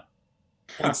points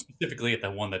specifically at the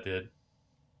one that did.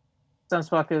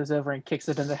 Sunspot goes over and kicks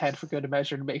it in the head for good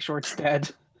measure to make sure it's dead.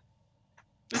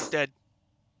 It's dead.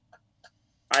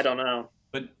 I don't know.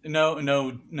 But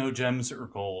no gems or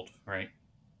gold, right?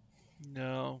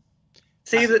 No.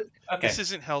 See that? Okay. This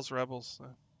isn't Hell's Rebels. So.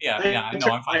 Yeah, I know.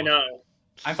 I'm fine. I know.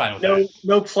 I'm fine with No, that.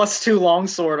 no +2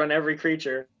 longsword on every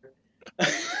creature.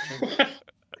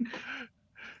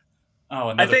 Oh,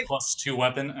 another think- +2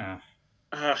 weapon.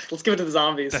 Let's give it to the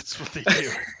zombies. That's what they do.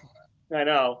 I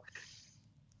know.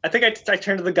 I think I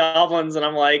turned to the goblins and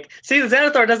I'm like, see, the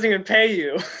Xanathar doesn't even pay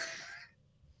you.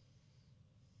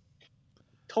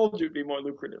 Told you it'd be more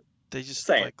lucrative. They just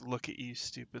Same. like look at you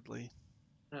stupidly.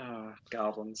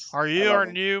 Goblins. Are I you love our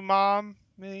them. new mom,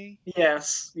 me?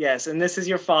 Yes, and this is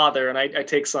your father. And I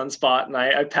take Sunspot and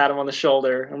I pat him on the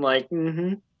shoulder. I'm like,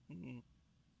 mm-hmm.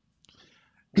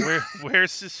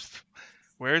 Where's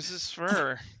his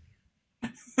fur?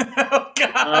 Oh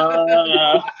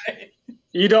God!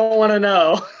 You don't want to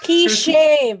know. He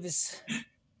shaves.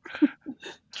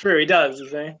 True, he does,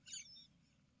 isn't he?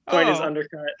 Point is Oh.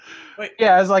 undercut.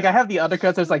 Yeah, I was like, I have the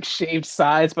undercuts. There's like shaved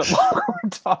sides, but longer on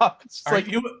top. It's just Are like,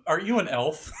 you an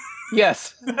elf?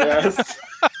 yes, Yes.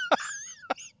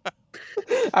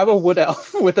 I'm a wood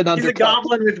elf with an He's a undercut.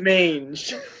 goblin with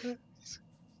mange.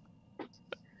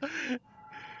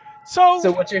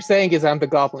 So what you're saying is I'm the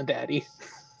goblin daddy.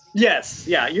 Yes,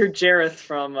 yeah, you're Jareth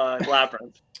from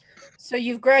Labyrinth. So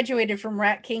you've graduated from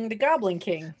Rat King to Goblin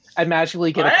King. I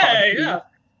magically get a Hey, cod yeah. piece.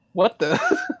 What the?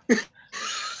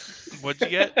 What'd you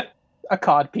get? A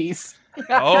cod piece.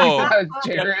 Oh,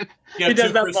 Jared. You He have does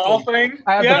two that crystal, ball thing.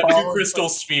 I have Yeah. the two ball. crystal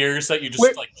spheres that you just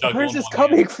Where- like juggle. Where's in this one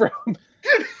coming hand. from?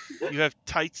 you have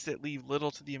tights that leave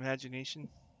little to the imagination.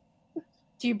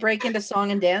 Do you break into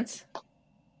song and dance?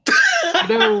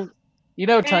 You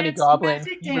know, Tiny Dance, Goblin.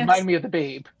 magic You dance. remind me of the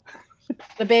Babe.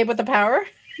 The babe with the power?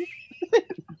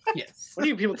 Yes. What are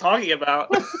you people talking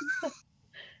about?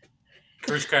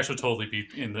 Chris Crash would totally be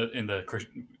in the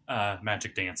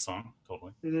Magic Dance song.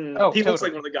 Totally. Oh, He looks totally.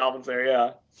 like one of the goblins there.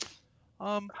 Yeah.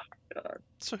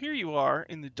 So here you are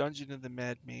in the dungeon of the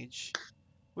Mad Mage,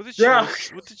 with a Yeah.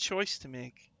 choice to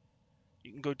make.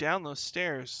 You can go down those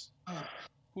stairs.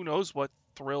 Who knows what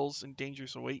thrills and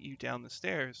dangers await you down the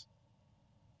stairs?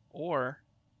 Or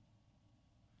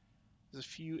there's a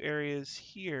few areas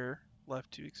here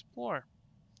left to explore.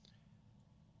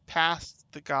 Past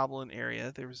the goblin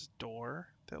area, there was a door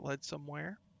that led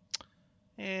somewhere.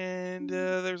 And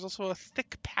there's also a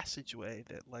thick passageway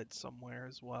that led somewhere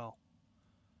as well.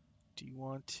 Do you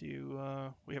want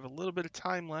to... we have a little bit of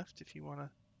time left if you want to...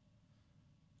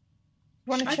 You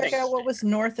want to I check think- out what was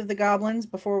north of the goblins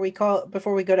before we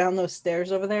go down those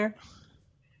stairs over there?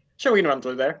 Sure, we can run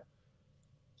through there.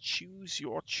 Choose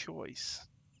your choice.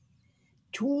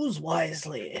 Choose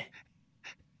wisely.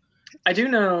 I do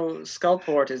know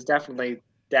Skullport is definitely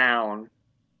down.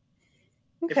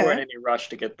 If we're in Okay. any rush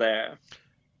to get there.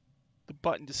 The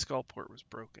button to Skullport was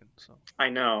broken, so... I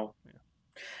know.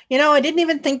 You know, I didn't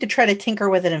even think to try to tinker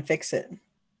with it and fix it.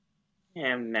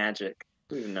 Yeah, magic.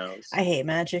 Who knows? I hate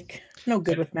magic. No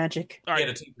good with magic. All right.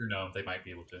 Yeah, to tinker, no, they might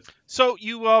be able to. So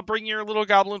you bring your little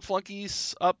goblin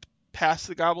flunkies up past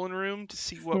the goblin room to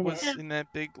see what was in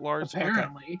that big, large... Okay.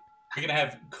 Apparently. We're gonna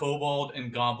have kobold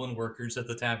and goblin workers at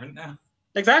the tavern now.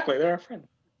 Exactly, they're our friend.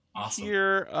 Awesome.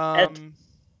 Here,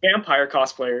 Vampire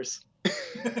cosplayers.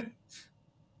 I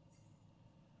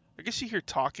guess you hear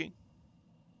talking,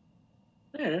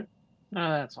 Yeah. Oh,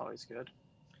 that's always good.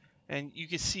 and you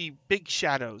can see big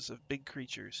shadows of big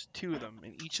creatures, 2 of them,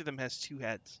 and each of them has 2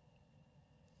 heads.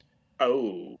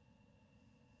 Oh.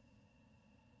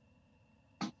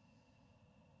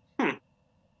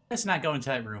 Let's not go into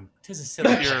that room. Tis a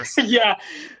silly You're- place. Yeah,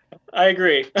 I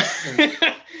agree.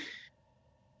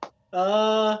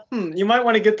 You might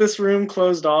want to get this room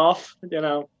closed off. You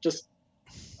know, just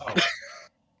Oh.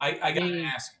 I gotta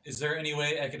ask, is there any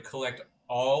way I could collect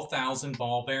all 1,000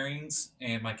 ball bearings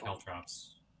and my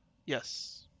caltrops?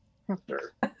 Yes.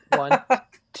 1,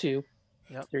 2,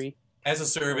 Yep. 3. As a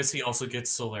service, he also gets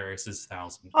Solaris's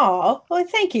 1,000. Oh, well,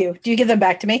 thank you. Do you give them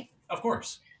back to me? Of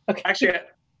course. Okay. actually,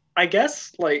 I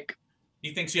guess like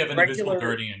He thinks you have an Regular- invisible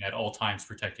guardian at all times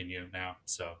protecting you now,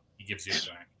 so he gives you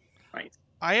a back.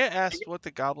 Aya asked what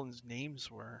the goblins' names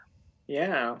were.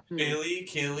 yeah. Billy,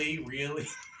 Killy, really?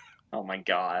 Oh my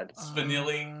god.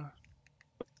 Spinelli.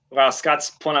 Wow, Scott's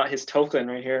pulling out his token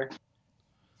right here.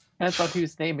 That's not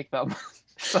who's naming them.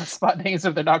 Some spot names,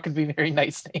 if they're not going to be very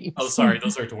nice names. Oh, sorry,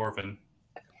 those are dwarven.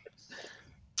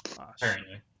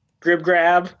 Apparently. Grib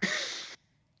grab.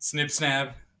 Snip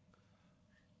snap,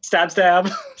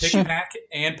 Stab. pick and pack,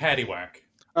 and paddywhack.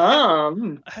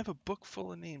 Hmm. I have a book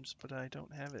full of names, but I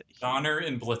don't have it. Here. Donner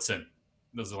and Blitzen.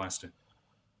 Those are the last two.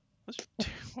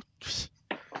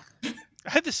 I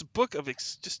had this book of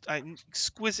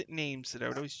exquisite names that I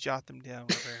would always jot them down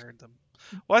whenever I heard them.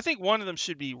 Well, I think one of them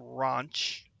should be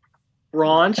Raunch.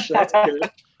 Raunch. That's good.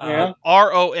 Yeah.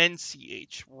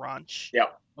 Ronch. Raunch.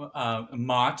 Yep.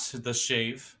 Mott the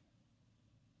shave.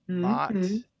 Mott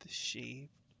Mhm. the shave.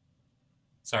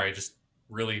 Sorry, just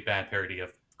really bad parody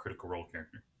of Critical Role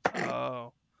character.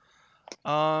 Oh.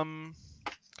 God,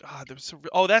 there was so.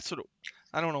 Oh, that's what.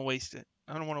 I don't want to waste it.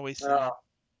 I don't want to waste it.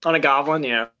 On a goblin,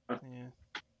 yeah. Yeah.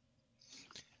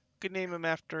 Could name him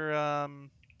after.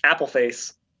 Apple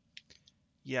face.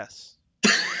 Yes.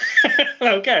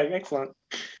 Okay, excellent.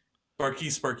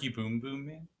 Sparky Boom Boom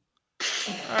Man.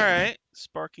 All right.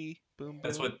 Sparky Boom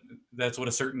Boom. That's what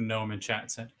a certain gnome in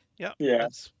chat said. Yeah. Yeah.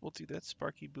 We'll do that.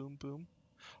 Sparky Boom Boom.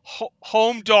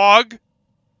 Home Dog.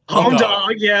 Home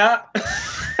dog, yeah.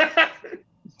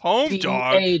 Home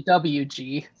Dog.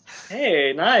 DAWG.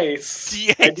 Hey, nice.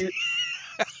 D-A-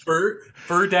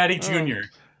 Fur Daddy Jr.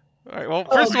 All right. Well,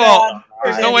 Oh, first of all, God.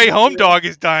 there's no way Home Dog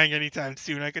is dying anytime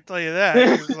soon. I can tell you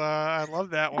that. 'Cause, I love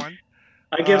that one.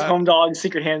 I give Home Dog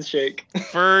secret handshake.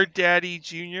 Fur Daddy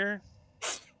Jr.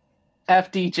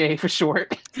 FDJ for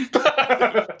short.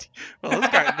 Well,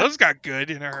 those got good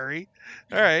in a hurry.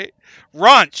 All right.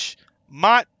 Raunch,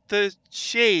 Mott the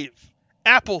Shave,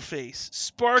 Appleface,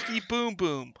 Sparky Boom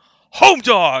Boom, Home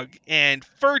Dog, and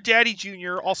Fur Daddy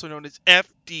Jr., also known as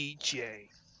FDJ.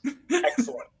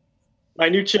 Excellent. My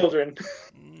new children.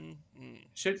 Mm-hmm.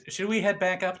 Should we head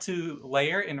back up to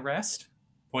Lair and rest?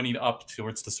 Pointing up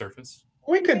towards the surface.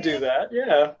 We could do that,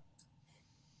 yeah.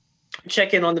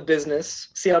 Check in on the business,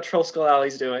 see how Troll Skull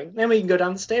Alley's doing. Then we can go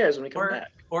down the stairs when we come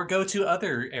back. Or go to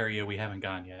other area we haven't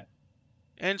gone yet.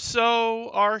 And so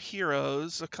our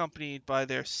heroes, accompanied by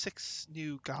their 6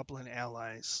 new goblin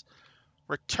allies,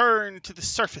 return to the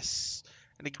surface.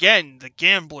 And again, the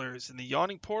gamblers in the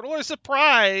yawning portal are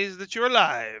surprised that you're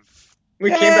alive. We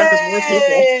came back with more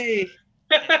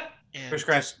people. And, Chris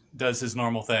Crash does his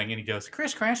normal thing, and he goes,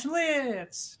 Chris Crash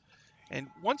lives! and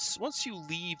once you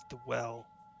leave the well,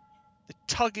 the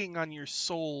tugging on your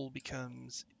soul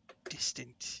becomes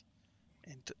distant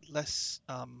and less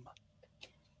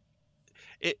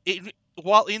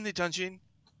while in the dungeon,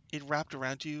 it wrapped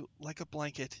around you like a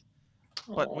blanket.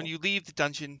 But when you leave the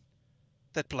dungeon,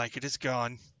 that blanket is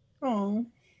gone. Oh.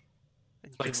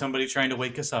 And Like somebody trying to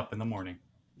wake us up in the morning.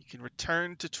 you can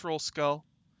return to Troll Skull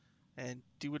and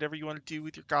do whatever you want to do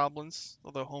with your goblins.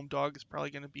 Although Home Dog is probably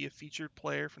going to be a featured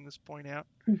player from this point out.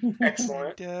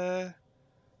 Excellent. And,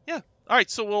 yeah. All right,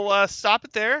 so we'll stop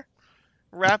it there.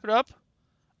 Wrap it up.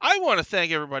 I want to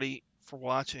thank everybody for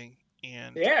watching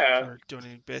and for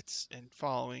donating bits and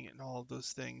following and all of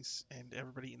those things, and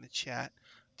everybody in the chat.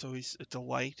 It's always a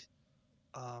delight.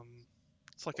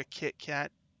 It's like a Kit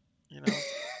Kat,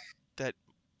 that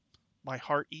my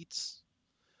heart eats.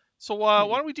 So why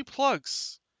don't we do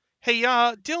plugs? Hey,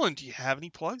 Dylan, do you have any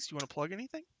plugs? Do you want to plug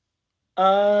anything?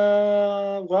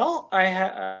 Well,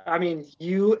 I mean,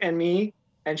 you and me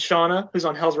and Shauna, who's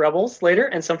on Hell's Rebels later,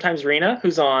 and sometimes Rena,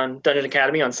 who's on Dungeon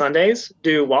Academy on Sundays,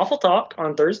 do Waffle Talk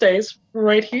on Thursdays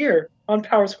right here on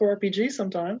Power Square RPG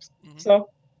sometimes. Mm-hmm. So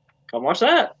come watch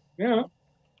that. Yeah.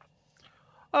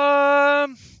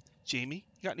 Jamie,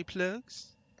 you got any plugs?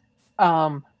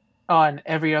 On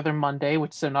every other Monday,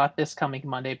 which so not this coming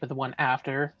Monday, but the one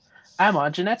after, I'm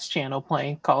on Jeanette's channel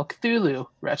playing Call of Cthulhu,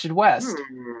 Wretched West.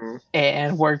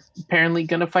 And we're apparently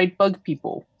gonna fight bug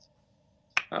people.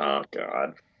 Oh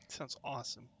god. Sounds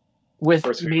awesome. With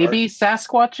maybe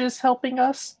Sasquatches helping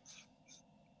us?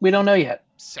 We don't know yet.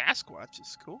 Sasquatch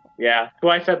is cool. Yeah, who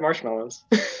I fed marshmallows.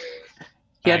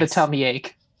 He had a tummy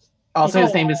ache. Also,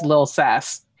 his name is Lil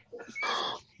Sass.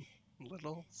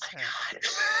 Little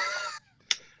Sass.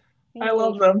 I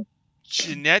love them.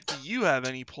 Jeanette, do you have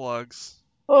any plugs?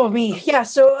 Oh, me. Yeah,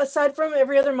 so aside from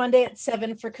every other Monday at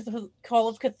 7 for Call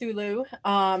of Cthulhu,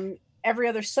 every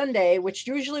other Sunday, which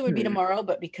usually would be tomorrow,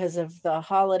 but because of the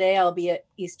holiday, I'll be at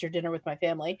Easter dinner with my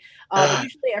family.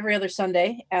 Usually every other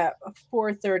Sunday at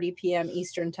 4:30 p.m.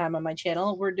 Eastern time on my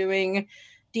channel, we're doing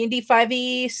D&D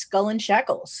 5e Skull and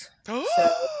Shackles. So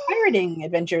pirating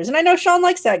adventures. And I know Sean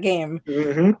likes that game.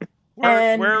 Mm-hmm.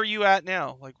 Where are you at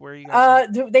now? Like, where are you guys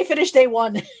at? They finished day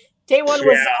 1. Day 1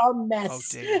 was a mess.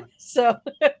 Oh, day 1. So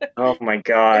oh my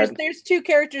god. There's 2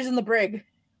 characters in the brig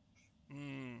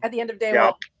at the end of day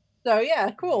 1. So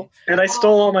yeah, cool. And I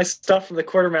stole all my stuff from the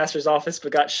quartermaster's office,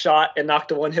 but got shot and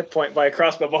knocked a 1 hit point by a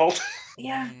crossbow bolt.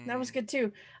 Yeah, that was good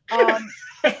too.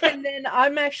 And then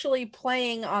I'm actually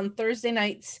playing on Thursday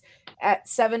nights at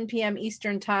 7 p.m.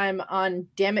 Eastern time on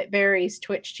Dammit Barry's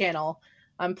Twitch channel.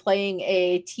 I'm playing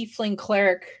a Tiefling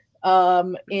cleric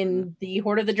in the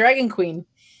Horde of the Dragon Queen.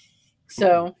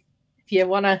 So if you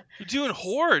want to... You're doing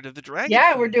Horde of the Dragon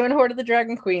Yeah, Queen. we're doing Horde of the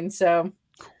Dragon Queen. So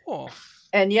Cool.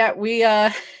 And yeah, we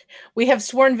have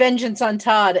sworn vengeance on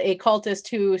Todd, a cultist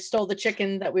who stole the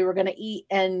chicken that we were going to eat,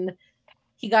 and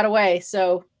he got away.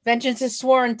 So vengeance is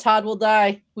sworn. Todd will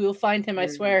die. We will find him, I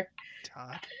swear.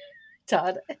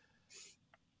 Todd.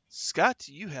 Scott,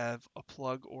 do you have a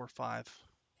plug or 5?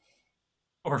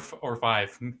 Or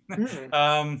 5.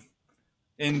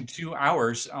 In 2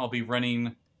 hours, I'll be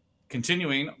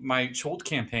continuing my Cholt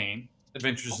campaign,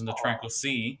 Adventures in the Tranquil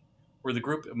Sea, where the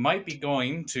group might be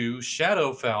going to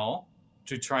Shadowfell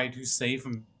to try to save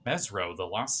Mesro, the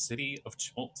lost city of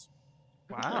Cholt.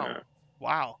 Wow.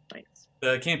 Wow. Nice.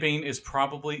 The campaign is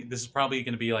probably going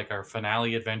to be like our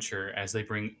finale adventure as they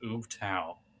bring Ub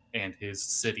Tao and his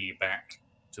city back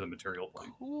to the material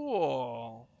plane.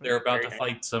 Cool. They're about to Very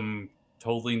fight some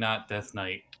totally not Death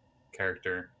Knight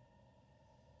character.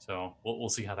 So we'll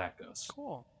see how that goes.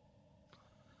 Cool.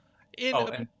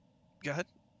 And go ahead.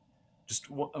 just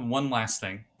one last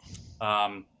thing.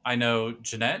 I know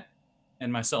Jeanette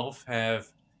and myself have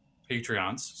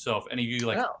Patreons, so if any of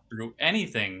you threw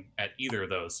anything at either of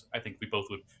those, I think we both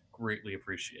would greatly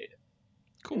appreciate it.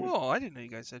 Cool. I didn't know you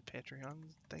guys had Patreon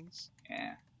things.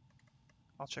 Yeah,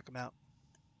 I'll check them out.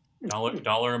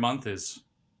 $1 a month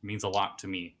means a lot to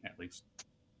me, at least.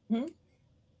 Hmm?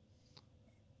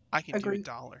 I can Agreed.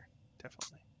 do $1,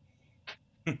 definitely.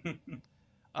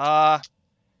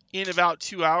 In about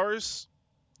 2 hours,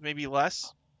 maybe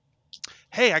less.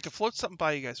 Hey, I can float something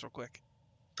by you guys real quick.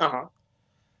 Uh-huh.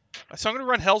 So I'm going to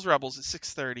run Hell's Rebels at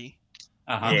 6:30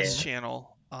 on this Yeah.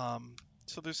 channel.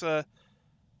 So there's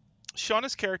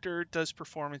Shauna's character does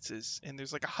performances, and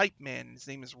there's like a hype man. His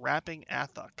name is Rapping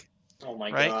Athuk. Oh my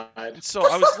Right? god. And so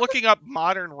I was looking up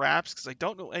modern raps because I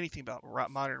don't know anything about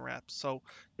modern raps. So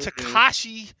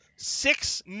Tekashi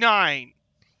 6ix9ine,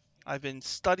 I've been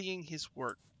studying his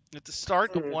work. At the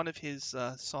start of one of his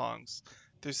songs,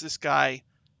 there's this guy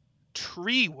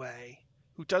Treeway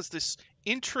who does this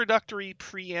introductory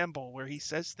preamble where he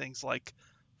says things like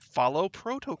 "follow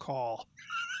protocol,"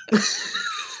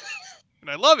 and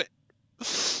I love it.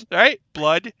 Right?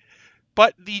 Blood,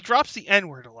 but he drops the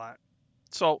N-word a lot.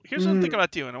 So here's what I'm thinking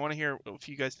about doing. I want to hear if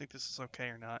you guys think this is okay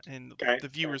or not, and the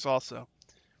viewers also.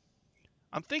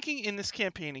 I'm thinking in this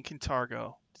campaign in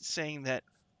Kintargo, saying that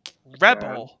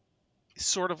Rebel is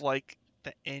sort of like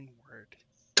the N-word.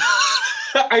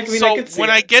 I mean, so I could see when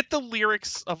it. I get the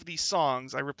lyrics of these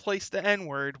songs, I replace the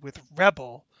N-word with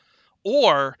Rebel,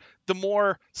 or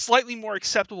the slightly more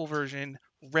acceptable version,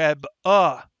 Reb,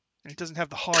 and it doesn't have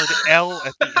the hard L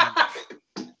at the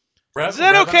end. Is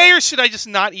that okay, or should I just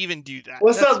not even do that?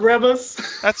 What's up,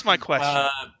 Rebus? That's my question.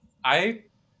 I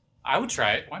would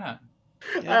try it. Why not?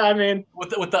 Yeah. I mean, With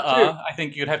the I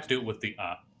think you'd have to do it with the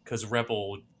because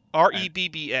Rebel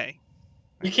REBBA.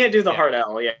 You can't do the hard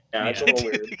L. Yeah, it's a little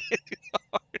weird.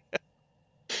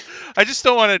 I just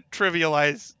don't want to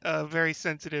trivialize a very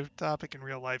sensitive topic in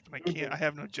real life, and I can't. I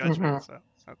have no judgment. So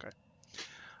okay.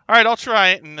 All right, I'll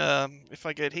try it, and if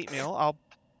I get hate mail,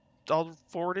 I'll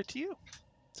forward it to you.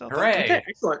 So hooray! Okay,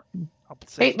 excellent.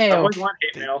 Hate mail. I always want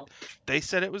hate mail. They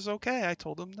said it was okay. I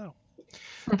told them no.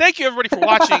 Thank you, everybody, for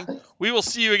watching. We will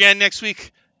see you again next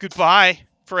week. Goodbye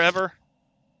forever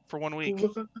for 1 week.